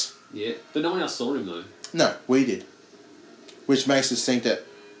eats us. Yeah. But no one else saw him, though. No, we did. Which makes us think that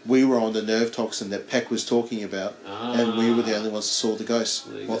we were on the nerve toxin that Peck was talking about, and we were the only ones that saw the ghost.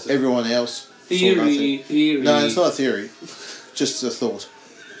 Well, Well, everyone else saw nothing. Theory. No, it's not a theory. Just a thought.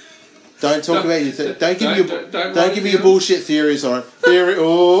 Don't talk about your don't give me your bullshit theories on it. Theory.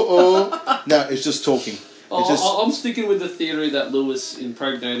 No, it's just talking. It's just I'm sticking with the theory that Lewis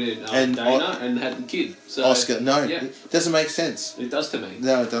impregnated Dana and had the kid. So, Oscar. No, yeah. it doesn't make sense. It does to me.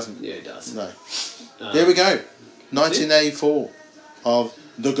 No, it doesn't. Yeah, it does. No. There we go. 1984 of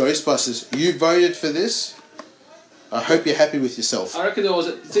the Ghostbusters. You voted for this. I hope you're happy with yourself. I reckon there was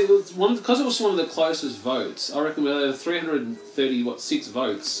because it was one of the closest votes. I reckon there were 336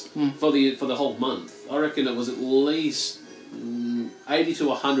 votes for the whole month. I reckon it was at least 80 to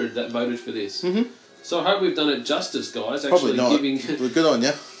 100 that voted for this. Mm-hmm. So I hope we've done it justice, guys. Actually, probably not. Well, good on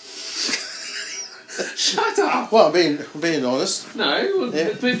you. Shut up. Well, I'm being honest. No,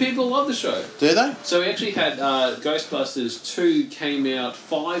 Yeah. People love the show. Do they? So we actually had Ghostbusters 2 came out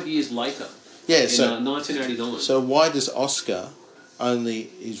 5 years later. Yeah. In 1989. So why does Oscar only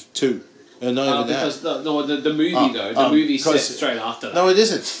is 2? Not even because that. the movie though, the movie's set straight after that. No, it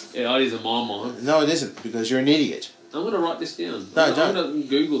isn't. Yeah, it is in my mind. No, it isn't, because you're an idiot. I'm going to write this down. No, I'm don't. going to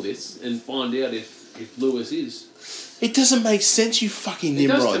Google this and find out if Lewis is. It doesn't make sense, you fucking It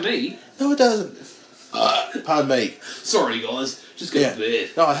Nimrod. does to me. No, it doesn't. Pardon me. Sorry, guys. Just go to bed.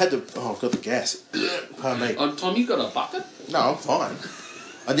 No, I had to... Oh, I've got the gas. Pardon me. Tom, you got a bucket? No, I'm fine.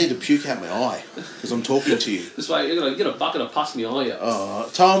 I need to puke out my eye, because I'm talking to you. This way, you're going to get a bucket of pus in your eye.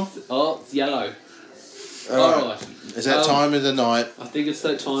 Tom? Oh, it's yellow. Alright. It's that time of the night. I think it's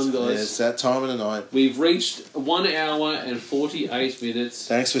that time, guys. Yeah, it's that time of the night. We've reached 1 hour and 48 minutes.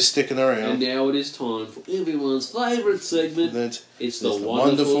 Thanks for sticking around. And now it is time for everyone's favourite segment. It's the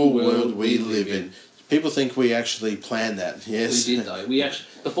wonderful world we live in. People think we actually planned that. Yes. We did, though. We actually,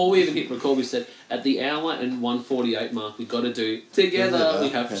 before we even hit record, we said at the hour and 1:48 mark, we've got to do together. We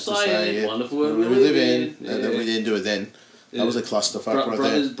have to say it. Wonderful world we live in. Yeah. And then we didn't do it then. That was a clusterfuck right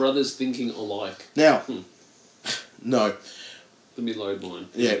there. Brothers thinking alike. Now, no. Let me load mine.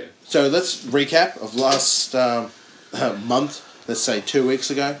 Yeah. So let's recap of last month. Let's say 2 weeks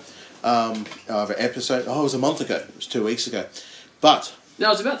ago. Of an episode. Oh, it was a month ago. It was 2 weeks ago. But no,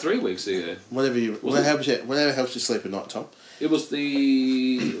 it was about 3 weeks ago. whatever helps you sleep at night, Tom. It was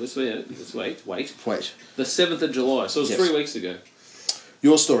the let's wait. The 7th of July. So it was 3 weeks ago.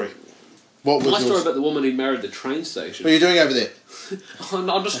 Your story. What was my story about the woman who married the train station. What are you doing over there?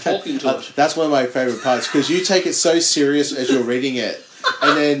 I'm just talking to it. That's one of my favourite parts, because you take it so serious as you're reading it,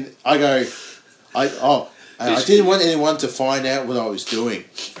 and then I go, I didn't want anyone to find out what I was doing.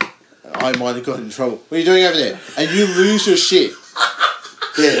 I might have got in trouble. What are you doing over there? And you lose your shit.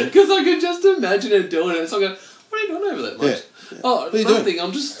 Yeah. Because I could just imagine her doing it. So I go, what are you doing over there, mate? Yeah. Oh, What are you nothing. doing?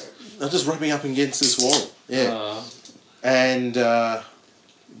 I'm just... I'm just rubbing up against this wall. Yeah. And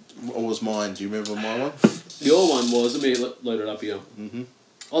what was mine? Do you remember my one? Your one was... Let me load it up here. Mm-hmm.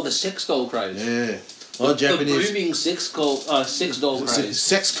 Oh, the sex doll craze. Yeah. Well, Japanese... The booming sex doll craze.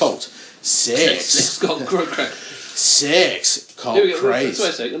 Sex cult. Sex doll craze. Sex cult Here we go. craze. Wait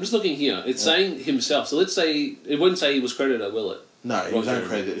a second. I'm just looking here. It's saying himself. So let's say... It wouldn't say he was credited, will it? No, you don't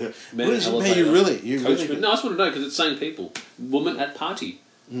credit it. Man What does it mean? elevator, You really... coachman. No, I just want to know because it's saying people. Woman at party.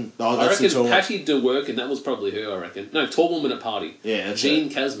 Oh, I that's the reckon tall one. Patty DeWorkin, that was probably her, I reckon. No, tall woman at party. Yeah, that's Jean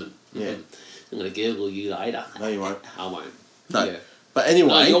it. Casman. Yeah. I'm going to Google you later. No, you won't. I won't. No. Yeah. But anyway...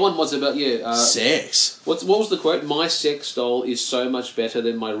 No, your one was about, sex. What was the quote? My sex doll is so much better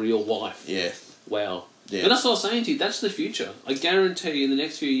than my real wife. Yeah. Wow. Yeah. And that's what I was saying to you. That's the future. I guarantee you in the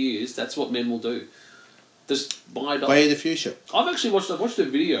next few years, that's what men will do. Just buy dolls. Way of the future. I've watched a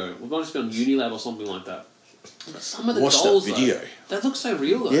video. It might have been on Unilab or something like that. But some of the Watch dolls, that video. Though, they look so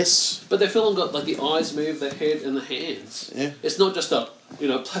real, though. Yes. But they feel them got like the eyes move, the head, and the hands. Yeah. It's not just a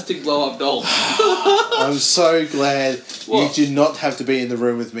plastic blow up doll. I'm so glad What? you did not have to be in the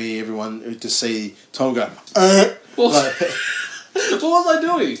room with me, everyone, to see Tom go. Well, Like, what was I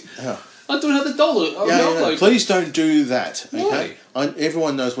doing? Yeah. I thought how the doll looked. yeah. Please don't do that. Okay. Why?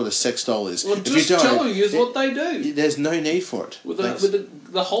 Everyone knows what a sex doll is. Well, If just you don't, telling you is what they do. there's no need for it. With Thanks.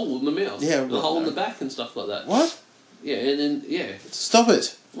 the hole in the mouth. Yeah, The well, hole in no. the back and stuff like that. What? Yeah, and then, yeah. Stop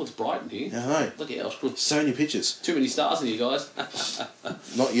it. Well, it's bright in here. I know. Look out. So many pictures. Too many stars in here, guys.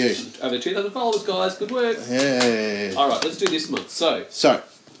 Not you. Over 2,000 followers, guys. Good work. Yeah. Alright, let's do this month. So, So,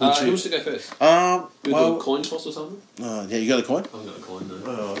 who wants to go first? well, Do a coin toss or something? yeah, you got a coin? I haven't got a coin, though.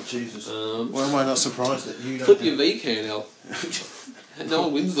 Oh, Jesus. Why am I not surprised that you don't Flip your V can, Al. No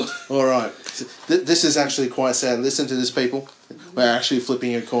one wins them. All right. This is actually quite sad. Listen to this, people. We're actually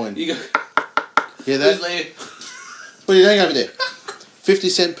flipping a coin. You go. Hear Who's that? there? What are you doing over there?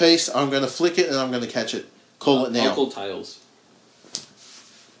 50-cent piece. I'm going to flick it and I'm going to catch it. Call it now. I'll call tails.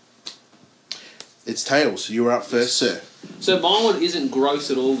 It's tails. You were up first, sir. So my one isn't gross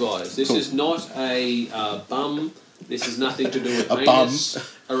at all, guys. This Cool. is not a bum. This has nothing to do with A anus,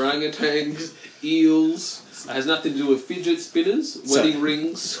 orangutans, eels. It has nothing to do with fidget spinners, wedding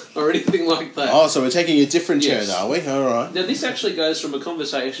rings, or anything like that. Oh, so we're taking a different Yes. turn, are we? All right. Now this actually goes from a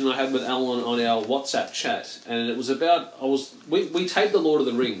conversation I had with Alan on our WhatsApp chat, and it was about we taped the Lord of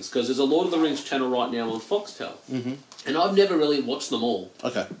the Rings because there's a Lord of the Rings channel right now on Foxtel, and I've never really watched them all.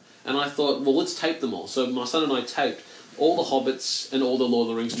 Okay. And I thought, well, let's tape them all. So my son and I taped all the Hobbits and all the Lord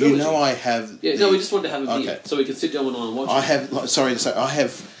of the Rings trilogy. You know I have... Yeah, no, we just wanted to have them here, Okay. so we could sit down and watch I them. have... Sorry to say, I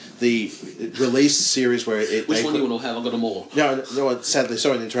have the release series where it... Which one do you want to have? I've got them all. No, sadly,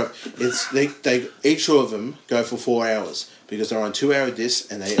 sorry to interrupt. It's they each of them go for 4 hours because they're on 2-hour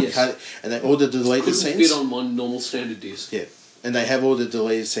discs and they Yes. cut and they all the deleted Couldn't scenes. fit on one normal standard disc. Yeah, and they have all the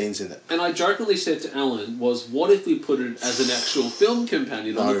deleted scenes in it. And I jokingly said to Alan, what if we put it as an actual film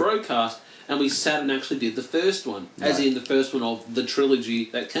companion on the No. broadcast, and we sat and actually did the first one, as No. in the first one of the trilogy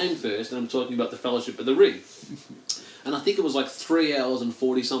that came first, and I'm talking about the Fellowship of the Ring. And I think it was like 3 hours and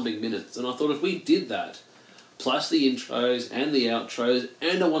 40-something minutes, and I thought if we did that, plus the intros and the outros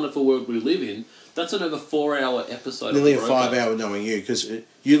and a wonderful world we live in, that's an over 4-hour episode. Nearly a of the broadcast. 5 hour knowing you because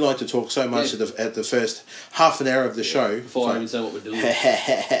you like to talk so much Yeah. at the first half an hour of the show. Before I even say what we're doing.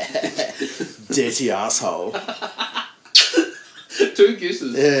 Dirty asshole. 2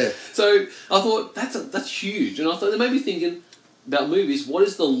 kisses. Yeah. So I thought that's huge, and I thought it made me thinking about movies. What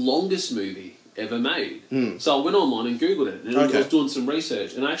is the longest movie ever made? So I went online and Googled it, and I was doing some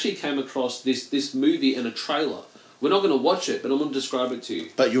research, and I actually came across this movie and a trailer. We're not going to watch it, but I'm going to describe it to you.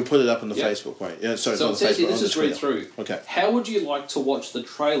 But you'll put it up on the Yeah. Facebook, right? Yeah. Sorry, So not it the says here, Facebook. let's on just the read Twitter. through. Okay. How would you like to watch the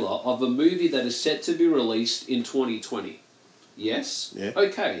trailer of a movie that is set to be released in 2020? Yes? Yeah.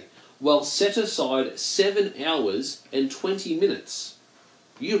 Okay. Well, set aside 7 hours and 20 minutes.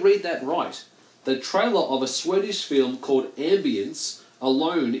 You read that right. The trailer of a Swedish film called Ambience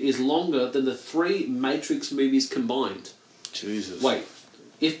alone is longer than the 3 Matrix movies combined. Jesus. Wait.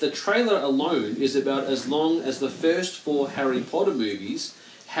 If the trailer alone is about as long as the first 4 Harry Potter movies,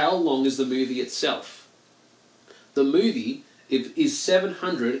 how long is the movie itself? The movie is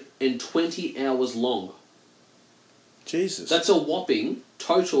 720 hours long. Jesus. That's a whopping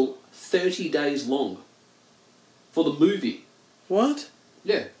total 30 days long for the movie. What?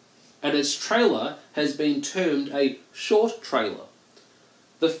 Yeah. And its trailer has been termed a short trailer.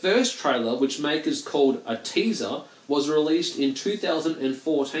 The first trailer, which makers called a teaser, was released in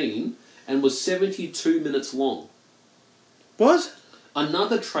 2014, and was 72 minutes long. What?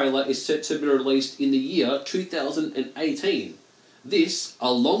 Another trailer is set to be released in the year 2018. This,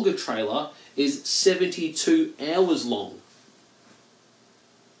 a longer trailer, is 72 hours long.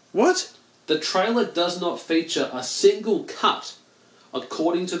 What? The trailer does not feature a single cut,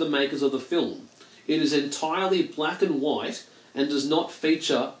 according to the makers of the film. It is entirely black and white and does not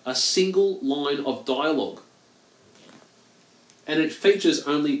feature a single line of dialogue. And it features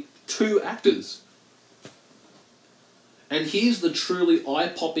only 2 actors. And here's the truly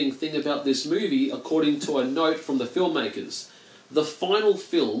eye-popping thing about this movie, according to a note from the filmmakers. The final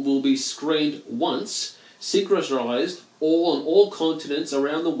film will be screened once, synchronized on all continents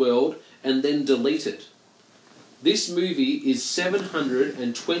around the world, and then deleted. This movie is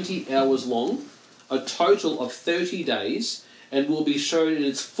 720 hours long, a total of 30 days, and will be shown in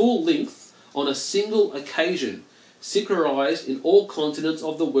its full length on a single occasion, synchronized in all continents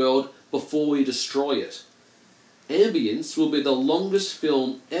of the world before we destroy it. Ambience will be the longest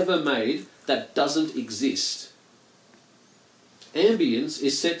film ever made that doesn't exist. Ambience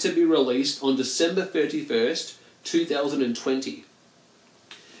is set to be released on December 31st, 2020.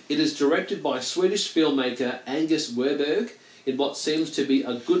 It is directed by Swedish filmmaker Angus Werberg in what seems to be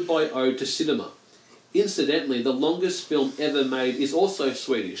a goodbye ode to cinema. Incidentally, the longest film ever made is also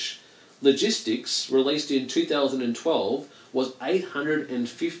Swedish. Logistics, released in 2012, was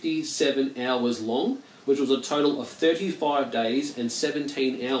 857 hours long, which was a total of 35 days and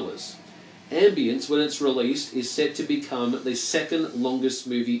 17 hours. Ambience, when it's released, is set to become the second longest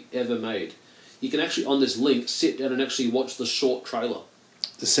movie ever made. You can actually, on this link, sit down and actually watch the short trailer.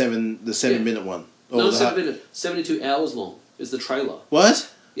 The 7-minute one. No, 7 minutes. 72 hours long is the trailer. What?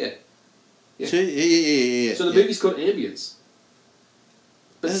 Yeah. Yeah. Yeah. So the movie's called Ambience.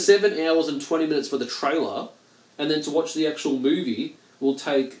 But 7 hours and 20 minutes for the trailer, and then to watch the actual movie will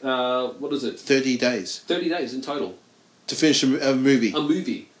take, 30 days. 30 days in total. To finish a movie. A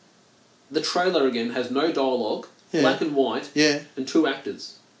movie. The trailer, again, has no dialogue, black and white, and 2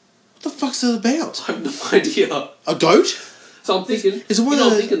 actors. What the fuck's it about? I have no idea. A goat? So I'm thinking, is it one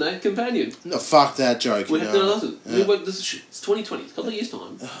I'm thinking though, companion. No, fuck that joke. No, it doesn't. It's 2020. It's a couple of years'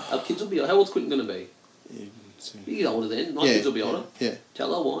 time. Our kids will be... How old's Quentin going to be? You get older then. My kids will be older. Yeah.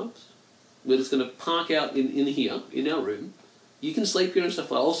 Tell our wives. We're just going to park out in here, in our room. You can sleep here and stuff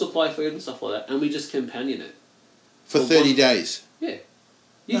like that. I'll supply food and stuff like that. And we just companion it. For 30 days? Yeah.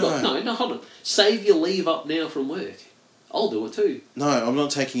 No, hold on. Save your leave up now from work. I'll do it too. No, I'm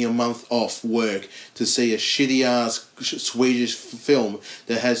not taking a month off work to see a shitty-ass Swedish film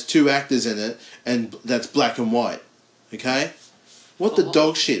that has 2 actors in it and that's black and white. Okay? What the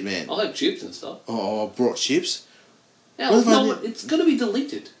dog shit, man? I'll have chips and stuff. Oh, I brought chips? It's going to be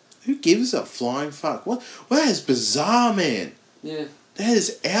deleted. Who gives a flying fuck? What? Well, that is bizarre, man. Yeah. That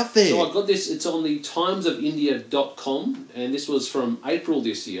is out there. So I got this. It's on the timesofindia.com, and this was from April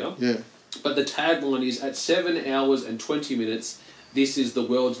this year. Yeah. But the tagline is, at 7 hours and 20 minutes, this is the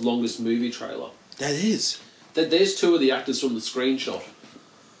world's longest movie trailer. That is. There's 2 of the actors from the screenshot.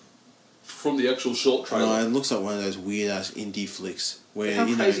 From the actual short trailer. No, it looks like one of those weird-ass indie flicks. Where, How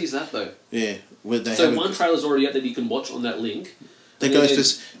crazy is that, though? Yeah. So one trailer's already out that you can watch on that link. That goes for...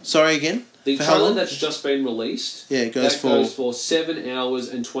 Sorry again? The trailer that's just been released... Yeah, goes for 7 hours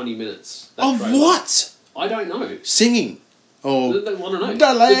and 20 minutes. Of what? I don't know. Singing. Oh, I don't know.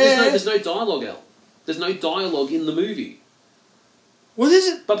 There's no dialogue, Al. There's no dialogue in the movie. What is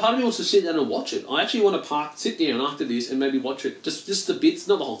it? But part of me wants to sit down and watch it. I actually want to sit down after this and maybe watch it. Just the bits,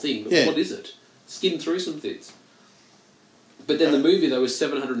 not the whole thing, but what is it? Skim through some bits. But then the movie, though, was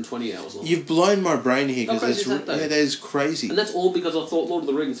 720 hours long. You've blown my brain here. How crazy is that, though? Yeah, that is crazy. And that's all because I thought Lord of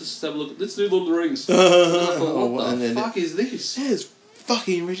the Rings. Let's have a look. Let's do Lord of the Rings. And I thought, what the fuck is this? That is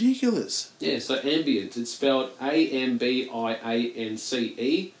fucking ridiculous. Yeah, so Ambience. It's spelled Ambiance.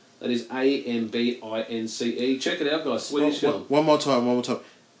 That is Ambiance. Check it out, guys. Swedish film. One more time.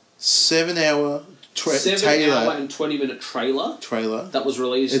 7 hour... 7 hour and 20 minute trailer. That was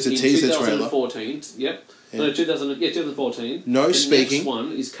released in 2014. Trailer. Yep. Yeah. No, 2014. No speaking. The next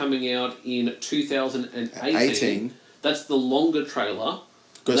one is coming out in 2018. That's the longer trailer.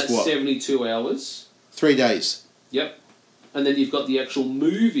 That's 72 hours. 3 days. Yep. And then you've got the actual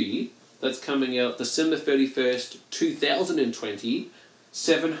movie that's coming out December 31st, 2020.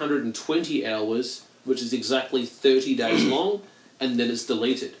 720 hours, which is exactly 30 days long, and then it's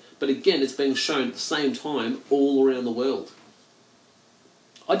deleted. But again, it's being shown at the same time all around the world.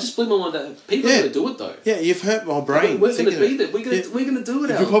 I just blew my mind that people are going to do it, though. Yeah, you've hurt my brain. We're going to be there. We're going to do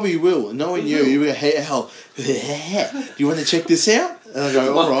it, Al. You probably will. Knowing you're going to, hey, Al, do you want to check this out? And I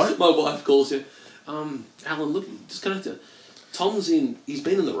go, all right. My wife calls you. Alan, look, just going to... Tom's in... He's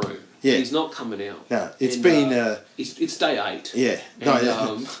been in the room. Yeah. He's not coming out. No, it's And, been... it's day 8. yeah. And,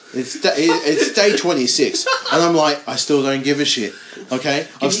 No, it's day 26. And I'm like, I still don't give a shit. Okay?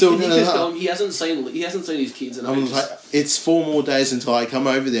 I'm still going to... He hasn't seen his kids in I'm ages. like, it's 4 more days until I come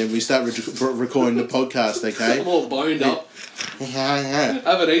over there and we start recording the podcast, okay? I'm all boned up. Yeah. I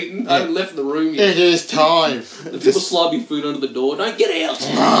haven't eaten. I haven't left the room yet. It is time. The people sloppy food under the door. Don't get out.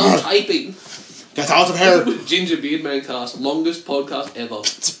 I'm taping. Get out of here. Ginger Beard Man cast. Longest podcast ever.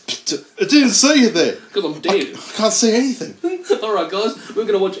 I didn't see you there. Because I'm dead. I can't see anything. Alright guys, we're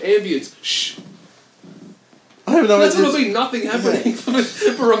going to watch Ambience. Shh. I don't know. There's going to be nothing happening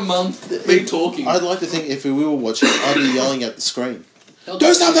for a month. Me talking. I'd like to think if we were watching, I'd be yelling at the screen. How Do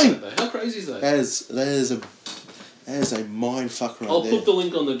crazy something! is that, though? How crazy is that? That is a mind fuck right I'll there. put the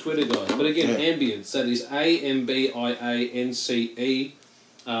link on the Twitter, guys. But again, Yeah. Ambience. That is AMBIANCE.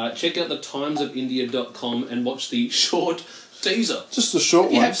 Check out the timesofIndia.com and watch the short teaser. Just a short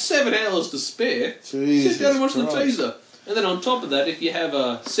If you one. have 7 hours to spare, Jesus sit down and watch the Christ. teaser. And then on top of that, if you have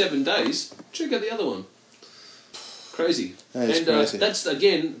 7 days, check out the other one. Crazy. That is and crazy. That's,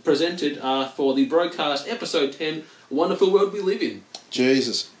 again, presented for the broadcast episode 10, Wonderful World We Live In.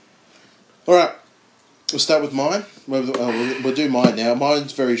 Jesus. Alright, we'll start with mine. We'll do mine now.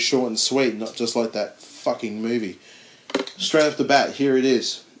 Mine's very short and sweet, not just like that fucking movie. Straight off the bat, here it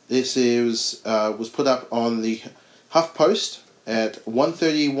is. This was put up on the HuffPost at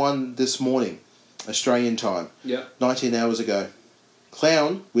 1:31 this morning, Australian time. Yeah. 19 hours ago.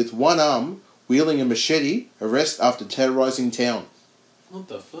 Clown with one arm wielding a machete, arrest after terrorizing town. What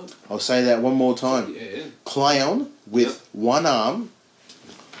the fuck? I'll say that one more time. Yeah. Clown with one arm,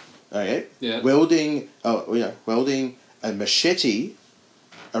 okay, Yeah. wielding a machete,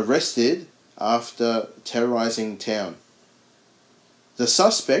 arrested after terrorizing town. The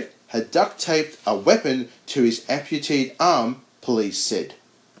suspect had duct taped a weapon to his amputated arm, police said.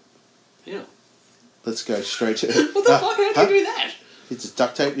 Yeah. Let's go straight to... What the fuck? How do you do that? It's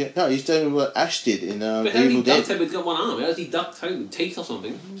duct tape. Yeah, no, he's doing what Ash did in But how did Evil he duct Dead. tape with one arm? How does he duct tape with teeth or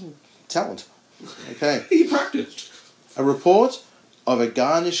something? Talent. Okay. He practiced. A report of a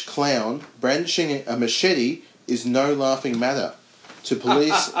garnished clown brandishing a machete is no laughing matter. To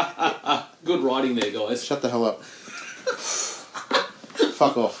police... Good writing there, guys. Shut the hell up.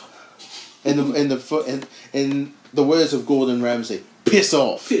 Fuck off. In the words of Gordon Ramsay, piss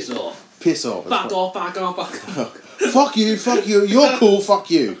off. Piss off. Piss off. Fuck off, fuck off, fuck off. Fuck you, you're cool, fuck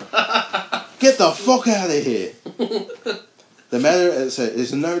you. Get the fuck out of here. The matter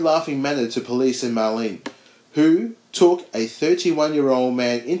is no laughing matter to police in Marlene, who took a 31-year-old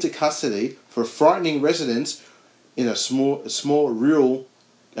man into custody for frightening residents in a small rural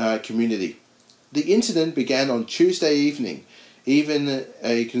community. The incident began on Tuesday evening, when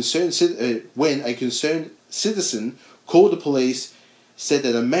a concerned citizen called the police, said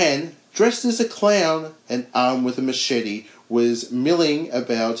that a man dressed as a clown and armed with a machete was milling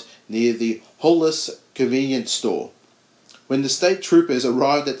about near the Hollis convenience store. When the state troopers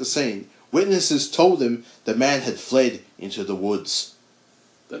arrived at the scene, witnesses told them the man had fled into the woods.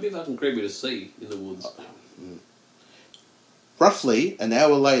 That'd be fucking creepy to see in the woods. Roughly an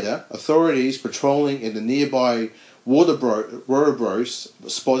hour later, authorities patrolling in the nearby Waterbros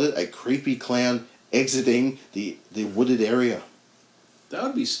spotted a creepy clown exiting the wooded area. That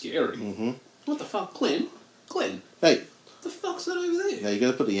would be scary. Mm-hmm. What the fuck? Glenn? Hey. What the fuck's that over there? Now you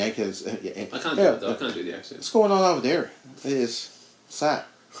got to put the Yankees. I can't do it though. I can't do the accent. What's going on over there? What's that?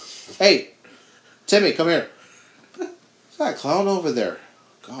 Hey, Timmy, come here. What's that clown over there?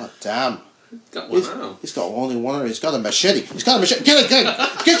 God damn. Got one arm. He's got only one arm. He's got a machete.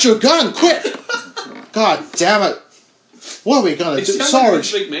 Get your gun, quick! God damn it. What are we gonna do?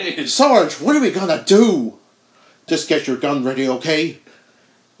 Sarge, what are we gonna do? Just get your gun ready, okay?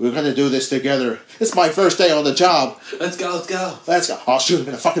 We're gonna do this together. It's my first day on the job. Let's go. I'll shoot him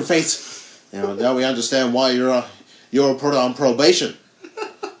in the fucking face. Now we understand why you're put on probation.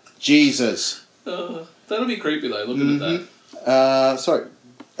 Jesus. That'll be creepy though, looking at that. Sorry.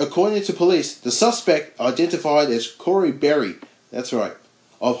 According to police, the suspect identified as Corey Berry, that's right,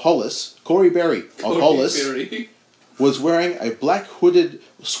 of Hollis, Corey Berry of Hollis, was wearing a black hooded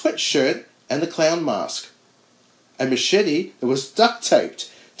sweatshirt and a clown mask. A machete that was duct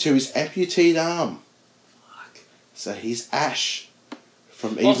taped to his amputated arm. Fuck. So he's Ash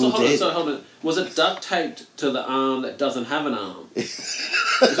from Evil Dead. Hold on. Was it duct taped to the arm that doesn't have an arm? Is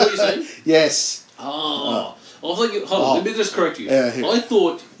that what you're saying? Yes. Oh. I was like, hold on, let me just correct you. Here. I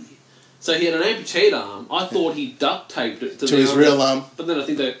thought, so he had an amputated arm. I thought he duct taped it to the his arm real arm. But then I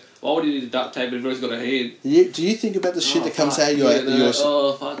think that Why would you need to duct tape if he's got a hand? Do you think about the shit that comes out of your...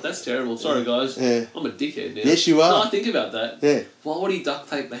 Oh, fuck, that's terrible. Sorry, guys. Yeah. I'm a dickhead now. Yes, you are. No, I think about that. Yeah. Why would he duct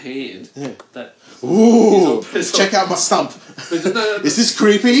tape the hand? Yeah. Ooh! Check out my stump. No, Is this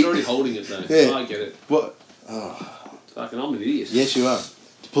creepy? He's already holding it, though. Yeah. I get it. What? Oh. Fucking, I'm an idiot. Yes, you are.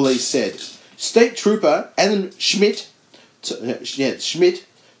 The police said. State Trooper Adam Schmidt, Schmidt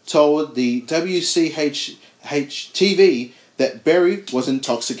told the WCH-TV that Barry was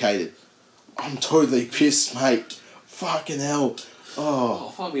intoxicated. I'm totally pissed, mate. Fucking hell. Oh,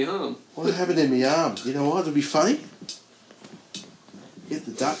 fuck me arm. What happened in my arm? You know what? It'll be funny. Get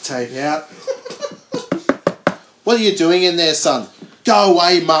the duct tape out. What are you doing in there, son? Go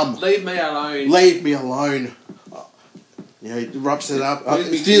away, Mum. Leave me alone. Leave me alone. You know, he rubs it up.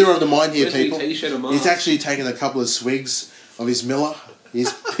 It's neither of the mind here, people. He's actually taken a couple of swigs of his Miller.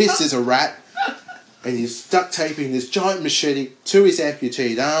 He's pissed as a rat. And he's duct taping this giant machete to his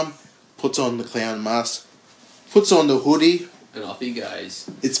amputated arm. Puts on the clown mask. Puts on the hoodie. And off he goes.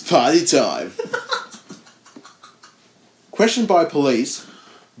 It's party time. Questioned by police,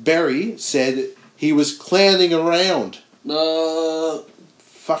 Barry said he was clowning around.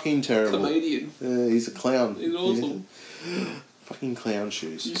 Fucking terrible. Comedian. He's a clown. He's awesome. Yeah. Fucking clown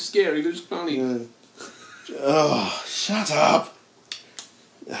shoes. He's scary, but he's funny. Oh, shut up.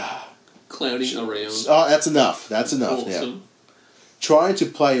 Clowning around. Oh, that's enough. That's enough Awesome. now. Trying to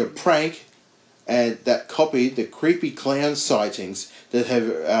play a prank and that copied the creepy clown sightings that have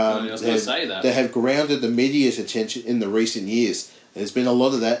that have grounded the media's attention in the recent years. There's been a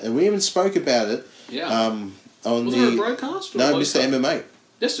lot of that, and we even spoke about it. Yeah. On was the it a broadcast? Or no, Mr. MMA.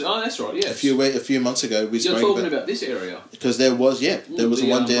 That's right. Yes. A few months ago, we spoke You're talking about this area because there was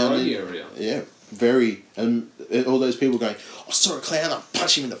one down in the area. Yeah, very and all those people going, I saw a clown, I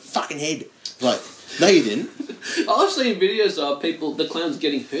punched him in the fucking head. Like, no, you didn't. I've seen videos of the clowns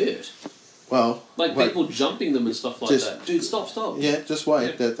getting hurt. Well, like people jumping them and stuff like that. Dude, stop. Yeah, just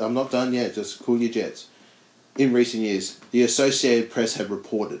wait. Yeah. I'm not done yet. Just cool your jets. In recent years, the Associated Press have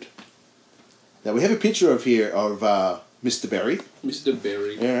reported. Now we have a picture of Mr. Barry. Mr.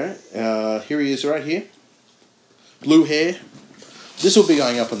 Barry. Yeah. Here he is, right here. Blue hair. This will be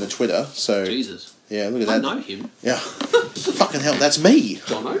going up on the Twitter. So. Jesus. Yeah, look at that. I know him. Yeah. Fucking hell, that's me.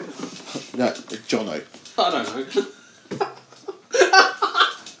 Jono? No, Jono. I don't know.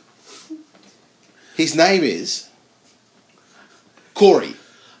 His name is Corey.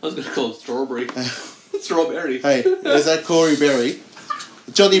 I was going to call him Strawberry. Strawberry. Hey, is that Corey Berry?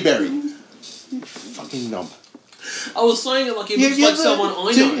 Johnny Berry. Fucking knob. I was saying it like he looks like someone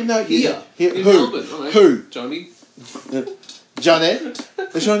I know. Here. In Who? Melbourne. Who? Johnny. Johnny?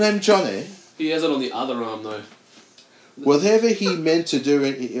 Is your name Johnny? He has it on the other arm though. Whatever he meant to do,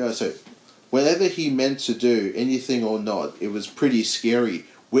 whatever he meant to do, anything or not, it was pretty scary.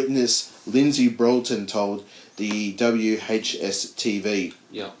 Witness Lindsay Brolton told the WHS-TV.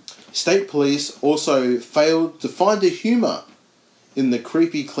 Yeah. State police also failed to find the humour in the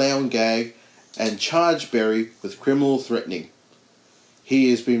creepy clown gag and charged Barry with criminal threatening. He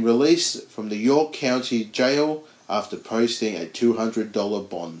has been released from the York County Jail after posting a $200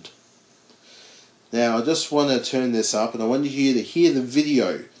 bond. Now, I just want to turn this up and I want you to hear the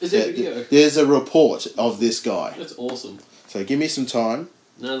video. Is there a video? There's a report of this guy. That's awesome. So give me some time.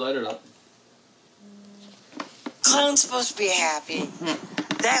 No, load it up. Clown's supposed to be happy.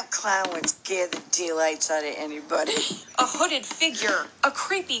 That clown would scare the daylights out of anybody. A hooded figure, a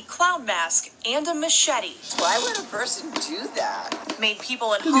creepy clown mask, and a machete. Why would a person do that? Made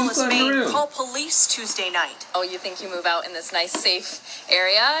people in Hollis, Maine call police Tuesday night. Oh, you think you move out in this nice, safe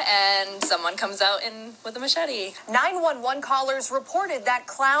area and someone comes out with a machete. 911 callers reported that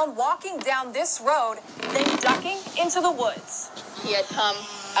clown walking down this road, then ducking into the woods. He had come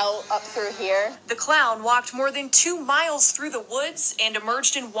out up through here. The clown walked more than 2 miles through the woods and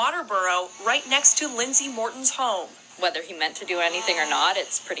emerged in Waterboro, right next to Lindsay Morton's home. Whether he meant to do anything or not,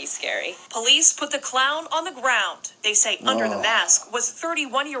 it's pretty scary. Police put the clown on the ground. They say under the mask was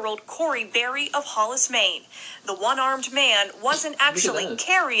 31-year-old Corey Berry of Hollis, Maine. The one-armed man wasn't actually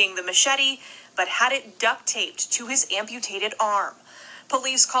carrying the machete, but had it duct taped to his amputated arm.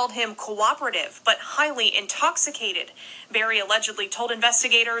 Police called him cooperative, but highly intoxicated. Berry allegedly told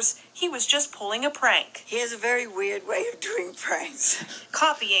investigators he was just pulling a prank. He has a very weird way of doing pranks.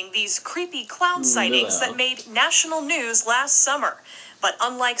 Copying these creepy clown sightings that made national news last summer. But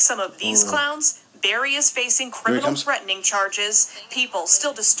unlike some of these clowns, Berry is facing criminal threatening charges. People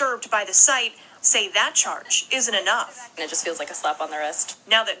still disturbed by the sight say that charge isn't enough. And it just feels like a slap on the wrist.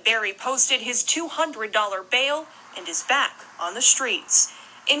 Now that Berry posted his $200 bail and is back on the streets.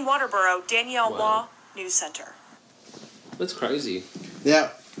 In Waterboro, Danielle Waugh, News Center. That's crazy.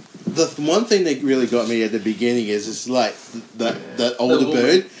 Now, the one thing that really got me at the beginning is like that older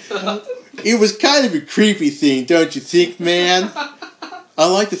bird. It was kind of a creepy thing, don't you think, man? I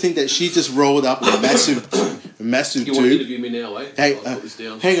like to think that she just rolled up in a massive You want to tube. interview me now, eh? Hey, I'll put this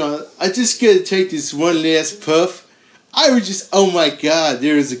down. hang on. I just gotta take this one last puff. I was just, oh my god,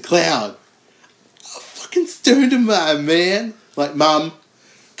 there is a cloud. I fucking stoned him, man. Like, Mum,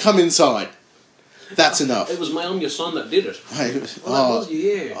 come inside. That's enough. It was your son that did it. Hey, That was you,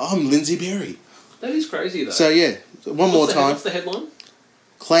 yeah. I'm Lindsay Berry. That is crazy, though. So yeah, one more time. What's the headline?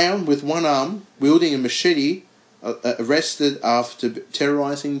 Clown with one arm wielding a machete arrested after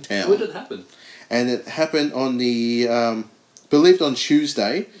terrorizing town. When did it happen? And it happened on the believed on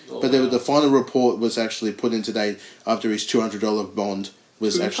Tuesday, but the final report was actually put in today after his $200 bond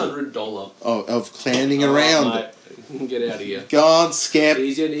was $200 of clowning around. Mate. Get out of here. Go on, scamp.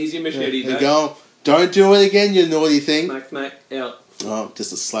 Easy machete. Yeah, go on. Don't do it again, you naughty thing. Smack, out. Oh,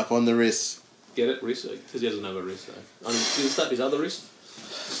 just a slap on the wrist. Get it? Wrist? Because he doesn't have a wrist, though. Does he slap his other wrist?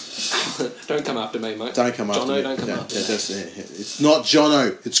 Don't come after me, mate. Don't come after me. Don't come after me. It's not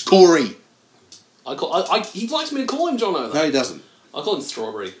Jono. It's Corey. He likes me to call him Jono, though. No, he doesn't. I call him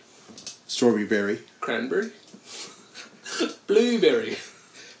Strawberry. Strawberry berry. Cranberry. Blueberry.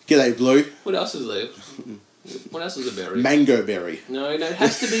 G'day, Blue. What else is there? What else is a berry? Mango berry. No, it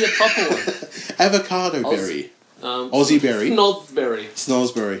has to be a proper one. Avocado berry. Aussie berry. Snozzberry.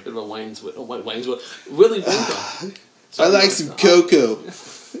 Snozzberry. Bit of a Wayneswood. Oh, wait, Wayneswood. Willy Wonka. I like some cocoa.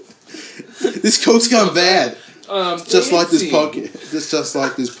 This Coke's gone bad. Just like this podcast. Just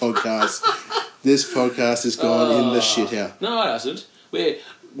like this podcast. This podcast has gone in the shit here. No, it hasn't. We're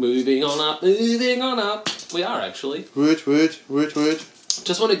moving on up. Moving on up. We are actually. Word.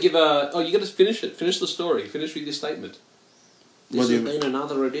 Just want to give a... Oh, you got to finish it. Finish the story. Finish with your statement. This has been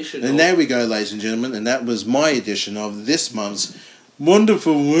another edition. And there we go, ladies and gentlemen. And that was my edition of this month's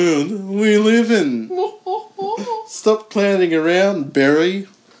wonderful world we live in. Stop clowning around, Barry.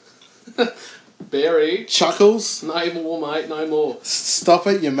 Barry. Chuckles. No more, mate. No more. Stop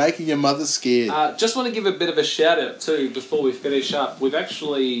it. You're making your mother scared. Just want to give a bit of a shout out too before we finish up. We've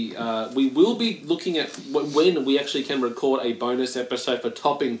actually we will be looking at when we actually can record a bonus episode for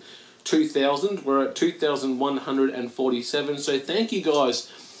topping 2,000. We're at 2,147. So thank you guys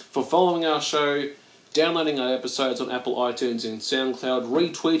for following our show, downloading our episodes on Apple iTunes and SoundCloud,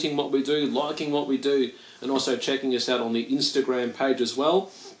 retweeting what we do, liking what we do, and also checking us out on the Instagram page as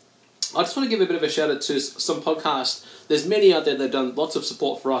well. I just want to give a bit of a shout out to some podcasts. There's many out there that have done lots of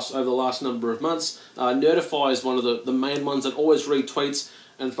support for us over the last number of months. Nerdify is one of the main ones that always retweets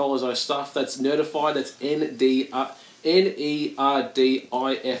and follows our stuff. That's Nerdify. That's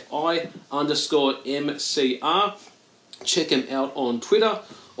NERDIFI_MCR. Check him out on Twitter.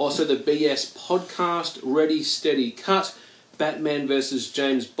 Also the BS Podcast, Ready Steady Cut, Batman vs.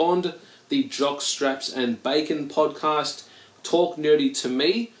 James Bond, the Jock Straps and Bacon Podcast, Talk Nerdy to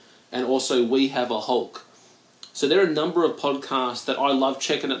Me, and also We Have a Hulk. So there are a number of podcasts that I love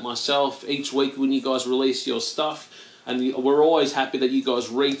checking out myself each week when you guys release your stuff, and we're always happy that you guys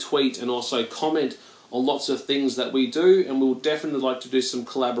retweet and also comment on lots of things that we do, and we'll definitely like to do some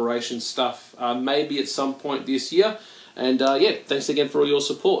collaboration stuff maybe at some point this year. And yeah, thanks again for all your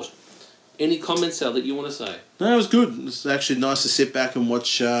support. Any comments, Al, that you want to say? No, it was good. It's actually nice to sit back and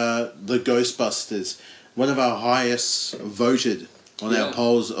watch the Ghostbusters, one of our highest voted on our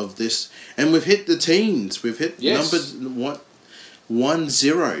polls of this. And we've hit the teens. We've hit numbers,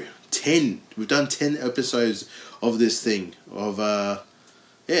 10. We've done 10 episodes of this thing.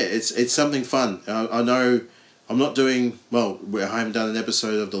 It's something fun. I know I'm not doing... Well, I haven't done an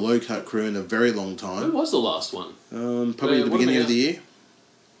episode of the Low Cut Crew in a very long time. When was the last one? Probably at the beginning of the year.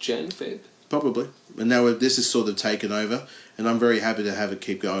 Jan, Feb? Probably. And now this is sort of taken over. And I'm very happy to have it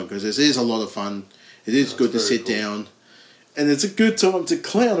keep going because it is a lot of fun. It is good to sit down. And it's a good time to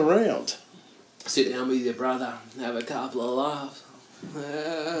clown around. Sit down with your brother, have a couple of laughs.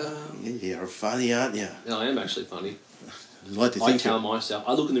 You're funny, aren't you? No, I am actually funny. I tell myself,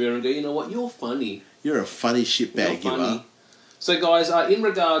 I look in the mirror and go, you know what, you're funny. You're a funny shitbag, you are. So guys, in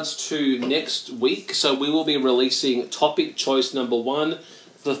regards to next week, so we will be releasing topic choice number 1.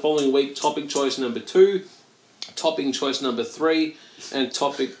 For the following week, topic choice number 2, topping choice number 3, and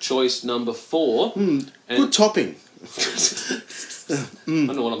topic choice number 4. Good topping. I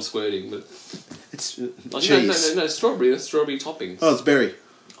don't know what I'm squirting, but it's cheese. No, strawberry. That's strawberry toppings. Oh, it's berry.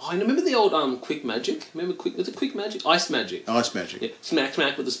 Oh, I remember the old Quick Magic. Was it Quick Magic? Ice Magic. Ice Magic. Yeah.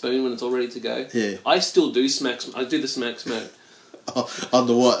 Smack with a spoon when it's all ready to go. Yeah. I still do smack. I do the smack. On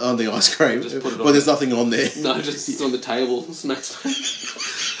the what? On the ice cream. Just put it on. Well, there's nothing on there. No, just on the table. Smack.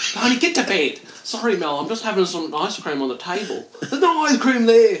 Honey, get to bed. Sorry, Mel, I'm just having some ice cream on the table. There's no ice cream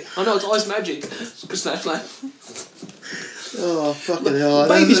there. I know, it's ice magic. Snap, snap. Oh, fucking hell.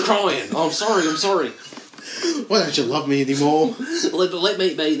 Baby's crying. Oh, I'm sorry. Why don't you love me anymore? Let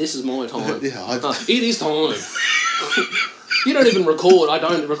me be. This is my time. Yeah, it is time. You don't even record. I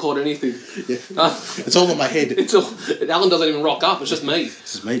don't record anything. Yeah. It's all in my head. Alan doesn't even rock up. It's just me.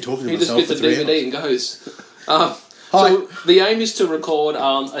 This is me talking to he myself. He just gets a DVD and goes. Hi. So the aim is to record,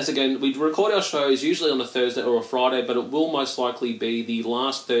 as again, we record our shows usually on a Thursday or a Friday, but it will most likely be the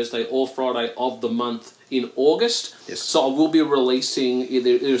last Thursday or Friday of the month in August. Yes. So I will be releasing,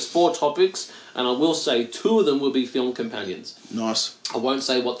 there's 4 topics, and I will say 2 of them will be film companions. Nice. I won't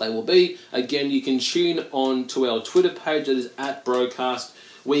say what they will be. Again, you can tune on to our Twitter page that is @Broadcast,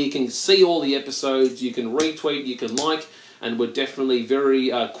 where you can see all the episodes, you can retweet, you can like, and we're definitely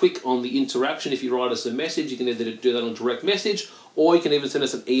very quick on the interaction. If you write us a message, you can either do that on direct message, or you can even send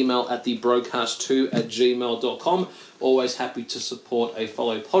us an email at thebroadcast2@gmail.com. Always happy to support a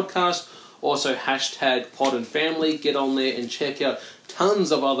fellow podcast. Also, #Pod and Family. Get on there and check out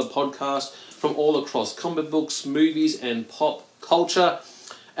tons of other podcasts from all across comic books, movies, and pop culture.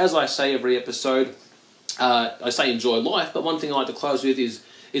 As I say every episode, I say enjoy life, but one thing I like to close with is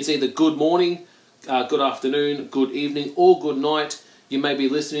it's either good morning, good afternoon, good evening, or good night. You may be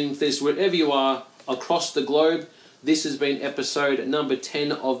listening to this wherever you are across the globe. This has been episode number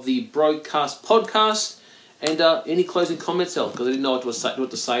 10 of the Broadcast Podcast. And any closing comments, El? Because I didn't know what to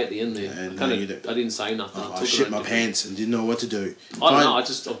say at the end there. I didn't say nothing. I shit my pants and didn't know what to do. I don't know. I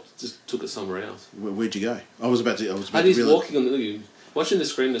just took it somewhere else. Where'd you go? I was about to he's walking on the... Watching the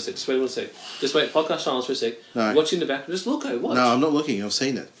screen a sec. Just wait 1 sec. Just wait. Podcast silence for a sec. No. Watch in the back. Just look. Watch. No, I'm not looking. I've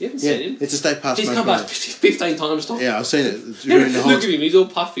seen it. You haven't seen him? It's a Stay Puft. He's come back 15 times. Tom. Yeah, I've seen it. During the whole look at him. He's all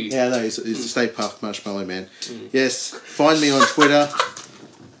puffy. Yeah, no, he's a Stay Puft Marshmallow Man. Yes, find me on Twitter.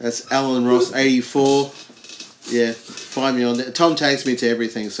 That's Alan Ross 84. Yeah, find me on there. Tom tags me to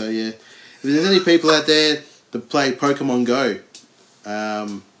everything, so yeah. If there's any people out there that play Pokemon Go,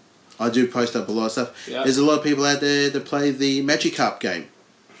 I do post up a lot of stuff. Yep. There's a lot of people out there that play the Magikarp game.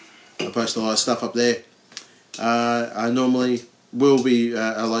 I post a lot of stuff up there. I normally will be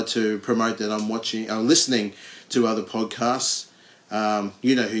allowed to promote that I'm listening to other podcasts.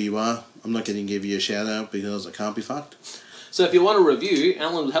 You know who you are. I'm not going to give you a shout out because I can't be fucked. So if you want a review,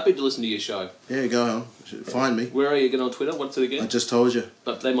 Alan's happy to listen to your show. Yeah, go on. Find me. Where are you again on Twitter? What's it again? I just told you.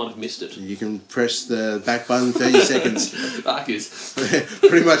 But they might have missed it. You can press the back button 30 seconds. Fuckers.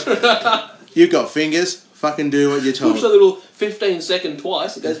 Pretty much. You've got fingers. Fucking do what you're told. Push a little 15-second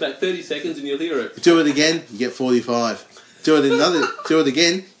twice. It goes back 30 seconds and you'll hear it. Do it again, you get 45. Do it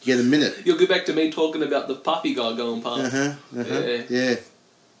again, you get a minute. You'll go back to me talking about the puffy guy going past. Yeah.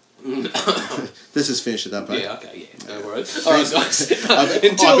 Let's just finish it up, mate. Yeah, okay, yeah. No worries. Alright, guys.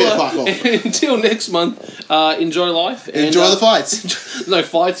 Until next month, enjoy life. Enjoy the fights. No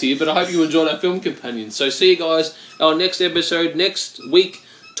fights here, but I hope you enjoyed our film companion. So see you guys. Our next episode, next week,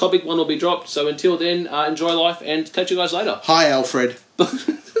 topic 1 will be dropped. So until then, enjoy life and catch you guys later. Hi, Alfred.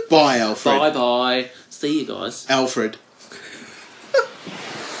 Bye, Alfred. Bye-bye. See you guys. Alfred.